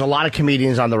 There's a lot of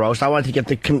comedians on the roast. I wanted to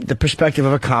get the perspective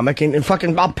of a comic, and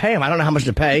fucking, I'll pay him. I don't know how much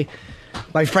to pay.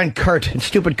 My friend Kurt, and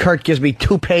stupid Kurt, gives me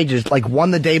 2 pages, like one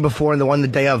the day before and the one the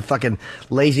day of. Fucking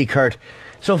lazy Kurt.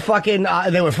 So fucking,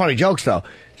 they were funny jokes though.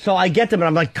 So I get them, and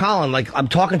I'm like, Colin, like, I'm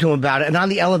talking to him about it, and on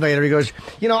the elevator, he goes,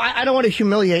 you know, I don't want to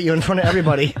humiliate you in front of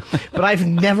everybody, but I've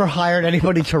never hired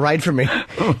anybody to write for me.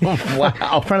 Wow.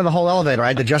 In front of the whole elevator, I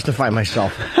had to justify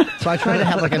myself. So I try to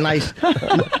have, like, a nice,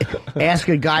 ask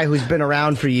a guy who's been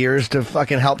around for years to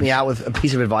fucking help me out with a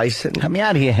piece of advice. Help me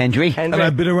out here, Hendry. And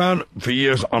I've been around for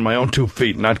years on my own 2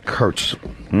 feet, not Kurt's.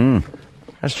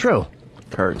 That's true.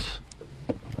 Kurt's.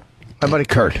 My buddy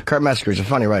Kurt. Kurt Metzger is a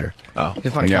funny writer. Oh. He's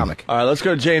a funny comic. All right, let's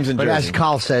go to James in But Jersey. as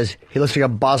Carl says, he looks like a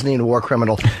Bosnian war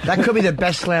criminal. That could be the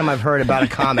best slam I've heard about a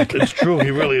comic. It's true. He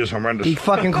really is horrendous. He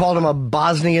fucking called him a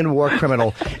Bosnian war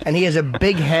criminal. And he has a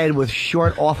big head with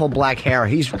short, awful black hair.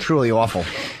 He's truly awful.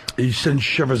 He sends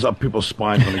shivers up people's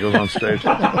spines when he goes on stage.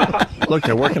 Look,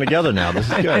 they're working together now. This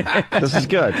is good. This is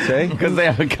good. See? Because they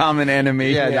have a common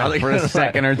enemy for a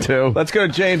second or two. Let's go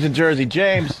to James in Jersey.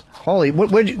 James. Holy,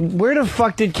 where the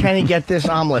fuck did Kenny get this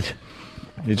omelet?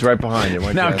 He's right behind you.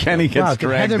 Now Kenny gets did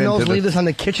dragged Heather Mills into leave this on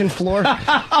the kitchen floor?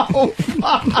 Oh,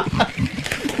 fuck.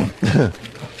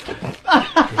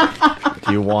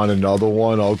 Do you want another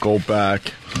one? I'll go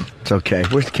back. It's okay.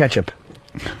 Where's the ketchup?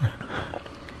 Am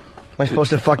I supposed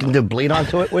to fucking bleed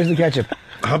onto it? Where's the ketchup?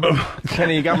 How about...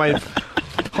 Kenny, you got my...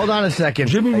 Hold on a second.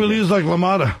 Jimmy really is like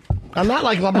LaMotta. I'm not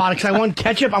like LaMotta because I want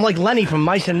ketchup. I'm like Lenny from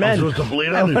Mice and Men. I'm supposed to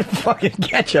bleed I on it. want fucking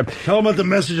ketchup. Tell him about the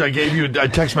message I gave you. I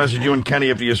text messaged you and Kenny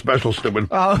after your special, stupid.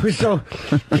 Oh, so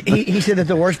he said that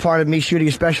the worst part of me shooting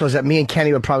a special is that me and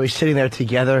Kenny were probably sitting there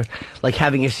together, like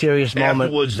having a serious moment.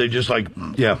 Afterwards, they just like,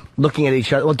 looking at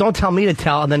each other. Well, don't tell me to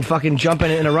tell and then fucking jump in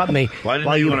and interrupt me. Why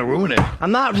didn't you want to ruin it?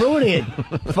 I'm not ruining it.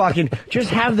 Fucking just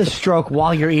have the stroke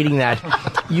while you're eating that.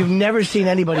 You've never seen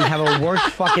anybody have a worse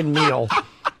fucking meal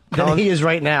than he is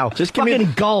right now. Just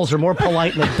fucking gulls are more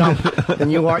polite in the dump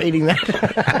than you are eating that.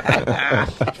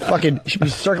 Fucking should be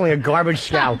circling a garbage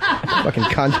scow. Fucking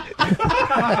cunt.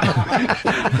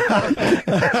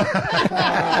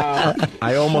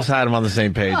 I almost had him on the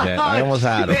same page, Ed. I almost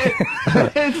had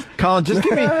him. Colin,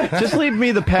 just leave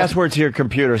me the password to your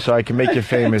computer so I can make you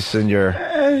famous in your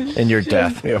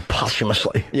death. Yeah,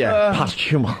 posthumously. Yeah,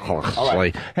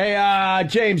 posthumously. Hey,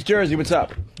 James, Jersey, what's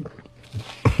up?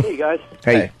 Hey, guys.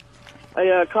 Hey.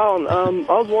 Hey, Colin, I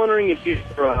was wondering if you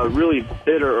were really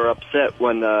bitter or upset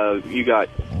when you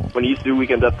used to do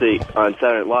Weekend Update on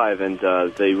Saturday Night Live and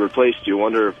they replaced you. I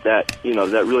wonder if that,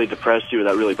 does that really depressed you or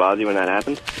that really bothered you when that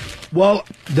happened? Well,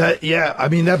 that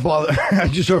bothered... I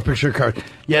just saw a picture card.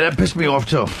 Yeah, that pissed me off,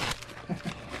 too.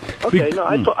 Okay, no,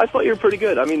 I thought you were pretty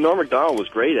good. I mean, Norm Macdonald was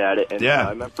great at it, and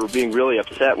I remember being really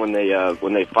upset when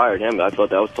they fired him. I thought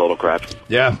that was total crap.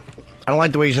 Yeah. I don't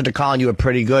like the way you said to Colin you were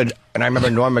pretty good, and I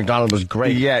remember Norm Macdonald was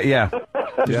great. Yeah.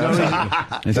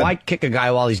 Why kick a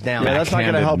guy while he's down? Yeah, that's not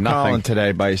going to help Colin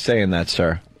today by saying that,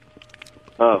 sir.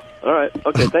 Oh, all right.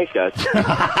 Okay, thanks, guys.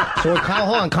 So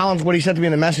hold on, Colin's what he said to me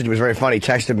in the message was very funny. He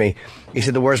texted me. He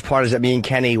said the worst part is that me and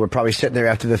Kenny were probably sitting there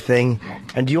after the thing.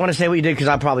 And do you want to say what you did? Because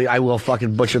I will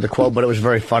fucking butcher the quote, but it was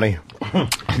very funny.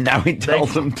 Now he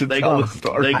tells them to tell the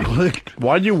story.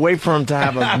 Why'd you wait for him to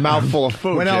have a mouthful of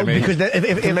food, Well, no, Jimmy? because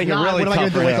if make it not, really what am I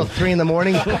going to do? Wait till 3 in the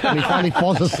morning when he finally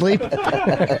falls asleep?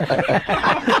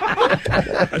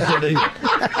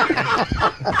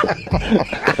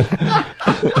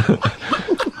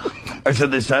 I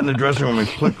said they sat in the dressing room and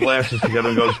clicked glasses together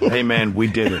and goes, "Hey man, we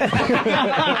did it."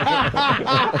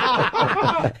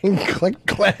 And click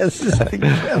glasses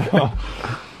together.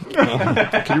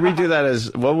 Can you redo that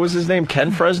as, what was his name?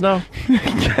 Ken Fresno?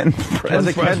 Ken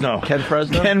Fresno. Ken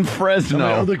Fresno? Ken Fresno.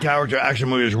 My other character action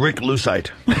movie is Rick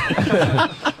Lucite.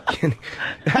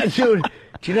 Dude,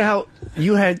 do you know how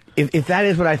you had, if that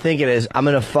is what I think it is, I'm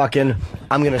going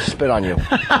to spit on you.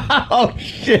 Oh,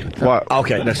 shit. What?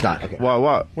 Okay, that's not. Okay.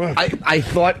 What? I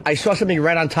thought I saw something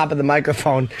right on top of the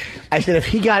microphone. I said, if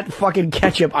he got fucking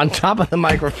ketchup on top of the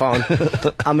microphone,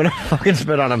 I'm going to fucking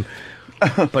spit on him.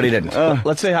 But he didn't.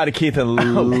 Let's say hi to Keith in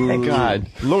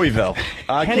Louisville.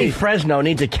 Kenny Keith. Fresno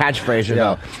needs a catchphrase,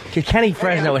 though. Kenny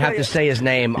Fresno would have to say his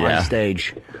name on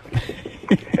stage.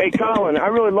 Hey, Colin, I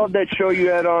really loved that show you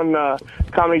had on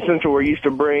Comedy Central where you used to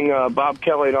bring Bob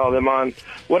Kelly and all them on.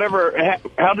 Whatever,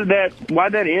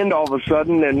 why'd that end all of a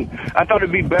sudden? And I thought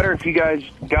it'd be better if you guys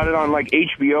got it on, like,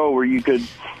 HBO where you could,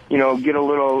 get a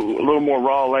little more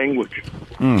raw language.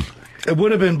 It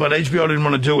would have been, but HBO didn't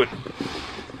want to do it.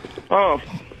 Oh.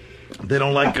 They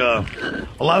don't like, a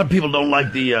lot of people don't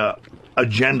like the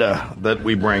agenda that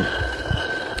we bring.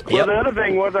 Well, the other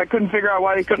thing was I couldn't figure out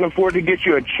why they couldn't afford to get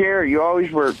you a chair. You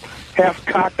always were half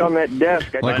cocked on that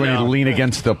desk. Like when you lean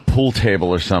against the pool table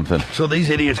or something. So these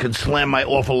idiots can slam my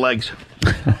awful legs.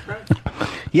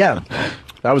 Yeah.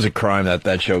 That was a crime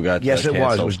that show got Yes, it was.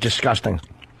 canceled. It was disgusting.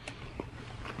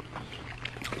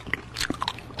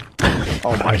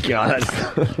 Oh, my God.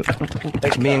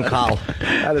 That's me and Kyle.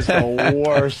 That is the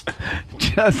worst.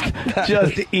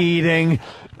 just eating.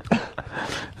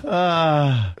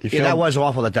 That was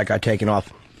awful that got taken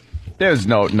off. There's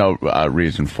no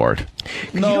reason for it.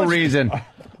 No reason.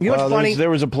 You know what's funny? There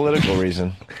was a political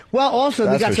reason. Well, also,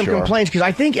 they got some complaints, because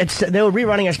I think they were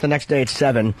rerunning us the next day at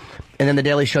 7, and then The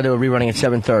Daily Show, they were rerunning at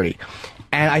 7:30.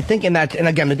 And I think and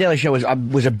again, The Daily Show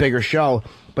was a bigger show,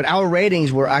 but our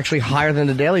ratings were actually higher than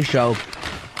The Daily Show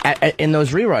in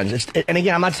those reruns. And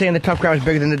again, I'm not saying the Tough Crowd was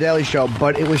bigger than The Daily Show,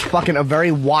 but it was fucking a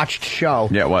very watched show.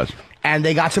 Yeah, it was. And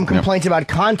they got some complaints about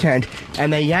content,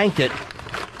 and they yanked it.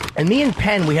 And me and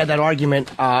Penn, we had that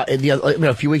argument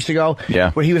a few weeks ago,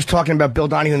 where he was talking about Bill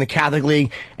Donahue in the Catholic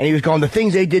League, and he was going, the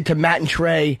things they did to Matt and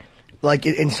Trey, like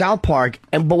in South Park.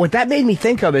 But what that made me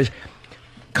think of is,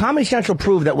 Comedy Central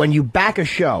proved that when you back a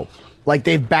show, like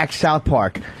they've backed South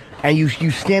Park, and you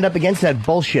stand up against that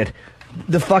bullshit,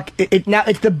 now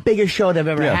it's the biggest show they've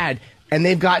ever had, and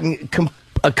they've gotten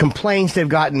complaints, they've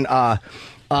gotten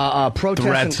protests,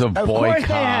 threats of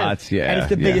boycotts, and it's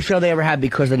the biggest show they ever had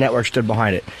because the network stood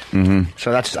behind it. Mm-hmm.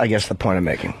 So that's, I guess, the point I'm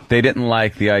making. They didn't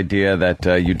like the idea that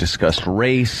you discussed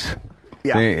race,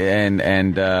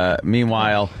 and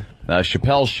meanwhile,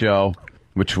 Chappelle's show,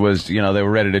 which was, they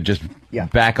were ready to just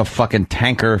back a fucking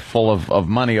tanker full of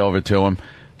money over to him.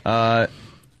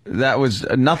 That was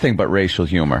nothing but racial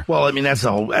humor. Well, I mean, that's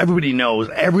the whole. Everybody knows.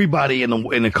 Everybody in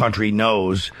the country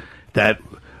knows that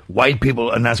white people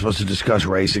are not supposed to discuss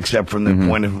race except from the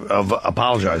point of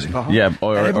apologizing. Yeah,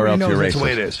 or else you're racist. That's the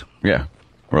way it is. Yeah,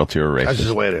 or else you're a racist. That's just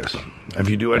the way it is. If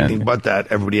you do anything but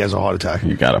that, everybody has a heart attack.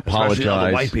 You got to apologize. Especially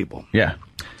other white people. Yeah.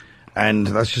 And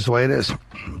that's just the way it is.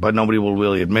 But nobody will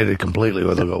really admit it completely.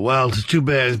 Or they'll go, well, it's too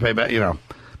bad. It's payback.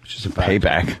 It's just a fact.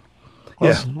 Payback.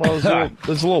 Well,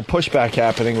 there's a little pushback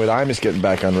happening with Imus getting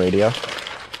back on radio.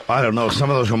 I don't know. Some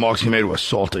of those remarks he made were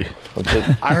salty.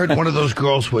 I heard one of those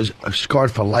girls was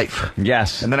scarred for life.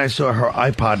 Yes. And then I saw her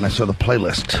iPod and I saw the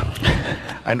playlist.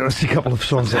 I noticed a couple of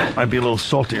songs that might be a little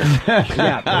saltier. A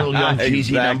little Young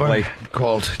Jeezy number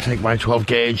called "Take My 12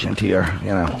 Gauge" into your,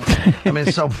 I mean,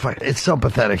 it's so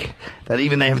pathetic that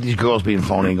even they have these girls being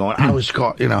phony and going, I was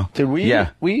scarred, Dude,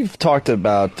 we've talked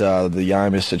about the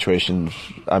Imus situation,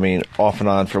 I mean, off and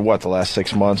on for the last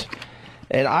 6 months.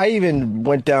 And I even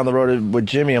went down the road with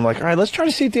Jimmy. I'm like, all right, let's try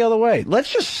to see it the other way.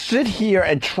 Let's just sit here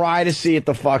and try to see it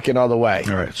the fucking other way.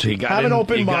 All right, so you got have an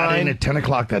open mind. Got in at 10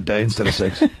 o'clock that day instead of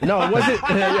 6. No, it wasn't.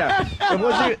 Yeah, it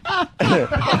wasn't.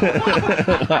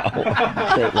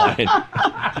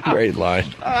 Wow. Great line.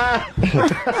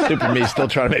 Super me still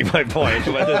trying to make my point.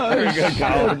 But that's very good,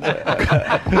 Colin.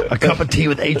 A cup of tea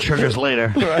with 8 sugars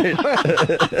later. Right.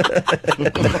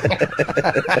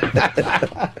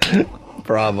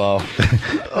 Bravo.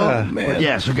 Oh, man.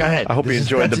 Yeah, so go ahead. I hope you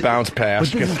enjoyed the bounce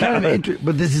pass. But this is kind of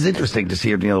but this is interesting to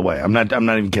see it the other way. I'm not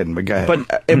even kidding, but go ahead.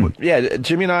 But yeah,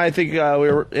 Jimmy and I think we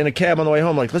were in a cab on the way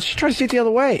home. Like, let's just try to see it the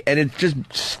other way, and it just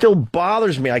still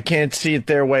bothers me. I can't see it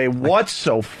their way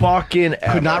whatsoever.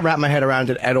 Could not wrap my head around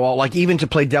it at all. Like, even to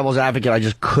play devil's advocate, I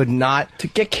just could not. To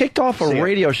get kicked off a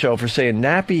radio show for saying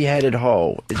nappy-headed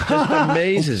hoe, it just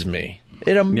amazes me.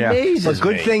 It amazes me. But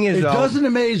good thing is, it doesn't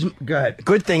amaze me. Go ahead.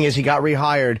 Good thing is he got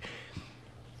rehired.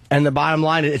 And the bottom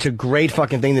line, it's a great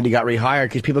fucking thing that he got rehired,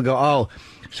 because people go, oh,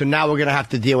 so now we're going to have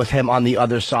to deal with him on the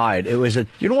other side. It was a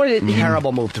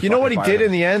terrible move to You know what he did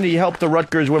in the end? He helped the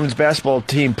Rutgers women's basketball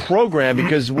team program,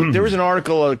 because there was an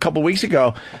article a couple weeks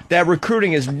ago that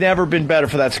recruiting has never been better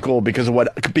for that school because of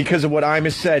what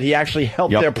Imus said. He actually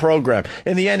helped their program.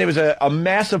 In the end, it was a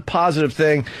massive positive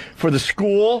thing for the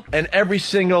school and every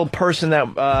single person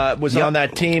that was on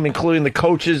that team, including the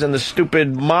coaches and the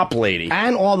stupid mop lady.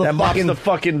 And all the that mops the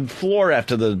fucking floor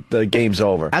after the game's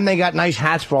over. And they got nice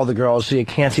hats for all the girls, so you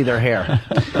can't see their hair.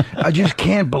 I just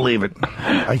can't believe it.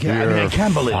 I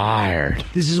can't believe it.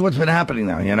 This is what's been happening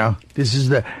now, you know? This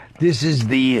is a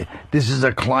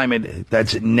climate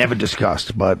that's never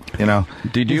discussed, but, you know.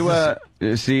 Did you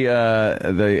see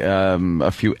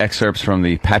a few excerpts from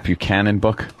the Pat Buchanan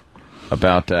book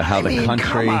about how the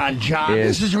country come on, John,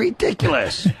 this is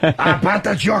ridiculous. Pat,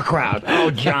 that's your crowd. Oh,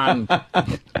 John.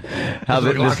 How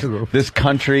this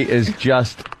country is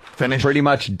just pretty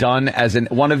much done as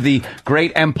one of the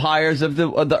great empires of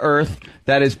the earth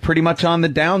that is pretty much on the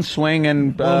downswing.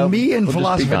 And me and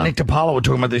philosopher Nick DiPaolo were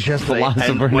talking about this yesterday.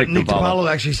 What Nick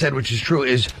DiPaolo actually said, which is true,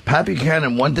 is Pat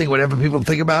Buchanan, one thing, whatever people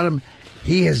think about him,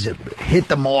 he has hit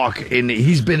the mark, and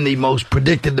he's been the most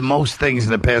things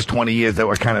in the past 20 years that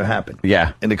were kind of happened.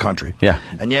 Yeah. In the country. Yeah.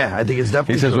 And yeah, I think it's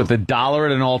definitely He says true. with the dollar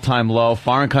at an all-time low,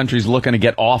 foreign countries looking to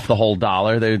get off the whole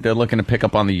dollar. They're looking to pick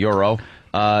up on the euro.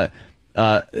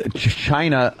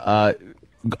 China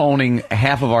owning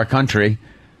half of our country,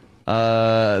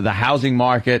 the housing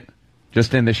market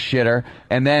just in the shitter,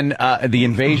 and then the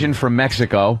invasion from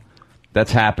Mexico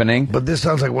that's happening. But this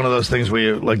sounds like one of those things where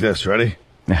you like this. Ready?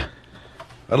 Yeah.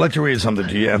 I'd like to read something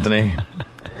to you, Anthony.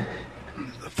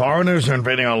 Foreigners are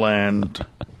invading our land.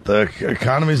 The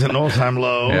economy's at an all-time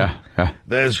low. Yeah.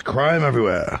 There's crime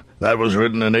everywhere. That was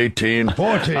written in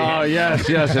 1840. Oh, yes.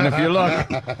 And if you look,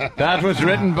 that was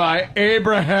written by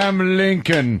Abraham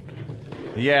Lincoln.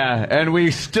 Yeah, and we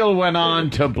still went on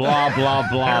to blah, blah,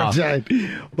 blah.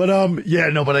 But, but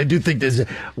I do think there's,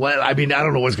 I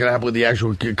don't know what's going to happen with the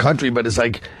actual country, but it's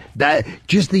like that,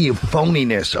 just the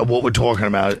phoniness of what we're talking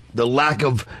about, the lack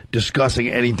of discussing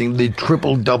anything, the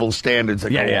triple-double standards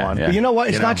that go on. But you know what?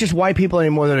 It's not just white people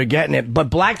anymore that are getting it, but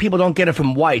black people don't get it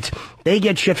from whites. They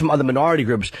get shit from other minority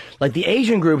groups. Like the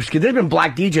Asian groups, because there's been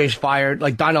black DJs fired,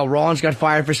 like Donnell Rawlins got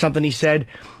fired for something he said.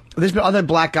 There's been other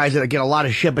black guys that get a lot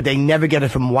of shit, but they never get it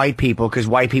from white people, because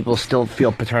white people still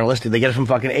feel paternalistic. They get it from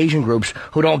fucking Asian groups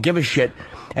who don't give a shit.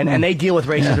 And they deal with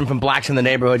racism from blacks in the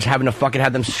neighborhoods, having to fucking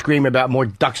have them scream about more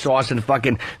duck sauce and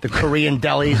fucking the Korean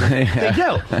delis. They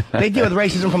do. They deal with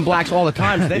racism from blacks all the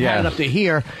time. So they've had it up to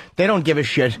here. They don't give a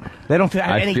shit. They don't feel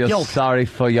any guilt. I feel sorry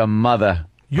for your mother.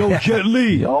 Yo, Jet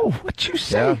Li. Yo, what you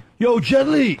say? Yeah. Yo, Jet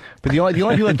Li. But the only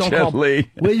people that don't call Li.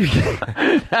 Where you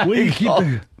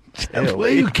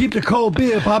keep the cold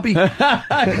beer, Poppy?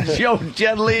 Yo,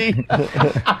 Jet Li.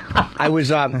 I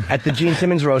was at the Gene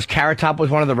Simmons roast. Carrot Top was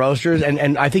one of the roasters,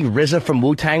 and I think RZA from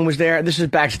Wu-Tang was there. This is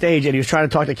backstage, and he was trying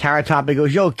to talk to Carrot Top. He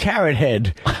goes, "Yo, Carrot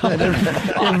Head."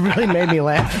 It really made me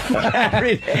laugh.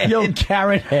 Carrot Head. Yo,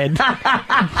 Carrot Head.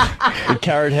 Did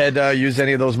Carrot Head use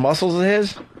any of those muscles of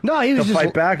his? No, he was to just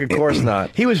fight back. Of course not.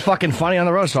 He was fucking funny on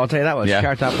the roast. So I'll tell you that was.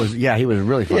 Carrot Top was. Yeah, he was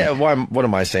really funny. Yeah. What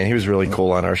am I saying? He was really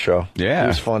cool on our show. Yeah, he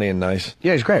was funny and nice.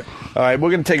 Yeah, he's great. All right,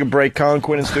 we're gonna take a break. Colin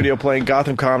Quinn in studio playing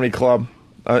Gotham Comedy Club.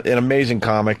 An amazing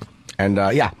comic. And,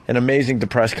 an amazing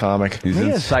depressed comic. He's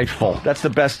insightful. That's the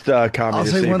best comedy I'll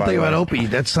say one thing about Opie.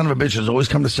 That son of a bitch has always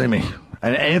come to see me.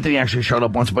 And Anthony actually showed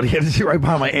up once, but he had to sit right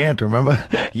behind my aunt, remember?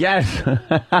 Yes.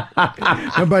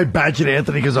 Remember I badgered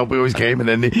Anthony because Opie always came, and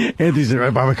then Anthony's sitting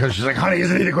right behind my cousin. She's like, "Honey,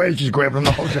 isn't he the greatest?" She's grabbing him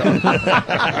the whole show.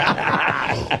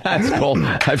 That's cool.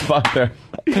 I fucked her.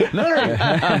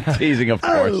 I'm teasing, of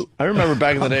course. I remember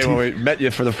back in the day when we met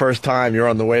you for the first time, you were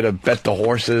on the way to bet the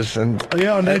horses. And,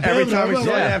 and every time we saw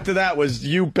you after that was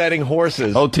you betting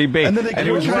horses. OTB. And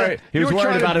he was worried. He was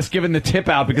worried about us giving the tip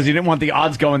out because he didn't want the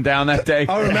odds going down that day.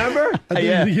 Oh, remember?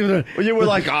 Yeah. You were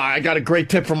like, I got a great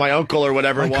tip from my uncle or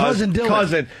whatever it was.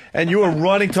 Cousin, and you were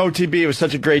running to OTB. It was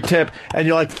such a great tip. And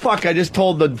you're like, fuck, I just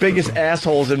told the biggest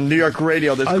assholes in New York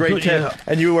radio this great tip.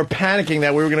 And you were panicking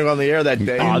that we were going to go on the air that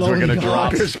day. Odds were going to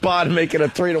drop. Your spot and make it a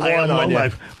 3-1 on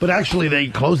you. But actually, they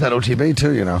closed that OTB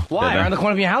too, you know. Why? Around the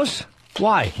corner of your house?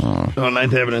 Why? Oh,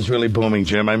 Ninth Avenue's really booming,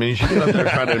 Jim. I mean, you should get up there and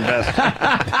try to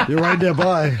invest. You're right there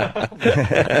by.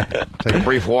 Take a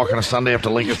brief walk on a Sunday after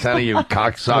Lincoln Center, you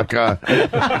cocksucker.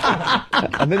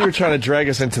 And then you were trying to drag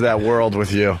us into that world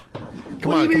with you.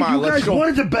 Come on, You let's guys go.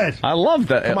 wanted to bet. I love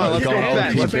that. Come on, let's go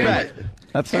bet. Let's bet.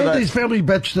 That's Anthony's family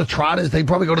bets the Trotters. They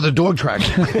probably go to the dog track.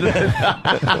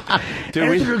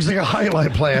 Anthony looks like a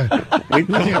highlight player. He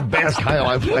looks like a Basque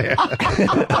highlight player.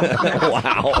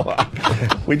 Wow.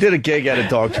 We did a gig at a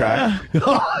dog track. We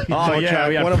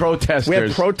had protesters. We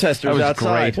had protesters That was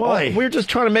outside. great. Why? We were just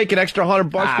trying to make an extra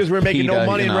 $100 because we were making no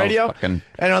money in radio. And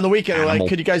on the weekend, we're like,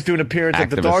 could you guys do an appearance at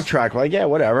the dog track? We're like, yeah,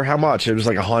 whatever. How much? It was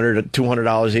like $100,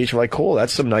 $200 each. We're like, cool,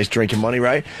 that's some nice drinking money,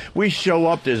 right? We show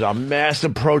up, there's a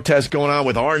massive protest going on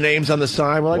with our names on the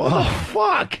sign. We're like, what the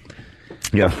fuck?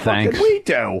 Yeah, What did we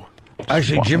do?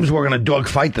 Actually, Jim's working a dog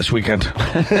fight this weekend.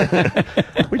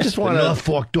 We just want the to... North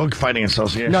Fork Dog Fighting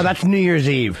Association. No, that's New Year's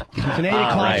Eve. It's an 8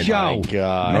 o'clock show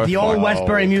at the old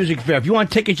Westbury Music Fair. If you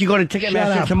want tickets, you go to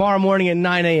Ticketmaster tomorrow morning at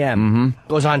 9 a.m.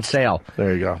 Goes on sale.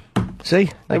 There you go. See?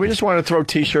 We just want to throw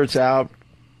T-shirts out.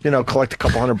 Collect a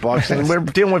couple $100, and we're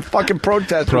dealing with fucking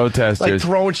protesters. Like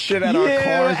throwing shit at our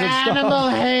cars and stuff. Animal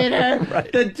hater.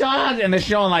 Right. The dog. And they're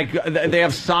showing, like, they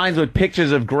have signs with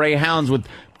pictures of greyhounds with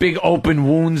big open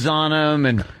wounds on them.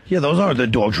 And yeah, those aren't the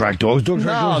dog track dogs. Dog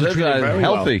track dogs are treated very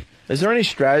healthy. well. Is there any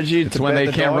strategy It's to when bet they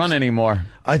the can't dogs? run anymore.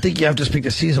 I think you have to speak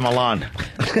to Cesar Milan.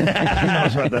 He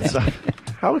knows about that stuff.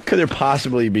 How could there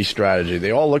possibly be strategy?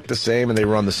 They all look the same and they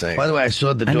run the same. By the way, I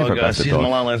saw the dog Cesar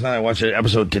Milan last night. I watched an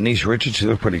episode of Denise Richards. She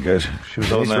looked pretty good. She was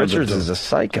Denise Richards is a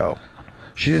psycho.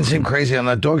 She didn't seem crazy on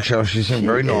that dog show. She seemed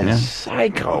very normal.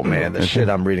 Psycho, man. The shit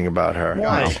I'm reading about her.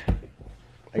 Why?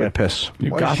 I gotta piss.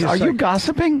 Are you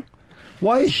gossiping?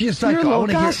 Why is she a psycho? You're a little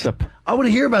gossip. I want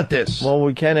to hear about this. Well,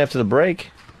 we can after the break.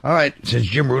 All right, since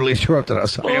Jim rudely interrupted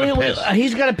us, I gotta piss.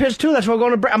 He's got to piss too. That's why we're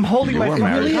going to break. I'm holding my. It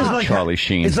really is like Charlie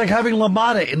Sheen. It's like having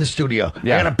LaMotta in the studio.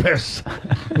 Yeah. I gotta piss.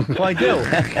 Well, I do.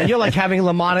 And you're like having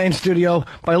LaMotta in studio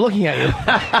by looking at you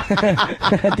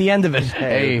at the end of it.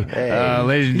 Hey,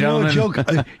 ladies and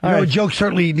gentlemen. A joke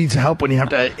certainly needs help when you have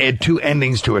to add two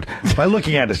endings to it by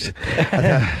looking at it.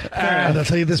 And I'll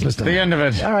tell you this, Mr. The end of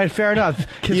it. All right, fair enough.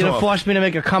 You're going to force me to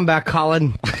make a comeback,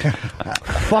 Colin.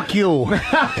 Fuck you.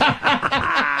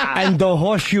 And the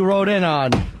horse you rode in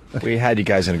on. We had you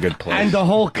guys in a good place. And the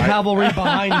whole cavalry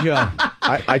behind you.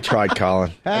 I tried,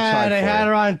 Colin. And they had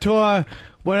her on tour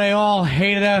where they all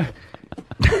hated her.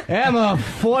 Emma,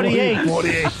 48.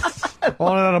 48.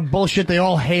 All that other bullshit, they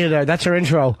all hated her. That's her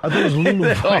intro. I thought it was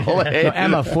Lulu. No,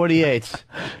 Emma, 48.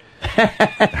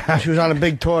 She was on a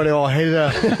big tour. They all hated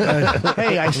her.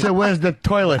 Hey, I said, where's the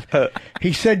toilet?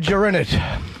 He said, you're in it.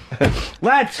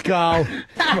 Let's go.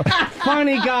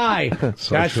 Funny guy.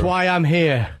 That's why I'm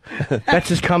here. That's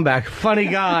his comeback. Funny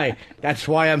guy. That's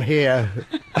why I'm here.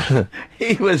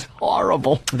 He was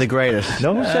horrible. The greatest.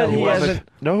 Know who said he hasn't?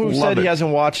 Know who said he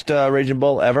hasn't watched Raging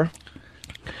Bull ever?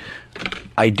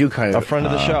 I do kind of. A friend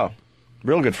of the show,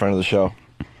 real good friend of the show.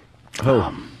 Who?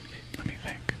 Let me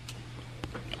think.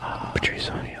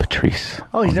 Patrice.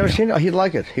 Oh, he's never seen it. Oh, he'd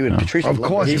like it. He would. Patrice. Of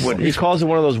course he would. He calls it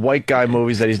one of those white guy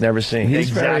movies that he's never seen. He's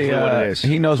exactly very, what it is.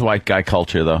 He knows white guy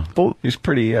culture, though. He's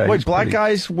pretty. Wait, he's black pretty,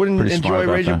 guys wouldn't pretty smart enjoy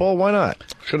about Raging that. Bull? Why not?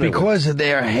 Because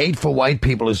their hate for white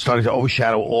people is starting to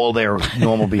overshadow all their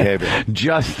normal behavior.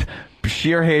 Just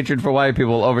sheer hatred for white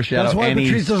people overshadow That's why any.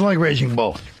 Patrice doesn't like Raging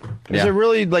Bull. Is it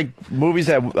really like movies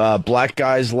that black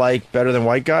guys like better than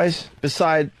white guys?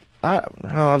 Besides, I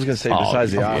was going to say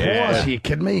besides the obvious. Of course, are you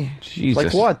kidding me? Jesus.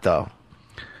 Like what though?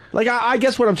 Like I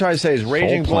guess what I'm trying to say is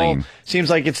Raging Bull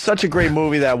seems like it's such a great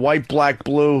movie that white, black,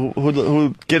 blue,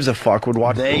 who gives a fuck would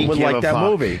watch. They would give like a that fuck.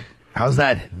 movie. How's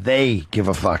that? They give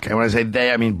a fuck. And when I say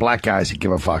they, I mean black guys that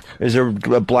give a fuck. Is there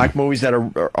black movies that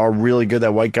are really good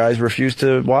that white guys refuse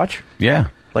to watch? Yeah.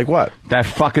 Like what? That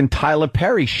fucking Tyler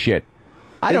Perry shit.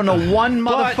 I don't know one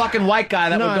motherfucking white guy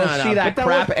that would go see that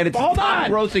crap, and it's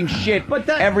top-grossing shit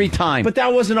every time. But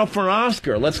that wasn't up for an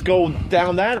Oscar. Let's go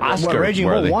down that Oscar. Raging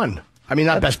Bull won. I mean,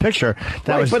 not Best Picture.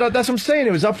 But that's what I'm saying.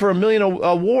 It was up for a million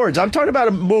awards. I'm talking about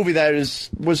a movie that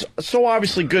was so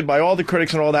obviously good by all the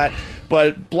critics and all that,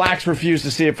 but blacks refused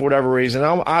to see it for whatever reason.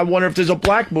 I wonder if there's a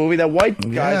black movie that white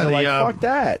guys are like, fuck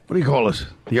that. What do you call this?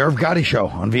 The Irv Gotti Show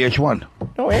on VH1.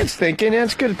 No, Ant's thinking.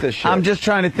 Ant's good at this shit. I'm just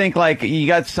trying to think, like, you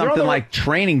got something like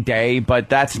Training Day, but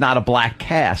that's not a black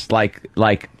cast.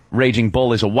 Like Raging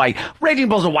Bull is a white. Raging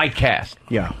Bull's a white cast.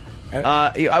 Yeah.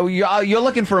 You're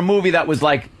looking for a movie that was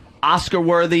like Oscar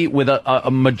worthy with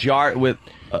a majority with.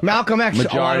 Malcolm X,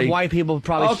 a lot of white people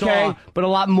probably saw, but a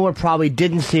lot more probably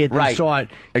didn't see it than saw it,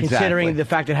 considering the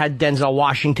fact it had Denzel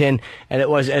Washington and it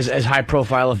was as high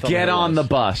profile a film. Get on the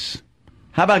bus.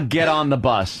 How about Get on the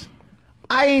Bus?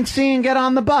 I ain't seen Get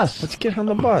on the Bus. Let's Get on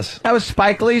the Bus. That was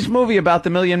Spike Lee's movie about the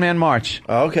Million Man March.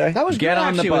 Oh, okay. That was Get good, on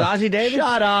actually, the bus. with Ozzie Davis.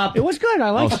 Shut up. It was good. I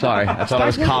like it. Oh, sorry. I thought I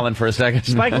was Colin for a second.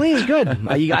 Spike Lee is good.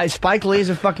 You guys, Spike Lee is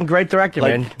a fucking great director,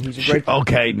 man. He's a great.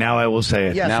 Okay, now I will say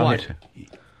it. Yes, now what?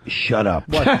 Shut up.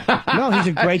 What? No, he's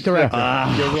a great director.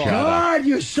 God,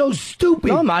 you're so stupid.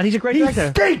 No, I'm not. He's a great director. He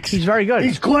stinks. He's very good.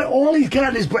 He's got all he's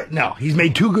got is no. He's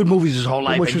made 2 good movies his whole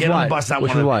life. Which is Get on what? the Bus.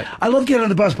 Which is what? I love Get on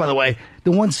the Bus. By the way,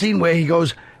 the one scene where he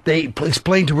goes. They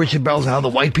explained to Richard Bells how the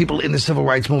white people in the civil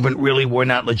rights movement really were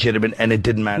not legitimate, and it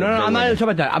didn't matter. No, I'm not even talking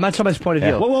about that. I'm not talking about his point of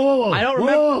view. Yeah. Whoa. I don't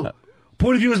remember.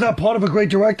 Point of view is not part of a great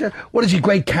director? What is he,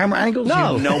 great camera angles?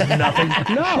 No. You know nothing.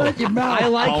 No. Shut your mouth, I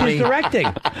like his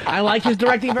directing. I like his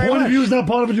directing very much. Point of view is not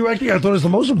part of a directing? I thought it was the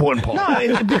most important part.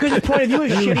 No, because his point of view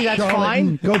is shitty, that's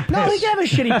fine. Go piss. No, he can have a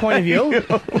shitty point of view.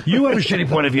 You have a shitty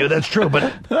point of view, that's true,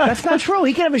 but... That's not true.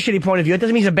 He can have a shitty point of view. It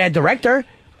doesn't mean he's a bad director.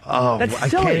 Oh, that's I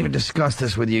silly. can't even discuss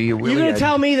this with you. You're going to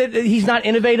tell me that he's not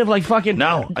innovative like fucking...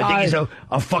 No, I think he's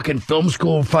a fucking film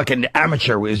school fucking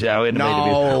amateur is how innovative he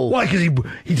is. No. Why? Because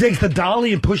he takes the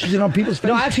dolly and pushes it on people's faces?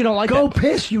 No, I actually don't like Go that.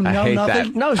 piss, you know hate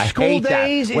nothing? that. No, I School hate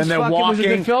Days that. is when they're fucking, was a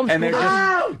walking good film. and they're Get him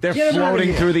out of floating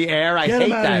here. through the air. I Get hate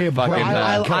him out of that here, fucking.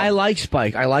 I like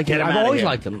Spike. I like Get him. him I've out of always here.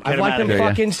 liked him. Get I've him liked out him of here.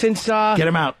 fucking since... Get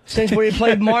him out. Since when he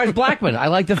played Mars Blackman. I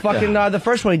like the fucking, the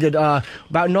first one he did,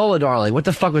 about Nola Darling. What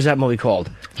the fuck was that movie called?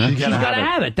 She's Gotta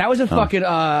Have It. That was a fucking,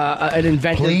 an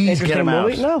inventive, interesting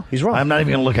movie. No, he's wrong. I'm not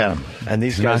even going to look at him. And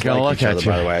these guys like each other,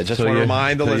 by the way. I just want to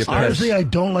remind the listeners. Honestly, I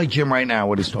don't like Jim right now.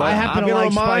 What he's talking I about. happen to like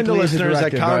remind the Spike Lee as a listeners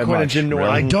that director Colin very Quinn and much. Jim Norton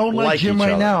I don't like Jim each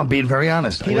right other. now. I'm being very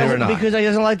honest. He doesn't, because he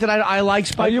doesn't like that I like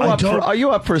Spike. Are you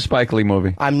up for a Spike Lee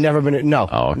movie? I've never been. No.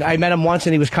 Oh, okay. I met him once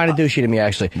and he was kind of douchey to me,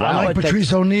 actually. I like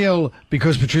Patrice O'Neal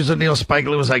because Patrice O'Neal, Spike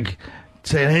Lee was like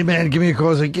saying, "Hey man, give me a call." I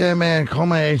was like, "Yeah man, call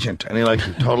my agent," and he like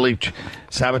totally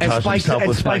sabotaged himself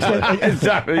with Spike.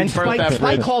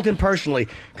 Spike called him personally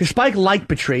because Spike liked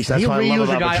Patrice. That's He what I love reused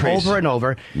the about guy Patrice. over and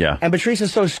over. Yeah. And Patrice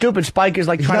is so stupid. Spike is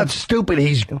like He's trying not to. stupid.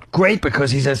 He's great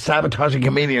because he's a sabotaging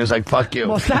comedian. He's like, "Fuck you."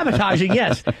 Well, sabotaging,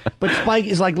 yes. But Spike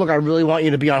is like, look, I really want you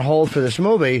to be on hold for this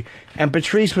movie. And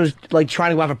Patrice was like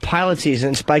trying to go out for pilot season,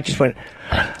 and Spike just went,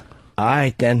 all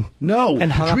right, then. No,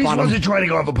 and hung Patrice up on him. wasn't trying to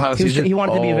go off a pilot season. He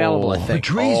wanted to be available, I think.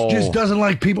 Patrice just doesn't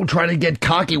like people trying to get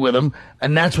cocky with him,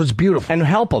 and that's what's beautiful. And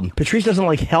help him. Patrice doesn't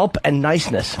like help and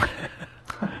niceness.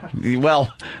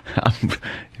 Well, I've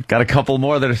got a couple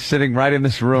more that are sitting right in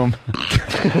this room.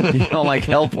 You don't like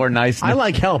help or niceness? I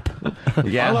like help.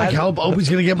 Yeah, I like help. Opie's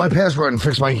going to get my password and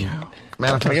fix my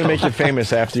manifesto. I'm going to make you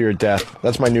famous after your death.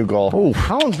 That's my new goal. Oh,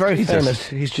 Colin's very famous.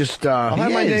 He's just... I'll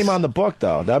have my name on the book,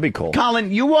 though. That'd be cool.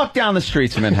 Colin, you walk down the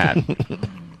streets of Manhattan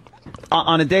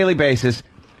on a daily basis.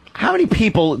 How many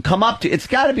people come up to you? It's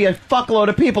got to be a fuckload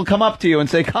of people come up to you and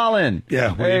say, Colin.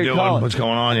 Yeah, what are you doing? Colin. What's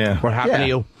going on? Yeah. What happened to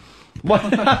you? What?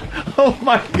 Oh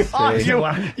my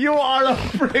God! You are a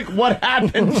prick. What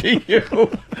happened to you?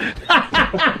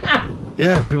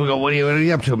 Yeah, people go, what are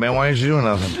you up to, man? Why aren't you doing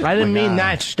nothing? I didn't mean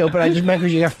that, stupid. I just meant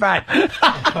because you got fat.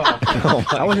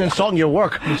 I wasn't insulting your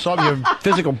work. I'm insulting your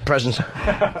physical presence.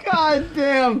 God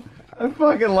damn. I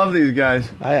fucking love these guys.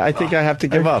 I think I have to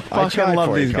give up. I fucking love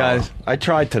for you, these Colin. guys. I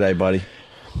tried today, buddy.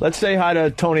 Let's say hi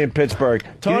to Tony in Pittsburgh.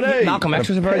 Tony! Malcolm X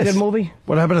was a very good movie.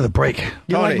 What happened to the break? You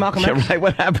don't like Malcolm X? Yeah, right.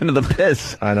 What happened to the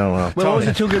piss? I don't know. Well, what was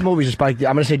the two good movies? Spike?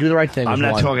 I'm going to say Do the Right Thing. I'm was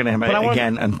not one. talking to him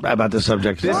again about the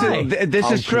subject.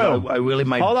 This is true. I really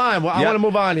might. Hold on. I want to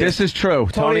move on here. This is true.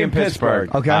 Tony in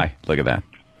Pittsburgh. Okay. Hi. Look at that.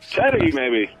 Teddy,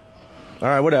 maybe. All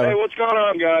right, whatever. Hey, what's going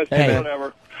on, guys? Hey.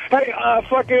 Whatever. Hey,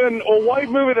 fucking a white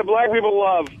movie that black people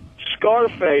love.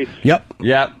 Scarface. Yep.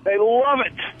 They love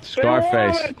it.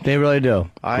 Scarface. They really do.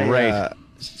 Great.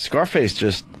 Scarface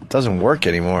just doesn't work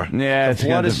anymore. Yeah, the it's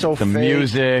blood got is so the fake.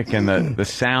 music and the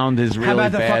sound is really How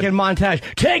about the bad. fucking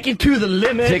montage? Take it to the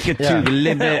limit. Take it to the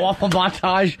limit. Awful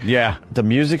montage. Yeah. The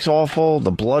music's awful.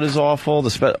 The blood is awful.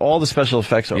 All the special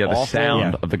effects are Yeah, the awful.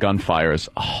 sound of the gunfire is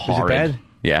horrid. Is it bad?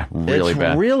 Yeah, really It's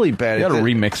bad. really bad. You got to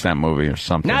remix that movie or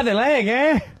something. Not the leg,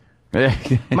 eh?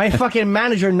 My fucking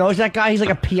manager knows that guy. He's like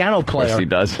a piano player. Of course he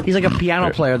does. He's like a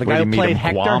piano player. The Where guy do who you meet played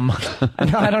him? Hector.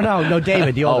 Guam? No, I don't know. No,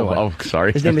 David, the older one. Oh,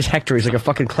 sorry. His name is Hector. He's like a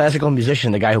fucking classical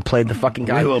musician. The guy who played the fucking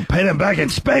guy. We will pay him back in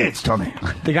spades, Tony.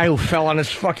 The guy who fell on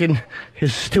his fucking he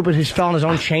fell on his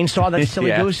own chainsaw. That silly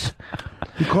Yeah. goose.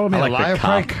 You called me I a like liar, the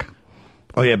cop. Frank?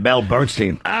 Oh, yeah, Mel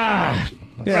Bernstein.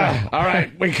 Yeah. All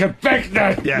right, we can fix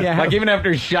that. Yeah. Like even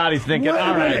after his shot, he's thinking, Wait a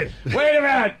all right, minute. wait a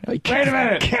minute. Wait a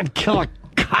minute. Can't kill a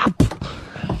cop.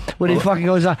 When he fucking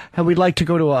goes, and we'd like to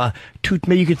go to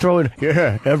maybe you could throw in,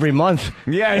 every month.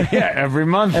 Yeah, every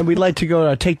month. And we'd like to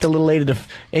go take the little lady to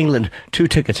England. 2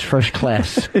 tickets, first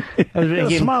class.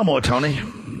 Smile more, Tony.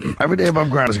 Every day above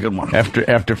ground is a good one.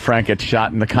 After Frank gets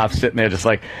shot and the cop's sitting there just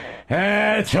like,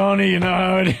 hey, Tony, you know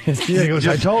how it is. Yeah, he goes,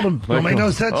 I told him. Don't make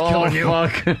no sense killing you.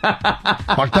 Fuck.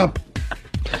 Fucked up.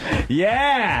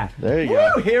 Yeah. There you Woo,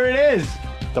 go. here it is.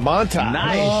 The montage.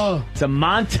 Nice. Oh. It's a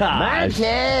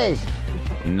montage.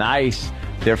 Nice.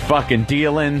 They're fucking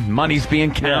dealing. Money's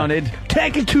being counted.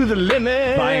 Take it to the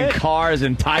limit. Buying cars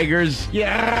and tigers.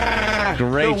 Yeah.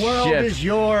 Great The world shit. is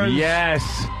yours.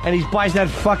 Yes. And he buys that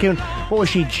fucking, what was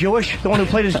she, Jewish? The one who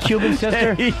played his Cuban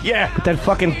sister? Yeah. With that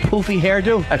fucking poofy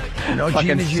hairdo? No, Fucking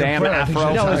Gina's your Sam friend. I think Afro.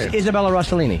 she's No, tired. it's Isabella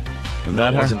Rossellini. Is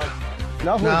that her?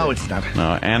 No, who No, is it? it's not.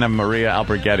 No, Anna Maria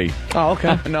Alberghetti. Oh,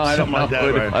 okay. No, I don't Something know like that, who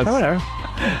it right? was. Oh, whatever.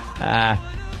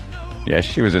 Yeah,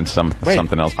 she was in something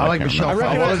else. I like can't Michelle remember.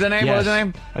 Pfeiffer. What was the name? Yes. What was the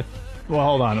name? Well,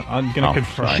 hold on. I'm going to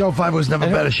confirm. Michelle Pfeiffer was never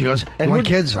better. She goes, and my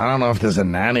kids, I don't know if there's a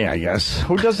nanny, I guess.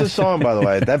 Who does this song, by the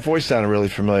way? That voice sounded really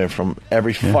familiar from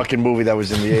every fucking movie that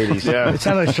was in the 80s. It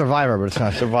sounded like Survivor, but it's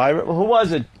not. Survivor? Who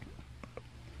was it?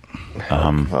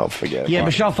 Oh, forget it. Yeah,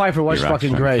 Michelle Pfeiffer was You're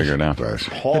fucking trying to great. figure it out.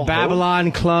 The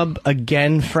Babylon Club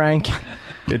again, Frank.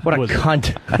 What a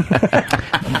cunt.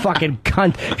 Fucking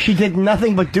cunt. She did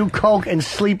nothing but do coke and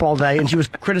sleep all day, and she was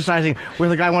criticizing where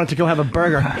the guy wanted to go have a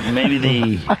burger. Maybe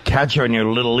the catcher on your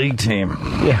little league team.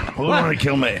 Yeah. Who want to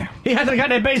kill me? He hasn't got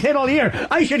that base hit all year.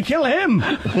 I should kill him.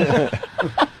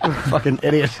 Fucking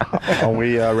idiot. Are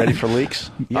we ready for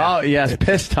leaks? Oh, yes,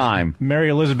 piss time. Mary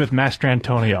Elizabeth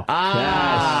Mastrantonio.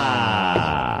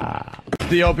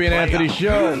 The Opie and Anthony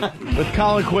Show with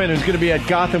Colin Quinn, who's going to be at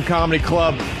Gotham Comedy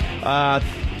Club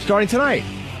starting tonight.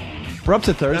 We're up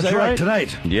to Thursday, That's right,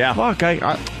 tonight. Yeah. Fuck,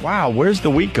 wow, where's the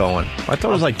week going? I thought it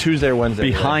was like Tuesday or Wednesday.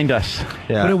 Behind us.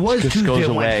 Yeah. But it was Just Tuesday goes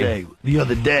and away. Wednesday the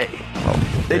other day.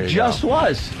 It just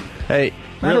was. Hey,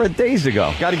 Matter of days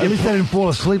ago. got to At least I didn't fall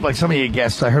asleep like some of you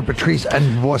guests. I heard Patrice and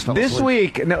Voss fell This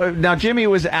asleep. week, now Jimmy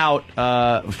was out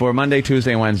for Monday,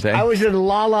 Tuesday, and Wednesday. I was in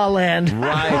La La Land.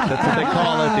 Right, that's what they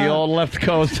call it, the old left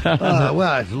coast.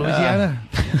 What, Louisiana?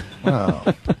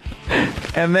 Oh.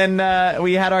 And then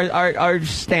we had our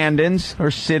stand-ins, or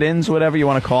sit-ins, whatever you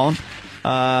want to call them.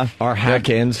 our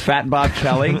hack-ins. Fat Bob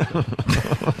Kelly.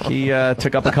 He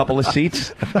took up a couple of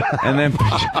seats. And then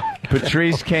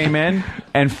Patrice came in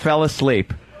and fell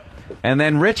asleep. And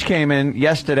then Rich came in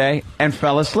yesterday and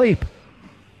fell asleep.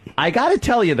 I got to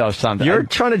tell you, though, something. You're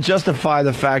trying to justify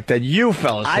the fact that you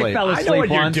fell asleep. I fell asleep know what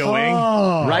once. you're doing.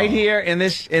 Right here in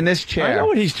this chair. I know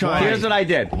what he's trying. Here's what I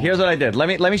did.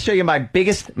 Let me show you my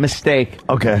biggest mistake.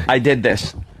 Okay. I did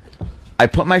this. I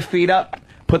put my feet up,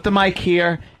 put the mic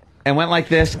here, and went like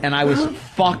this, and I was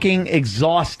fucking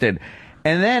exhausted.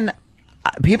 And then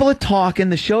people are talking,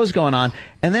 the show's going on,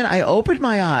 and then I opened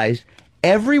my eyes,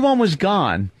 everyone was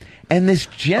gone, and this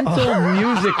gentle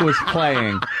music was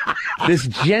playing. This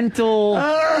gentle,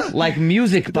 like,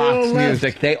 music box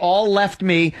music. They all left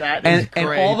me, and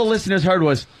all the listeners heard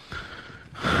was...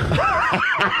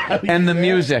 and the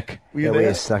music.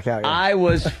 Yeah, stuck out. Yeah. I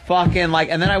was fucking like,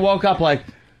 and then I woke up like,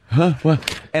 huh?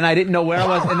 What? And I didn't know where I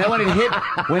was. And then when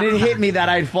it hit me that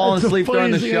I'd fallen asleep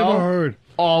during the show,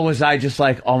 was I just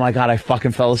like, oh my God, I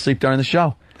fucking fell asleep during the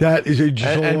show. That is a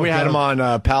And we had him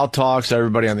on Pal Talks,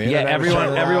 everybody on the internet. Yeah,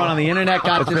 everyone on the internet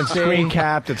got It's to been see. screen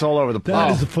capped. It's all over the place.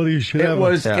 That is the funniest shit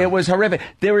ever. It was horrific.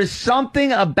 There is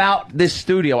something about this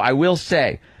studio, I will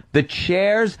say. The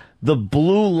chairs, the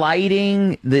blue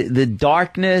lighting, the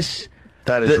darkness.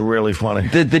 That is really funny.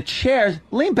 The chairs,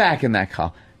 lean back in that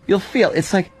car. You'll feel,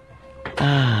 it's like,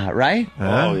 right?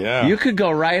 Oh, yeah. You could go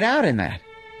right out in that.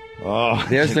 Oh,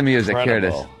 There's the music.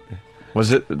 incredible. Here it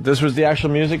is. This was the actual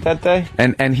music that day?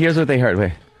 And here's what they heard.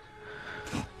 Wait.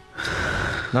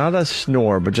 Not a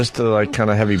snore, but just a like kind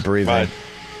of heavy breathing. Right.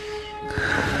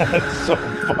 That's so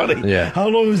funny. Yeah. How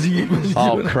long was he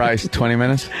Oh, doing it? Christ, 20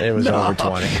 minutes? It was over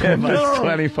 20. It was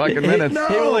 20 fucking minutes.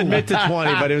 He will admit to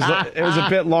 20, but it was a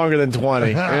bit longer than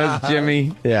 20. Here's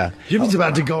Jimmy. Yeah. Jimmy's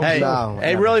about to go.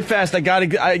 Hey, really fast. I gotta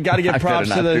get props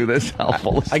to the. Do this.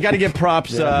 I gotta get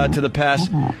props to the past.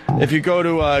 If you go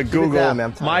to Google,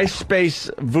 MySpace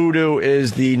Voodoo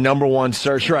is the #1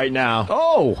 search right now.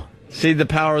 Oh, see the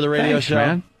power of the radio Thanks, show.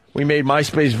 man. We made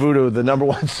MySpace Voodoo the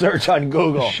 #1 search on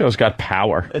Google. This show's got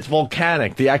power. It's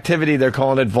volcanic. The activity, they're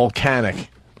calling it volcanic.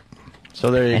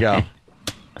 So there you go.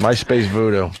 MySpace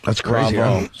Voodoo. That's crazy.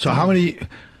 Bravo. Huh? So how many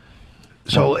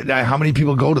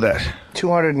people go to that?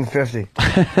 250.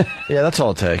 Yeah, that's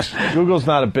all it takes. Google's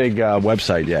not a big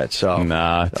website yet, so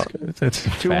nah, it's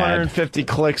 250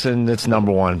 clicks and it's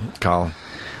 #1, Colin.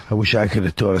 I wish I could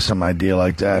have thought of some idea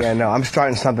like that. Yeah, no, I'm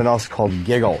starting something else called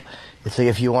Giggle. It's like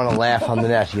if you want to laugh on the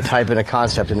net, you type in a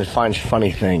concept and it finds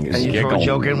funny things. And you throw a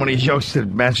joke in when he jokes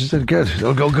that matches it. Good.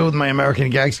 It'll go good with my American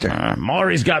Gangster.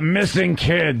 Maury's got missing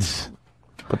kids.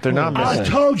 But they're not missing. I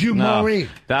told you, Maury.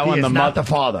 That He one, is the not the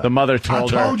father. The mother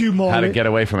told I told her you, Maury. how to get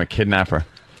away from a kidnapper.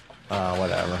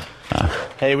 Whatever.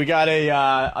 Hey, we got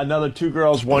another 2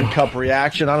 girls, 1 cup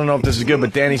reaction. I don't know if this is good,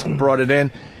 but Danny's brought it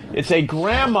in. It's a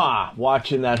grandma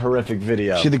watching that horrific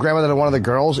video. See the grandmother of one of the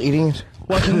girls eating it?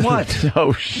 Watching what?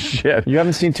 Oh, shit. You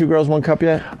haven't seen 2 girls, 1 cup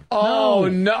yet? Oh,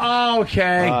 no.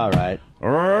 Okay. All right.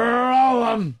 Roll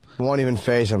 'em. It won't even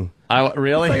faze him.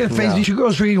 Really? It's like a 2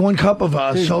 girls drinking 1 cup of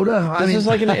soda. This is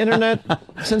like an internet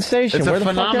sensation. It's Where a the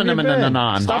fuck have you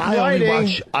phenomenon. been? Stop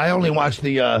I only watch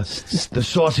the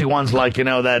saucy ones, like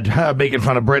that making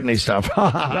fun of Britney stuff.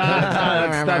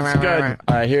 That's good.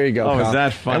 All right, here you go. Oh, Kyle. is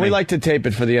that funny? And we like to tape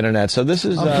it for the internet. So this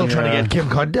is. I'm still trying to get Kim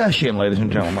Kardashian, ladies and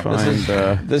gentlemen.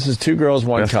 This is 2 girls,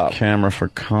 1 Best cup. camera for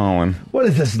Colin. What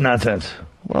is this nonsense?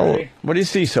 Well, what do you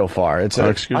see so far? It's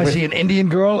I see an Indian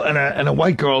girl and a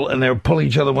white girl, and they're pulling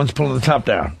each other. One's pulling the top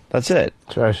down. That's it.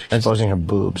 So exposing her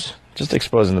boobs. Just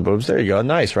exposing the boobs. There you go.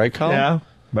 Nice, right, Colin? Yeah,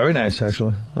 very nice,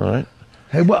 actually. All right.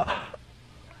 Hey, what?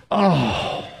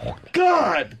 Oh,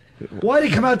 God! Why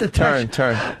did it come out the texture?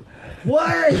 Turn.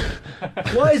 Why?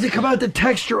 Why does it come out the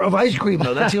texture of ice cream,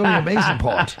 though? That's the only amazing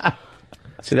part.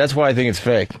 See, that's why I think it's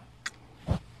fake.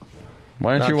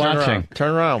 Why aren't you watching?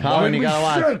 Turn around. Colin, you gotta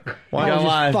watch. Why don't you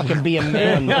just fucking be a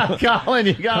man? Colin,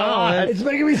 you gotta watch. It's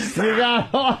making me sick. You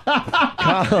gotta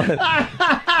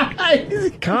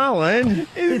Colin.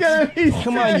 He's gonna be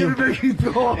Come on, you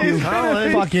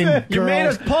Colin. fucking You made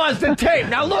us pause the tape.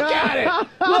 Now look at it.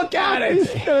 Look at it. He's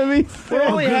gonna be We're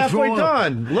only halfway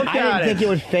done. Look I at didn't it. think it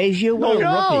would phase you. What a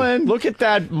rookie. Colin. Look at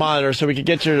that monitor so we can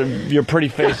get your pretty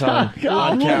face on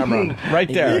camera. Right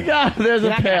there. You got, there's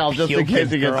a pail just in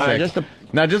case you get sick.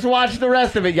 Now just watch the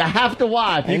rest of it. You have to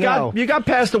watch. You got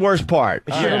past the worst part.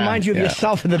 It should remind you of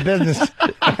yourself in the business.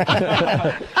 All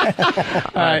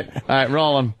right,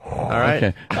 roll them. All right.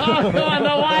 Okay. Oh, go on,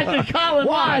 no, watch it, Colin.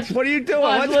 Watch. What are you doing?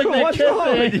 What's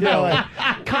wrong with you? Colin,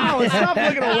 stop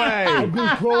looking away. I'm going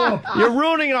to throw up. You're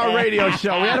ruining our radio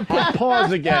show. We had to put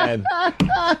pause again.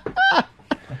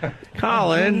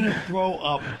 Colin. Throw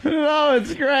up. No,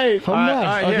 it's great. All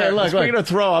right, okay, here. look. Speaking of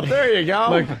throw up, there you go.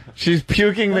 Look, she's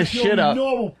puking the shit up.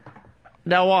 Normal.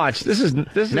 Now watch. This is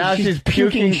Now she's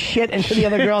Puking shit into the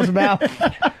other girl's mouth.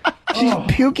 She's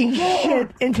puking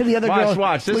shit into the other girl's mouth.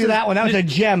 Watch. Look at that one. That was a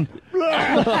gem. She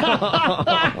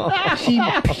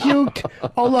puked.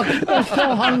 Oh, look. They're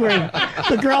so hungry.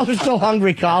 The girls are so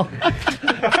hungry, Carl.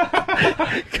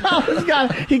 Colin's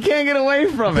he can't get away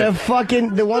from it.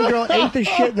 The one girl ate the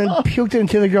shit and then puked it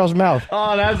into the girl's mouth.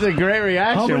 Oh, that's a great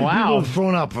reaction. How many people Wow. have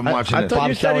thrown up from watching I this? thought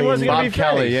you said he wasn't going to Bob be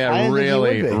Kelly, phased. I yeah, didn't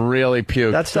think he would be. really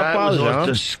puked. That stuff That was bothers you, huh?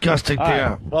 disgusting. All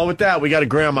right. Well, with that, we got a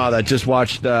grandma that just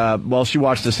watched, she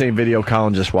watched the same video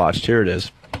Colin just watched. Here it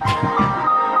is.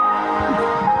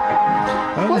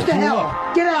 What the hell?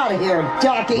 Get out of here,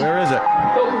 jockey. Where is it?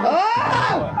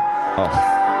 Oh!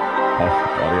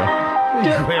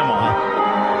 Audio. Grandma.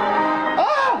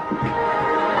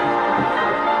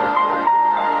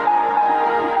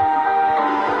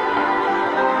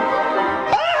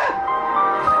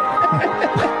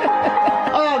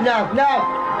 Oh, no.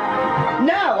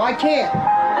 No, I can't.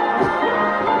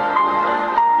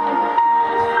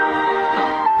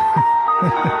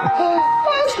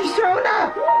 Oh, she's thrown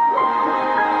up.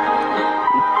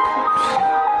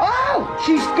 Oh,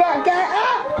 she's got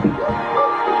up.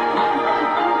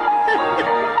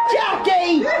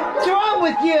 Jackie, what's wrong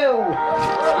with you?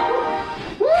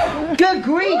 Good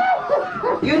grief.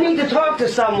 You need to talk to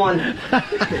someone. Oh,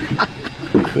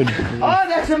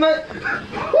 that's a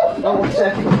Oh, 1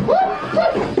 second.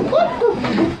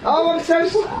 Oh, I'm so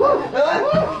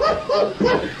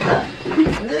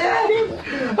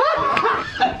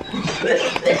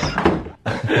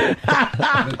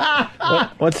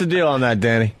What's the deal on that,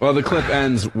 Danny? Well, the clip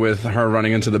ends with her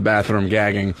running into the bathroom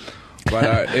gagging.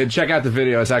 But check out the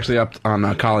video. It's actually up on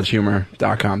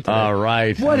collegehumor.com today. All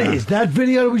right. What is that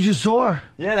video that we just saw?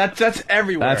 Yeah, that's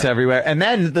everywhere. That's everywhere. And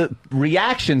then the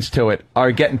reactions to it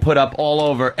are getting put up all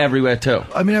over everywhere, too.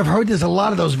 I mean, I've heard there's a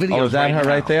lot of those videos. Oh, is that her now,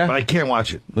 right there? But I can't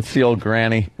watch it. Let's see old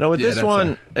Granny. No, with this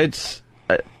one, it's...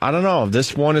 I don't know.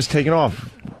 This one is taking off.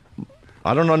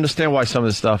 I don't understand why some of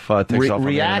this stuff takes off.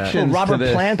 Reactions Robert to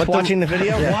this. Plant watching the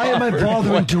video. Why am I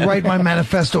bothering to write my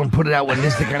manifesto and put it out when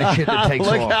this is the kind of shit that takes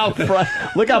off?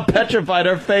 Look how petrified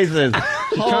her face is.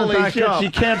 Holy shit, up. she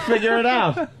can't figure it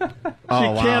out. She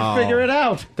can't figure it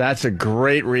out. That's a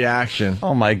great reaction.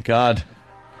 Oh, my God.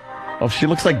 Oh, she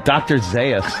looks like Dr.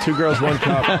 Zayas. 2 girls, 1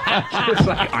 cup. She looks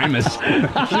like Imus.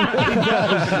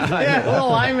 Yeah,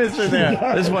 little Imus in there.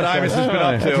 This is what Imus has been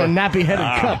up to. It's a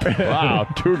nappy-headed cup. Wow,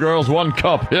 2 girls, 1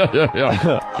 cup.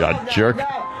 Yeah. God jerk.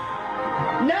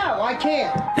 No, I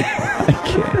can't.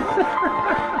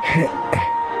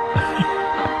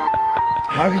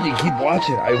 How can you keep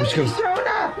watching? I was going to...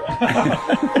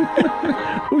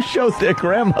 Who shows their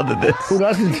grandmother this? Who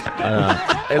doesn't?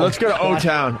 Hey, let's go to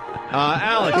O-Town.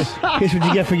 Alex. Here's what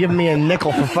you get for giving me a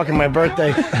nickel for fucking my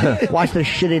birthday. Watch this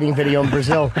shit-eating video in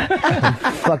Brazil.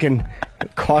 Fucking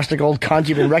caustic old cunt.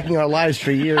 You've been wrecking our lives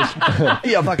for years.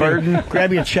 Yeah, Fucking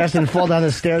grab your chest and fall down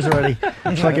the stairs already.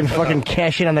 So I can fucking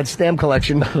cash in on that stamp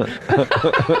collection.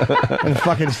 And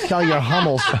fucking sell your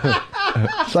Hummels.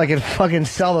 So I can fucking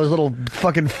sell those little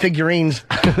fucking figurines.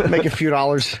 Make a few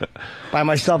dollars. Buy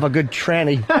myself a good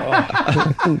tranny.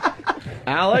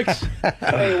 Alex?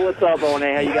 Hey, what's up,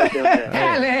 Oné? How you guys doing today?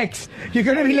 Alex, you're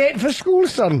going to be late for school,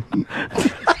 son.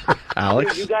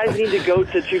 Alex? You guys need to go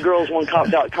to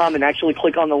twogirls1cup.com and actually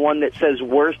click on the one that says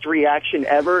worst reaction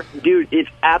ever. Dude,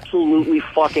 it's absolutely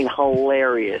fucking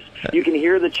hilarious. You can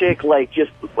hear the chick,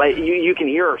 you can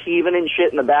hear her heaving and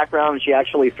shit in the background, and she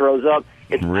actually throws up.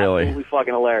 It's absolutely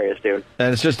fucking hilarious, dude.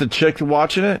 And it's just a chick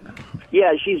watching it?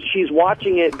 Yeah, she's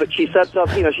watching it, but she sets up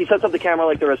the camera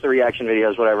like the rest of the reaction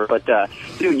videos, whatever. But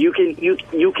dude, you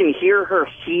can hear her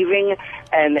heaving,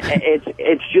 and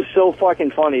it's just so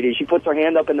fucking funny, dude. She puts her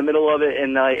hand up in the middle of it,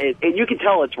 and you can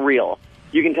tell it's real.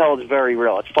 You can tell it's very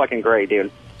real. It's fucking great,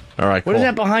 dude. All right, What is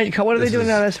that behind? What are they doing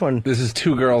on this one? This is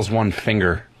 2 girls, 1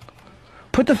 finger.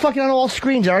 Put the fucking on all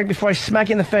screens, Eric, before I smack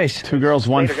you in the face. 2 girls,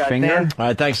 1 Later, finger. goddamn. All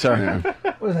right, thanks, sir.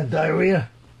 What is that, diarrhea?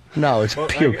 No, it's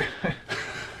puke.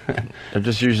 They're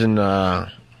just using,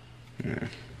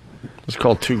 it's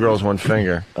called 2 girls, 1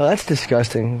 finger. Oh, that's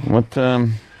disgusting. What, They're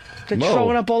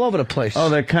throwing up all over the place. Oh,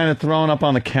 they're kind of throwing up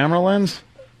on the camera lens?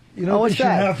 You know what what's we should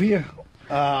that? have here?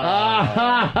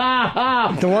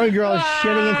 The one girl is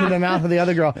shitting into the mouth of the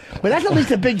other girl. But that's at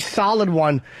least a big solid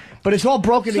one. But it's all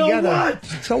broken together. What?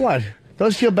 So what?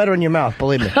 Those feel better in your mouth,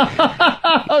 believe me.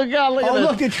 Oh, God, look at this.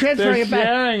 Look, they're transferring it back.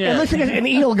 Sharing It looks like an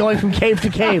eel going from cave to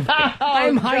cave.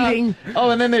 I'm hiding. Oh,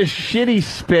 and then there's shitty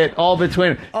spit all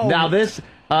between. Now, this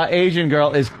Asian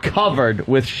girl is covered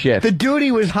with shit. The duty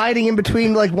was hiding in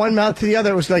between, like, one mouth to the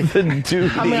other. It was like, the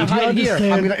duty. I'm going to hide here.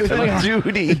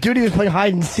 The duty was playing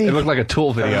hide and seek. It looked like a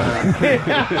Tool video.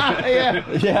 Yeah,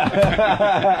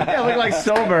 it looked like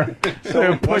sober.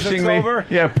 They're pushing me.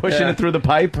 Yeah, pushing it through the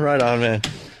pipe. Right on, man.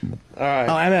 All right.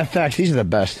 Oh, MFX, these are the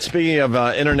best. Speaking of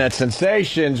internet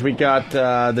sensations, we got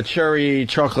the cherry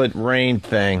chocolate rain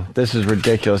thing. This is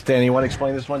ridiculous. Danny, you want to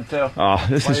explain this one too? Oh,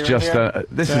 this is just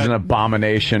this is an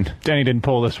abomination. Danny didn't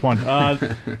pull this one.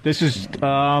 This is Tay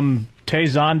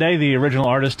Zonde, the original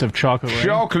artist of Chocolate Rain.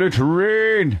 Chocolate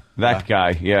Rain. That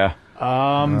guy, yeah.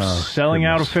 Selling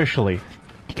out officially.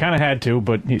 He kind of had to,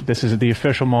 but this is the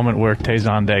official moment where Tay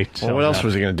Zonde sells Well, what else out.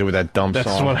 was he going to do with that dumb That's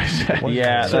song? what I said.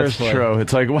 Yeah, that's true.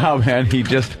 It's like, wow, man,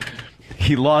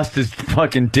 he lost his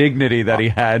fucking dignity that he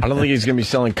had. I don't think he's going to be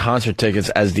selling concert tickets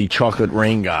as the Chocolate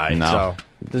Rain guy. No. So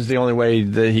this is the only way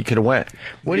that he could have went.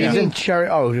 What do you mean cherry?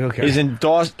 Oh, okay. He's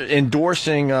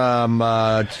endorsing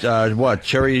what?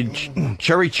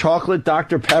 Cherry chocolate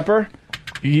Dr. Pepper?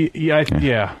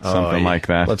 Yeah. Something like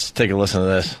that. Let's take a listen to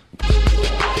this.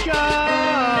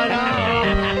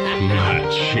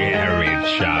 Cherry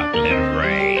chocolate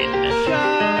rain.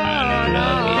 I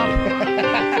love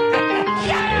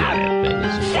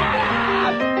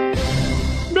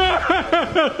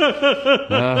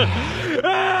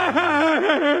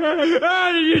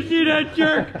Did you see that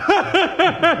jerk?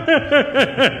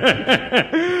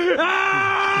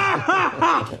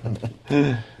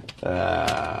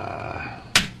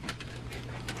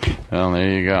 Well, there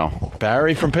you go.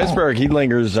 Barry from Pittsburgh. He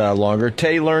lingers longer.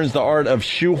 Tay learns the art of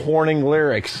shoehorning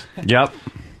lyrics. Yep.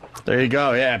 There you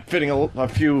go. Yeah, fitting a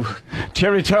few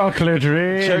Cherry chocolate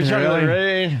rain. Cherry chocolate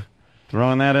really? rain.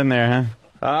 Throwing that in there,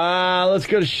 huh? Let's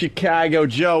go to Chicago.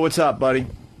 Joe, what's up, buddy?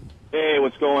 Hey,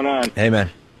 what's going on? Hey,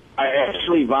 man. I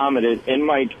actually vomited in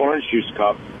my orange juice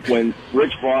cup when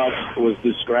Rich Voss was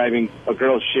describing a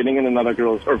girl shitting in another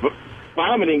girl's, or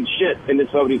vomiting shit into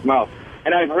somebody's mouth.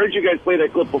 And I've heard you guys play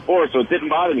that clip before, so it didn't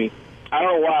bother me. I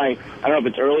don't know why. I don't know if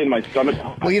it's early in my stomach.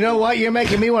 Well, you know what? You're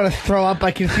making me want to throw up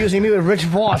by confusing me with Rich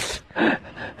Voss. Oh,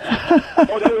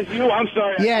 that was you? I'm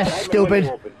sorry. Yes, stupid.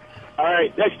 All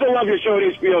right. I still love your show at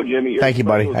HBO, Jimmy. Thank you,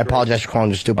 buddy. I apologize for calling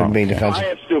you stupid and being defensive.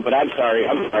 I am stupid. I'm sorry.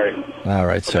 All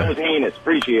right, That sir. was heinous.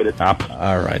 Appreciate it. All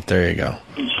right, there you go.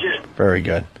 Shit. Very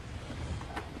good.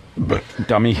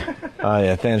 Dummy.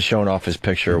 Yeah, Than's showing off his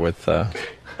picture with...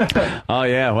 Oh,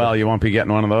 yeah, well, you won't be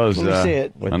getting one of those. Let me see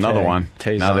it. With Another Tay. one,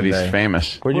 Tay now that he's Sunday.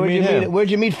 famous. Where'd you meet him? Where'd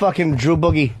you meet fucking Drew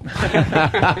Boogie?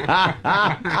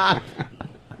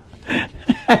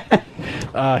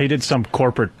 He did some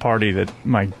corporate party that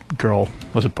my girl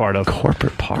was a part of.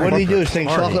 Corporate party? What did he do? Sing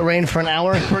Chocolate Rain for an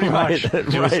hour? Pretty much. It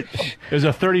was a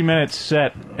 30-minute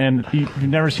set, and you've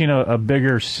never seen a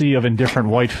bigger sea of indifferent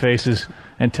white faces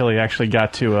until he actually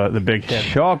got to the big hit.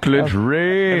 Chocolate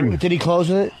Rain. Did he close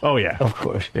with it? Oh, yeah. Of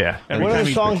course. Yeah. What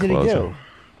other songs did he do?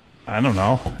 I don't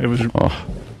know. It was...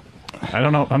 I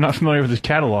don't know. I'm not familiar with his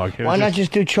catalog. Why not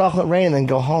just do Chocolate Rain and then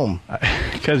go home?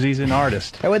 Because he's an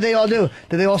artist. And what they all do?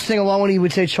 Did they all sing along when he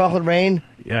would say Chocolate Rain?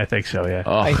 Yeah, I think so, yeah.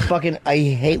 I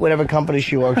hate whatever company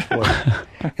she works for.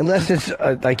 Unless it's,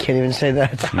 I can't even say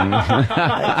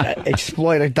that.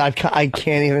 Exploiter.com. I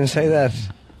can't even say that.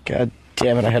 God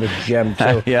damn it, I had a gem,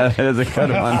 too. Yeah, that is a good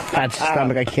one. Fat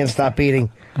stomach, I can't stop eating.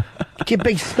 Get your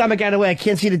big stomach out of the way, I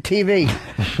can't see the TV.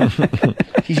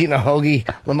 He's eating a hoagie.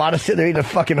 Lamada's sitting there eating a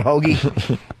fucking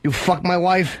hoagie. You fuck my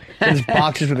wife? In his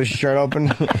boxers with his shirt open,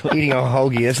 eating a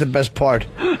hoagie. That's the best part.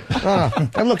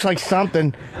 That looks like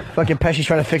something. Fucking Pesci's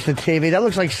trying to fix the TV. That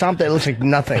looks like something. It looks like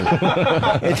nothing.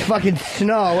 It's fucking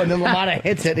snow, and then Lamada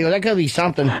hits it. He goes, that could be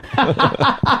something.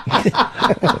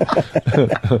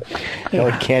 No,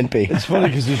 it can't be. It's funny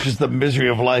because it's just the misery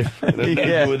of life.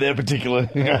 Yeah. With that particular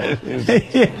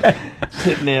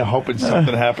sitting there hoping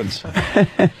something happens.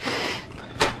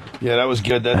 Yeah, that was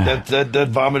good. That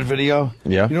vomit video.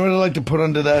 Yeah. You know what I like to put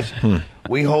under that?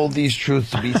 We hold these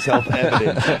truths to be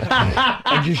self-evident.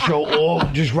 And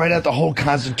just write out the whole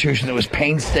Constitution that was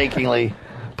painstakingly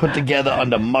put together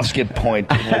under musket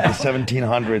point in like the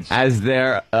 1700s. As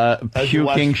they're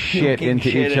puking shit into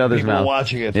each other's people mouth.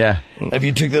 Watching it. Yeah. If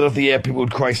you took that off the air, people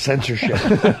would cry censorship.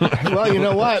 Well, you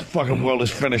know what? This fucking world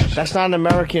is finished. That's not an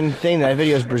American thing. That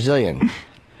video is Brazilian.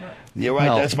 You're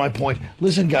right, that's my point.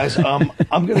 Listen, guys, I'm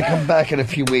going to come back in a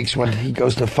few weeks when he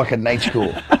goes to fucking night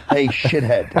school. Hey,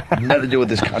 shithead. Nothing to do with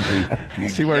this country.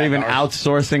 See, we're even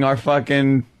outsourcing our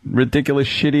fucking ridiculous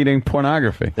shit-eating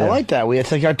pornography. I like that.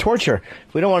 It's like our torture.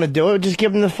 If we don't want to do it, just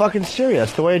give them the fucking cereal.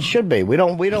 That's the way it should be. We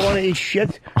don't want to eat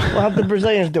shit. We'll have the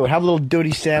Brazilians do it. Have a little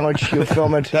duty sandwich. You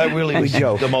film it. That really we was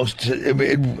joke. the most...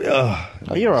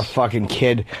 Oh, you're a fucking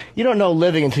kid. You don't know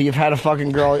living until you've had a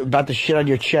fucking girl about to shit on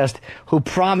your chest who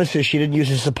promises she didn't use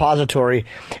a suppository,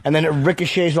 and then it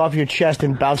ricochets off your chest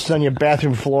and bounces on your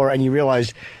bathroom floor, and you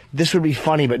realize this would be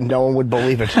funny, but no one would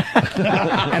believe it.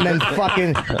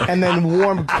 and then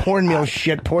warm cornmeal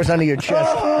shit pours onto your chest.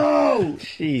 Oh!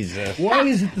 Jesus. Why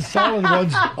is it the solid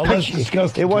ones are less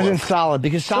disgusting? It wasn't solid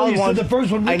because solid you ones. said the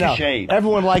first one I know. ricocheted.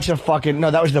 Everyone likes a fucking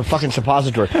that was the fucking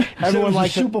suppository. Everyone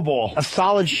likes a Super Bowl. A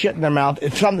solid shit in their mouth.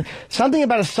 It's something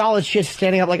about a solid shit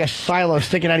standing up like a silo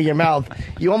sticking out of your mouth.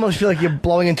 You almost feel like you're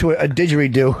blowing into a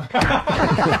didgeridoo.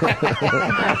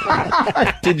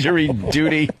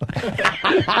 Didgeridoo.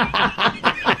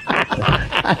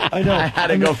 I know. I had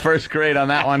to go first grade on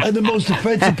that one. And the most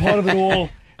offensive part of it all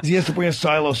is he has to bring a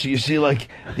silo, so you see like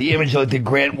the image of like the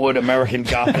Grant Wood American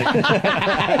Gothic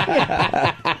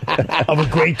of a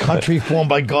great country formed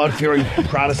by God-fearing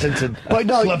Protestants and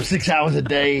slept 6 hours a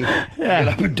day, get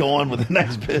up at dawn with a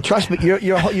nice bitch. Trust me,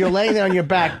 you're laying there on your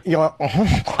back, you're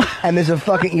and there's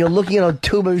you're looking at a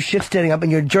tube of shit standing up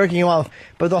and you're jerking you off,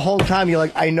 but the whole time you're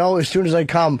like, I know as soon as I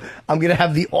come, I'm gonna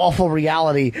have the awful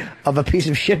reality of a piece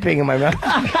of shit being in my mouth.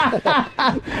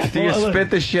 Do you spit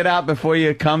the shit out before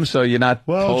you come so you're not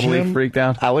totally Jim, freaked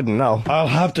out? I wouldn't know. I'll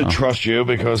have to trust you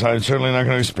because I'm certainly not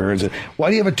going to experience it. Why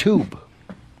do you have a tube?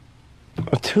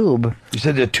 A tube? You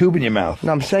said a tube in your mouth.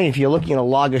 No, I'm saying if you're looking at a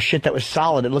log of shit that was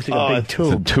solid, it looks like a big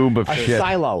tube. It's a tube of a shit.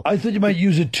 silo. I thought you might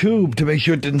use a tube to make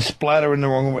sure it didn't splatter in the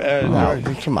wrong way. No,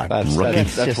 come on. That's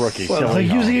rookie. Well, it's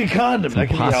like using a condom. That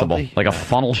can be Impossible. healthy. Like a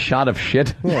funnel shot of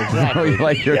shit. Yeah, exactly.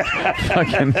 Like you're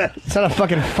fucking... It's not a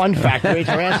fucking fun fact. Wait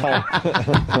your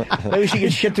asshole. Maybe she can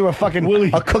shit through a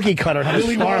fucking a cookie cutter and have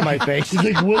a scar on my face. He's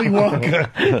like Willy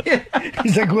Wonka.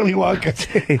 He's like Willy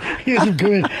Wonka. He has some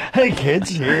good. Hey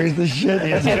kids, here's the shit.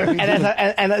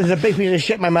 And there's a big piece of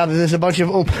shit in my mouth. There's a bunch of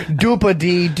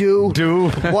doopa-dee-doo.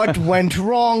 What went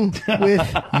wrong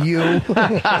with you?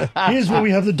 Here's where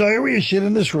we have the diarrhea shit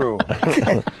in this room.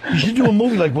 You should do a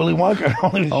movie like Willy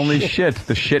Wonka. Only shit.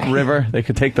 The shit river. They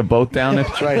could take the boat down it.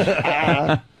 That's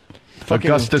right.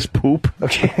 Augustus poop.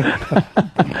 Okay.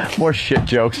 More shit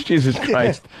jokes. Jesus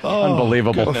Christ.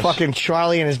 Unbelievable. Fucking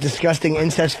Charlie and his disgusting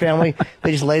incest family.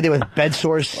 They just lay there with bed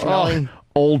sores smelling.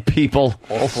 Old people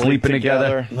all sleeping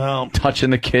together. No.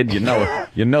 Touching the kid. You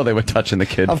know they were touching the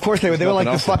kid. Of course they were. They were like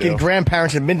the fucking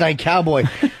grandparents of Midnight Cowboy.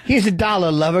 Here's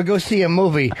 $1, lover. Go see a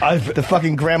movie. The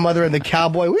fucking grandmother and the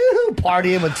cowboy woohoo,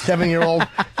 partying with 7-year-old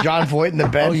John Voight in the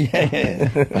bed. Oh,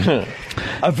 yeah.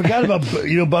 I forgot about,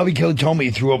 Bobby Kelly told me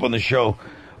he threw up on the show.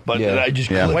 But I just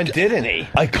clicked. When didn't he?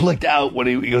 I clicked out when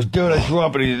he goes, dude, I threw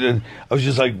up, and I was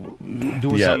just like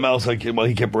doing something else. Like, while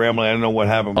he kept rambling, I don't know what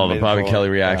happened. Oh, the Bobby Kelly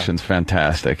reaction's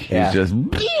fantastic. Yeah. He's just.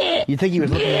 You think he was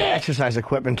looking at exercise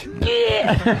equipment?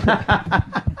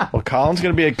 Well, Colin's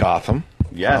going to be at Gotham.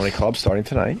 Yes. Comedy Club starting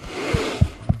tonight.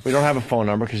 We don't have a phone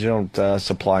number because you don't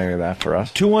supply any of that for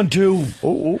us.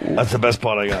 212. That's the best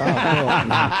part I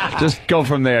got. Just go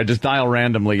from there. Just dial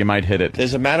randomly. You might hit it.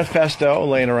 There's a manifesto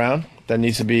laying around that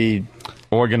needs to be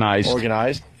organized.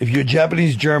 If you're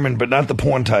Japanese German, but not the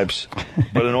porn types,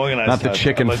 but an organized not the type,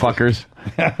 chicken fuckers.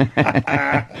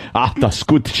 Das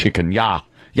gut, chicken. Ja,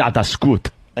 das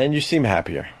gut. And you seem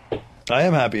happier. I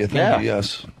am happier. Thank you.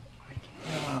 Yes.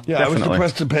 Yeah, Definitely. I was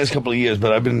depressed the past couple of years,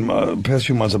 but I've been past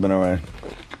few months I've been all right.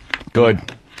 Good.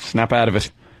 Snap out of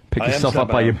it. Pick I am yourself up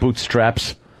snap by out your of it.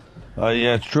 bootstraps.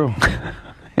 Yeah, it's true.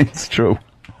 It's true.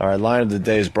 All right, line of the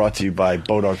day is brought to you by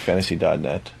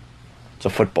BodogFantasy.net. It's a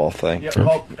football thing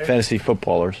for fantasy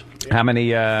footballers. How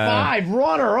many? 5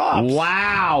 runner-ups.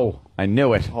 Wow. I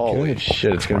knew it. Holy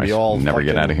shit, it's going to be all never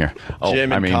get out of here.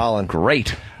 Jim and Colin. Great.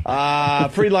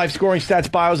 Free life scoring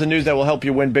stats, bios, and news that will help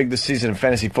you win big this season in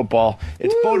fantasy football.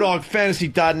 It's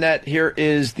BodogFantasy.net. Here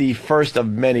is the first of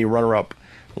many runner-up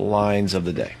lines of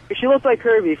the day. She looks like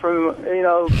Kirby from, the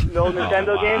old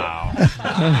Nintendo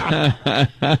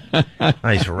game.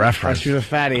 Nice reference. She's a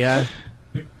fatty, huh?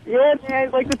 Yeah,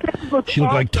 man, like the pictures look She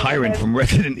looked like awesome, Tyrant man. from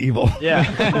Resident Evil. Yeah.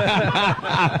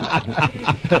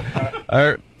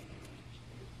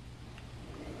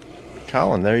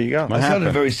 Colin, there you go. I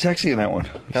sounded very sexy in that one.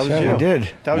 That was you. Did.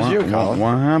 That was you, Colin.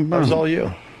 What happened? That was all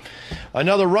you.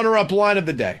 Another runner-up line of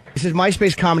the day. It says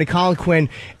MySpace comedy, Colin Quinn,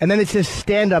 and then it says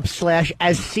stand-up /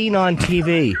 as seen on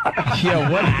TV. Yeah,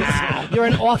 what? You're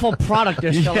an awful product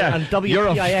they're selling on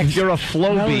WPIX. You're a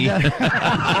Flowbee.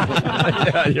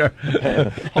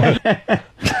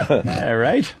 All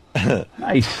right.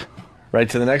 Nice. Right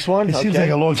to the next one? It seems like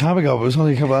a long time ago, but it was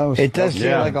only a couple hours. It does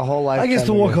seem like a whole lifetime. I guess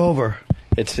to walk over.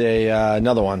 It's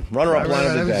another one. Runner-up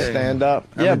line of the day. Stand up.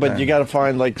 Yeah, but you got to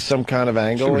find like some kind of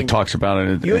angle. He talks about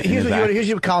it.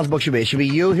 Here's what Colin's book should be. It should be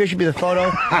you. Here should be the photo.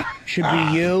 Should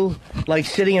be you, like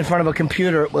sitting in front of a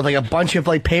computer with like a bunch of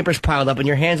like papers piled up and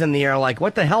your hands in the air, like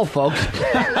what the hell, folks?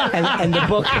 and the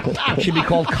book should be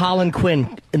called Colin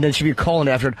Quinn, and then should be a colon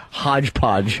after it,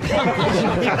 Hodgepodge.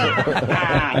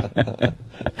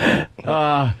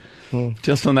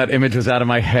 Just when that image was out of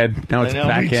my head, now it's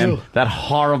back in. That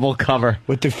horrible cover.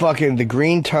 With the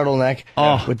green turtleneck,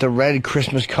 with the red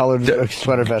Christmas colored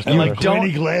sweater vest. And like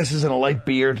pointy glasses and a light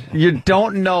beard. You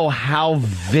don't know how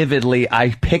vividly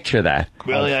I picture that.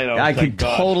 Really, I know. I could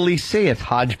totally see it.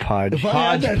 Hodgepodge.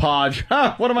 Hodgepodge.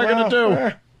 What am I going to do?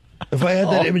 If I had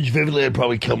that image vividly, I'd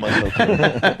probably kill myself.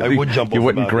 I would jump off. You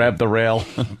wouldn't grab the rail.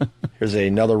 Here's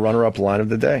another runner-up line of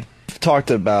the day. We've talked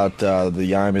about the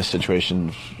Imus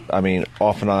situation,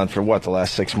 off and on for the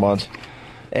last 6 months.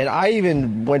 And I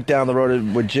even went down the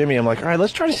road with Jimmy. I'm like, all right,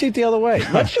 let's try to see it the other way.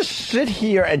 Let's just sit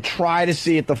here and try to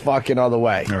see it the fucking other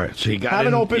way. All right, so you got Have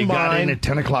an open got in mind. at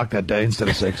 10 o'clock that day instead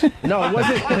of 6. No, it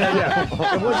wasn't.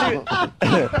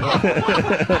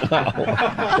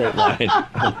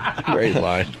 Great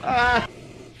line.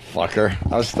 Fucker.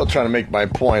 I was still trying to make my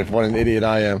point. What an idiot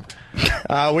I am.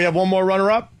 We have one more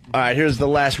runner-up. All right, here's the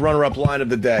last runner-up line of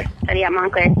the day. Study at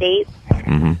Montclair State.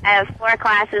 I have 4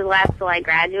 classes left till I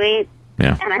graduate.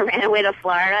 Yeah. And I ran away to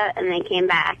Florida, and they came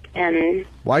back. And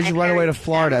Why'd you run away to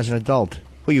Florida as an adult?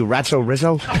 Were you Ratso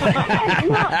Rizzo? No,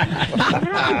 dude,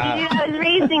 I was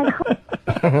raised in.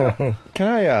 Can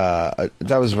I,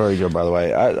 that was very good, by the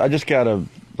way. I just gotta,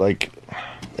 like,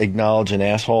 acknowledge an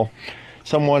asshole.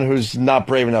 Someone who's not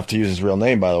brave enough to use his real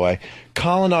name, by the way.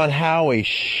 Colin on Howie.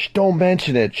 Shh, don't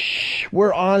mention it. Shh,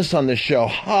 we're honest on this show.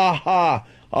 Ha ha,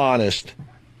 honest.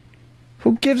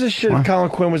 Who gives a shit if Colin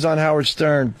Quinn was on Howard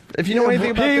Stern? If you know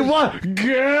anything about this...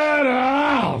 Get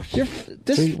out!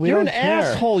 You're an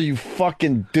asshole, you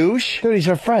fucking douche. Dude, he's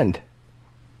our friend.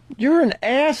 You're an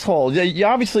asshole. You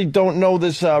obviously don't know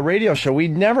this radio show. We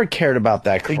never cared about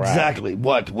that crap. Exactly.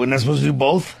 What? We're not supposed to do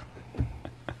both?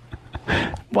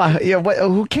 Well, yeah,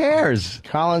 who cares?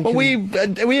 Colin. Well,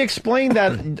 we explained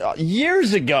that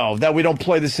years ago that we don't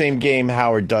play the same game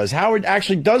Howard does. Howard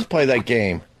actually does play that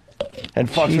game and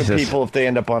fucks with people if they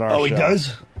end up on our show. Oh, he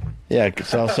does? Yeah,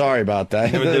 so sorry about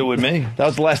that. Never did it with me. That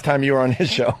was the last time you were on his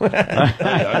show.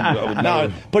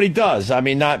 No, but he does. I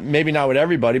mean, maybe not with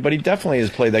everybody, but he definitely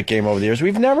has played that game over the years.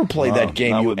 We've never played that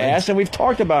game, you ass, and we've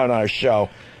talked about it on our show.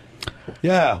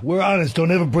 Yeah, we're honest.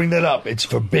 Don't ever bring that up. It's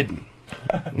forbidden.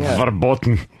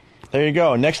 Verboten. There you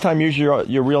go. Next time, use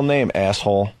your real name,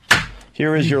 asshole.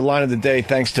 Here is your line of the day,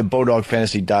 thanks to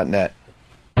BowDogFantasy.net.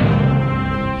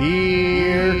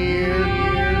 Here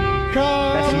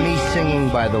comes. That's me singing,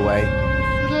 by the way.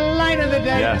 Line of the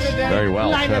day. Yes, very well.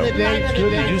 Line of the day. It's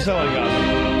good to do something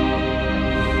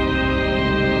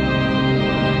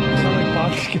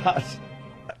like Scott.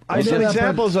 I some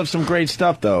examples of some great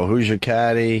stuff, though. Who's Your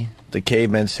Caddy? The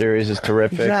Caveman series is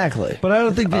terrific. Exactly. But I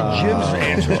don't think that Jim's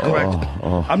answer is correct.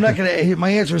 I'm not going to...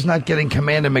 My answer is not getting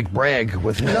Commander McBragg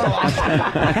with him. No.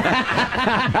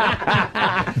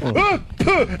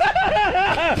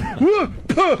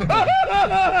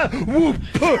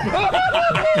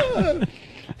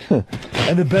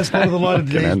 And the best part of the line of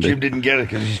the day is Jim didn't get it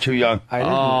because he's too young.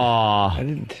 I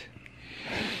didn't.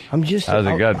 I'm just... That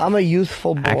was good. I'm a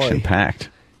youthful boy. Action-packed.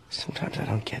 Sometimes I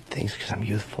don't get things because I'm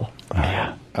youthful.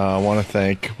 Yeah. I want to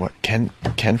thank Ken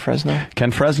Fresno.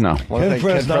 Ken Fresno. Ken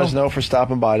Fresno for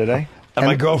stopping by today. And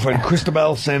my girlfriend,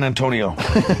 Cristobal San Antonio.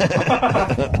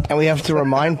 And we have to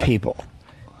remind people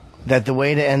that the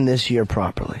way to end this year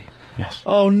properly. Yes.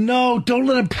 Oh, no. Don't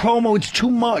let him promo. It's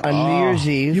too much. On New Year's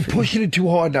Eve. You're pushing it too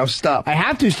hard now. Stop. I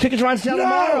have to. Tickets are on sale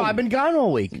tomorrow. I've been gone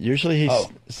all week. Usually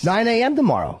he's 9 a.m.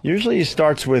 tomorrow. Usually he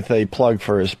starts with a plug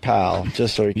for his pal,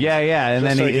 just so he can, and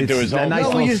then he can do his own. A nice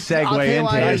little segue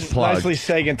into his plug. Nicely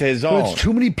seg into his own. It's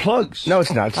too many plugs. No,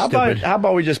 it's not. It's stupid. How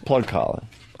about we just plug Colin?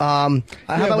 How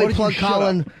about we plug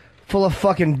Colin full of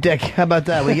fucking dick? How about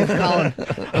that? We give Colin.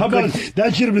 How about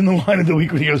that? Should have been the line of the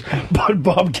week when he goes, "But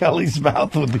Bob Kelly's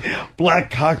mouth with the black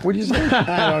cock." What do you say?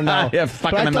 I don't know. Yeah,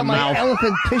 fuck him in the my mouth.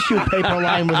 elephant tissue paper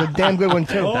line was a damn good one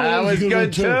too. Oh, that was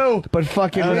good too. But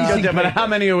fucking. But how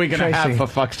many are we gonna have, for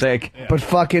fuck's sake? But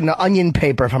fucking onion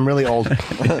paper if I'm really old.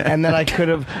 And then I could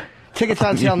have. Tickets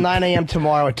on sale 9 a.m.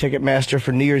 tomorrow at Ticketmaster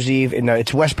for New Year's Eve.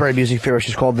 It's Westbury Music Fair, which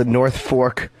is called the North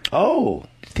Fork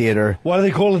Theater. Why do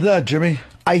they call it that, Jimmy?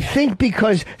 I think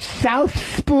because South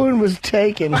Spoon was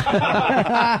taken. I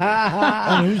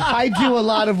do a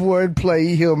lot of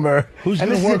wordplay humor. Who's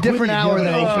and gonna this is a work different with you? hour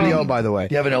than HBO, by the way.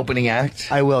 You have an opening act?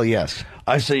 I will, yes.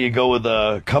 I say you go with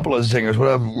a couple of singers. What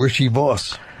about Richie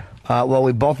Voss? Well,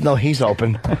 we both know he's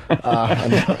open.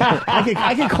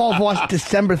 I could call Voss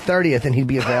December 30th and he'd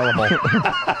be available.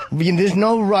 There's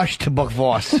no rush to book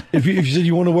Voss. If you said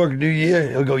you want to work New Year,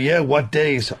 he'll go, yeah, what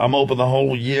days? I'm open the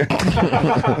whole year.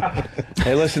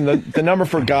 Hey, listen, the number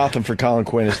for Gotham for Colin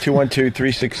Quinn is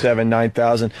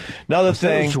 212-367-9000. Another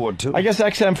thing, I guess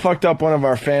XM fucked up one of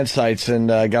our fan sites and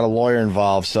got a lawyer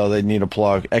involved, so they need a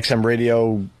plug.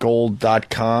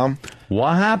 XMRadioGold.com.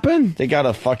 What happened? They got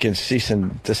a fucking cease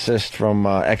and desist from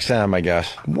XM, I guess.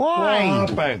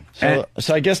 Why?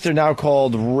 So I guess they're now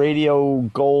called Radio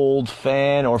Gold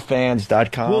Fan or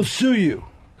Fans.com. We'll sue you.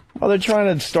 Well, they're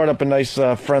trying to start up a nice,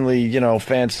 friendly,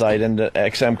 fan site, and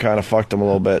XM kind of fucked them a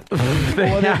little bit.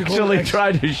 They actually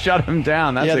tried to shut him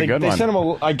down. That's a good one. Sent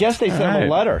him I guess they sent him a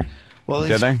letter. Well,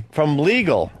 did they? From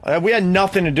legal. We had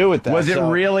nothing to do with that. Was it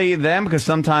really them? Because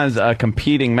sometimes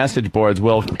competing message boards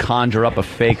will conjure up a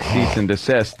fake cease and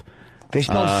desist. They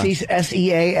spelled cease,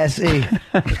 S-E-A-S-E.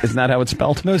 Isn't that how it's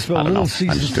spelled? No, it's spelled little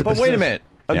cease. But wait a minute.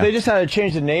 Yeah. They just had to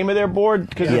change the name of their board?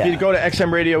 Because if you go to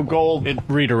XM Radio Gold... It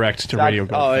redirects to Radio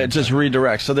Gold. Oh, it just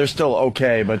redirects. So they're still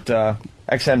okay, but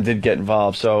XM did get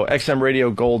involved. So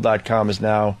XMRadioGold.com is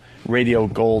now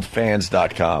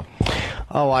RadioGoldFans.com.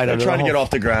 Oh, I don't know. They're trying to get off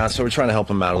the ground, so we're trying to help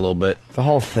them out a little bit. The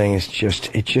whole thing is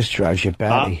just drives you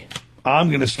batty. I'm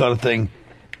going to start a thing.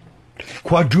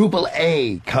 Quadruple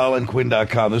A,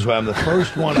 ColinQuinn.com. This is why I'm the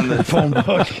first one on the phone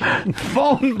book.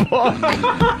 Phone book.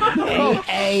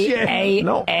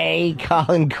 A,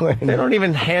 Colin Quinn. They don't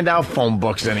even hand out phone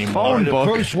books anymore. The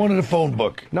first one in the phone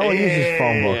book. No one uses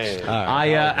phone books.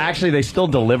 Actually, they still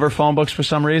deliver phone books for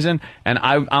some reason, and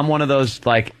I'm one of those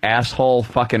like asshole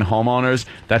fucking homeowners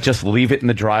that just leave it in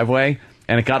the driveway.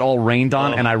 And it got all rained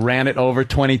on, and I ran it over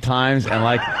 20 times, and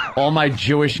like all my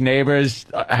Jewish neighbors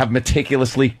have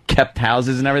meticulously kept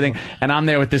houses and everything, and I'm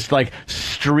there with this like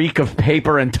streak of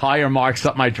paper and tire marks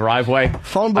up my driveway.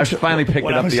 Phone books. I finally picked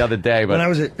it up the other day, but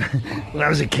when I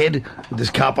was a kid, this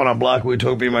cop on our block, we were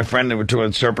talking to my friend, and we were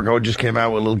talking Serpico, just came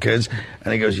out with little kids,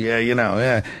 and he goes,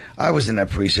 yeah, I was in that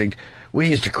precinct. We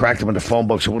used to crack them into phone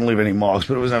books, so it wouldn't leave any marks,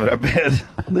 but it was never that bad.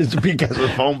 There's the beat guys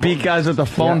with phone books. Beat guys with the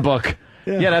phone book.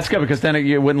 Yeah, that's good because then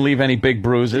you wouldn't leave any big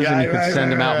bruises, and you could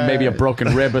send them out maybe a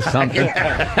broken rib or something.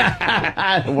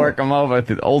 Work them over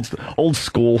to old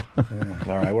school.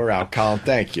 All right, we're out, Colin.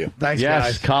 Thank you. Thanks, yes,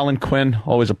 guys. Colin Quinn,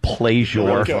 always a pleasure. You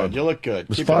look good. You look good. It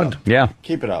was Keep fun. It up. Yeah.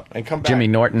 Keep it up. And come back. Jimmy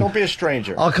Norton. Don't be a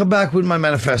stranger. I'll come back with my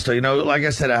manifesto. Like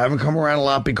I said, I haven't come around a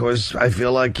lot because I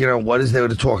feel like, what is there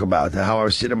to talk about? How I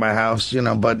sit in my house,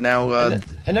 but now...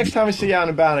 and next time I see you out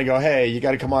and about, I go, hey, you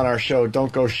got to come on our show.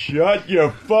 Don't go, shut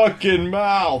your fucking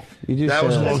mouth. That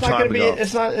was a long time ago.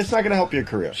 It's not going to help your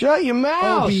career. Shut your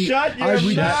mouth. Shut your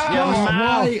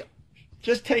mouth.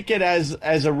 Just take it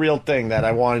as a real thing that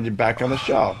I wanted you back on the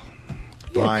show.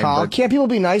 Yeah, Carl, can't people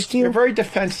be nice to you? You're very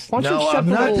defensive. No, I'm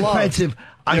not defensive.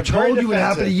 I told you what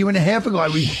happened a year and a half ago.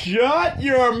 Shut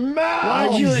your mouth.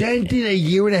 I resented a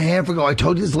year and a half ago. I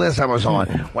told you this last time I was on.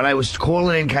 When I was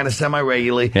calling in kind of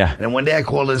semi-regularly. Yeah. And one day I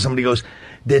called in and somebody goes,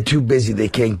 they're too busy. They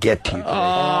can't get to you. With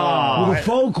a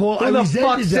phone call, Who the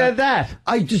fuck said that?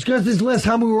 I discussed this last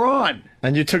time we were on.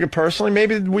 And you took it personally?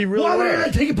 Maybe we really Why would were. I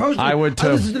take it personally? I would,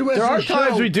 too. There are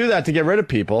times we do that to get rid of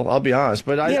people, I'll be honest.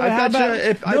 But I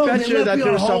bet you that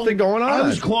there was something going on. I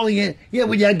was calling it. Yeah,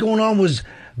 what you had going on was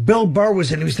Bill Burr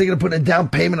was in. He was thinking of putting a down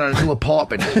payment on a new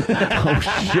apartment. Oh,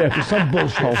 shit. Some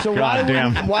bullshit. So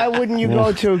why wouldn't you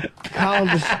go to Colin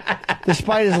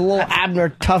despite his little Abner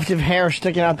tuft of hair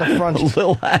sticking out the front?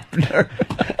 Little Abner.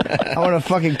 I want to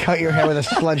fucking cut your hair with a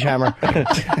sledgehammer.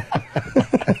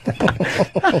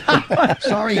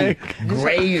 Sorry,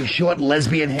 gray, short,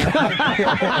 lesbian hair.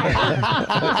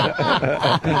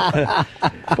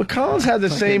 But Colin's had the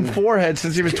same forehead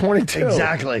since he was 22.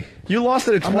 Exactly. You lost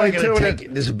it at 22. I'm not going to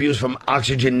take this abuse from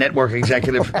Oxygen Network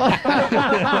executive.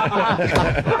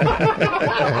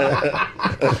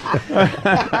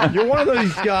 You're one of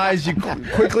those guys, you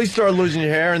quickly start losing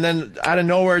your hair, and then out of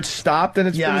nowhere it stopped, and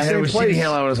it's been the same was place. hair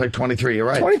when I was like 23. You're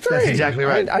right. 23. That's exactly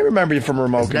right. I remember you from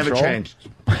remote It's control. never changed.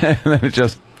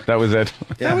 That was it.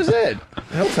 Yeah. That was it.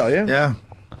 He'll tell you. Yeah.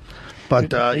 But,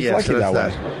 He's yeah, lucky so that's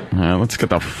that that. way. Let's get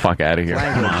the fuck out of here.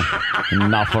 Come on.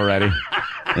 Enough already.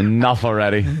 Enough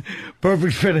already.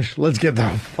 Perfect finish. Let's get the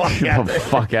fuck Get out the of here.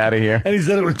 fuck out of here. And he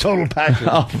said it with total passion.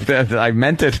 Oh, I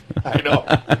meant it. I know.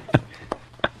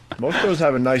 Most shows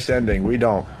have a nice ending. We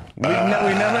don't. We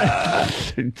never.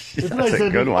 That's a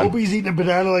good one. Opie's eating a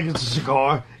banana like it's a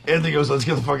cigar. Anthony goes, let's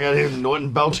get the fuck out of here. And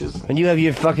Norton belches. And you have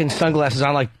your fucking sunglasses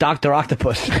on like Dr.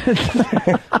 Octopus.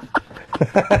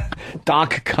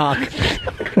 Doc Cock.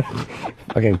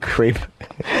 Fucking creep.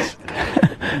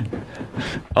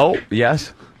 Oh,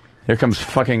 yes. Here comes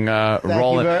fucking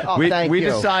Roland. Thank you.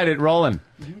 Decided, Roland.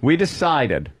 We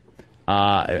decided.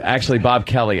 Actually, Bob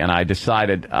Kelly and I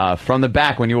decided from the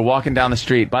back when you were walking down the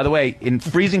street. By the way, in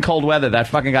freezing cold weather, that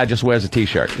fucking guy just wears a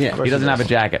T-shirt. Yeah, he doesn't have a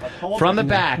jacket. From the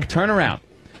back, turn around.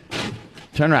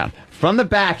 Turn around. From the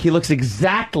back, he looks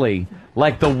exactly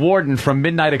like the warden from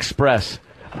Midnight Express.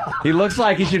 He looks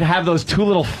like he should have those two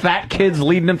little fat kids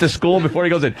leading him to school before he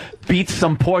goes and beats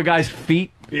some poor guy's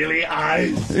feet. Billy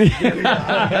eyes.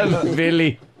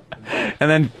 Billy. And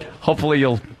then hopefully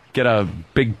you'll get a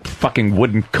big fucking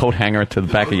wooden coat hanger to the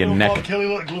back of your neck. Kelly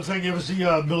looks like you ever see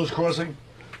Miller's Crossing?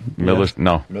 Miller's,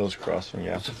 no. Miller's Crossing,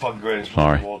 yeah. It's the fucking greatest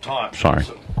Sorry. movie of all time. Sorry.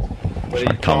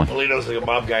 But Tom Polito's like a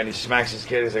mob guy, and he smacks his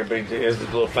kid. He's like a big, here's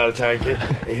this little fat Italian kid.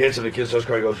 He hits him, the kid starts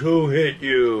crying. He goes, "Who hit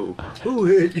you? Who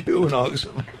hit you?" And hugs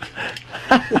him.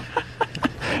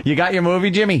 You got your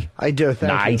movie, Jimmy? I do.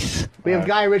 Thank you. We have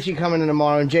Guy Ritchie coming in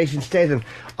tomorrow and Jason Statham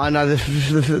on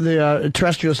the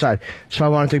terrestrial side. So I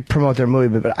wanted to promote their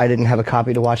movie, but I didn't have a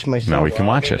copy to watch myself. No, we can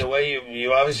watch it. The way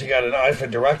you obviously got an eye for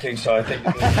directing, so I think.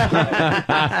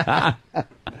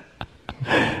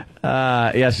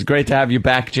 Yes, it's great to have you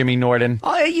back, Jimmy Norton.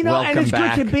 Oh, and it's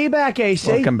good to be back,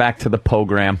 AC. Welcome back to the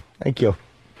program. Thank you.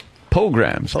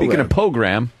 Program. Speaking of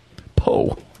program,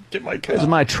 Get my Here's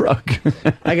my truck.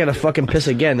 I gotta fucking piss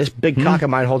again. This big cock of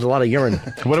mine holds a lot of urine.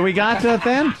 What do we got,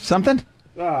 Dan? Something?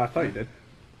 I thought you did.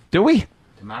 Do we?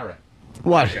 Tomorrow.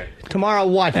 What? Tomorrow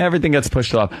what? Everything gets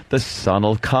pushed off. The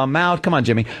sun'll come out. Come on,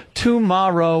 Jimmy.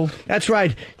 Tomorrow. That's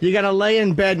right. You gotta lay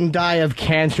in bed and die of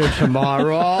cancer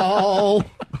tomorrow.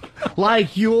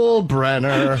 Like Yul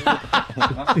Brenner.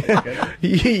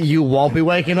 You won't be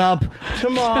waking up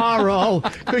tomorrow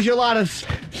because you're a lot of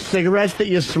cigarettes that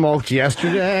you smoked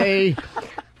yesterday.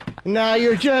 Now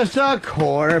you're just a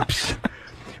corpse.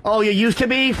 Oh, you used to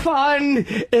be fun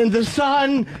in the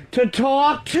sun to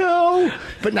talk to,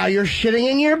 but now you're shitting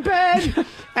in your bed,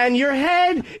 and your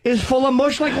head is full of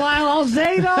mush like Lyle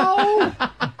Alzado.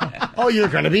 Oh, you're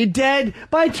going to be dead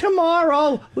by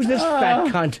tomorrow. Who's this fat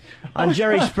cunt on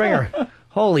Jerry Springer?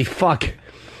 Holy fuck.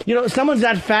 You know, if someone's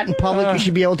that fat in public, you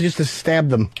should be able to just to stab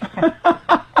them.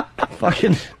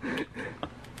 Fucking...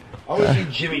 I always see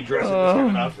Jimmy dressed in this kind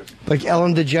of outfit. Like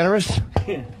Ellen DeGeneres?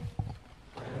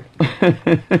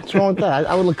 What's wrong with that?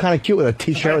 I would look kind of cute with a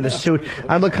t-shirt with a suit.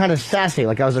 I'd look kind of sassy,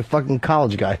 like I was a fucking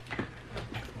college guy.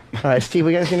 All right, Steve,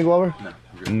 we got anything to go over?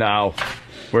 No.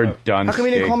 We're done, How come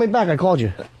you didn't call me back? I called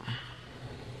you.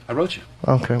 I wrote you.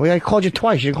 Okay. Well, I called you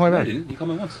twice. You didn't call me No, back. you didn't. You called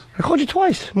me once. I called you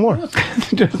twice. More.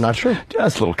 Not true.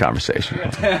 Just a little conversation.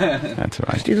 That's all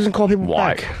right. Steve doesn't call people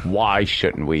back. Why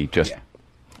shouldn't we just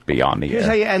be on the Here's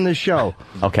how air? you end the show.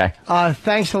 Okay.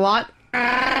 Thanks a lot.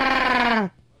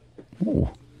 Ooh.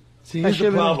 See, here's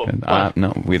the problem.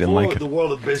 No, we didn't like it. The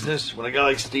world of business, when a guy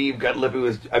like Steve got lippy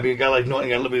with, a guy like Norton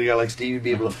got lippy with a guy like Steve, you'd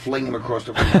be able to fling him across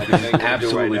the room.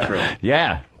 Absolutely true.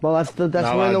 Yeah. Well, that's we're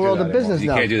in the world of business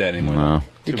now. You can't do that anymore. No.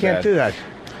 You can't do that.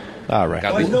 All right.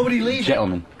 Why is nobody leaving?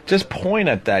 Gentlemen. Just point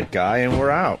at that guy and we're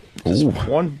out. Just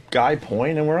one guy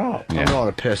point and we're out. Yeah. I'm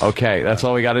going to piss. Okay, that's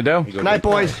all we got to do. Good night,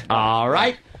 boys. All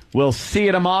right. We'll see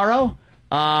you tomorrow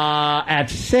at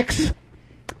 6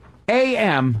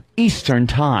 a.m. Eastern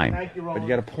Time. But you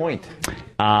got a point.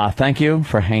 Thank you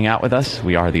for hanging out with us.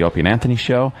 We are the Opie and Anthony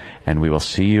Show, and we will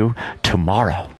see you tomorrow.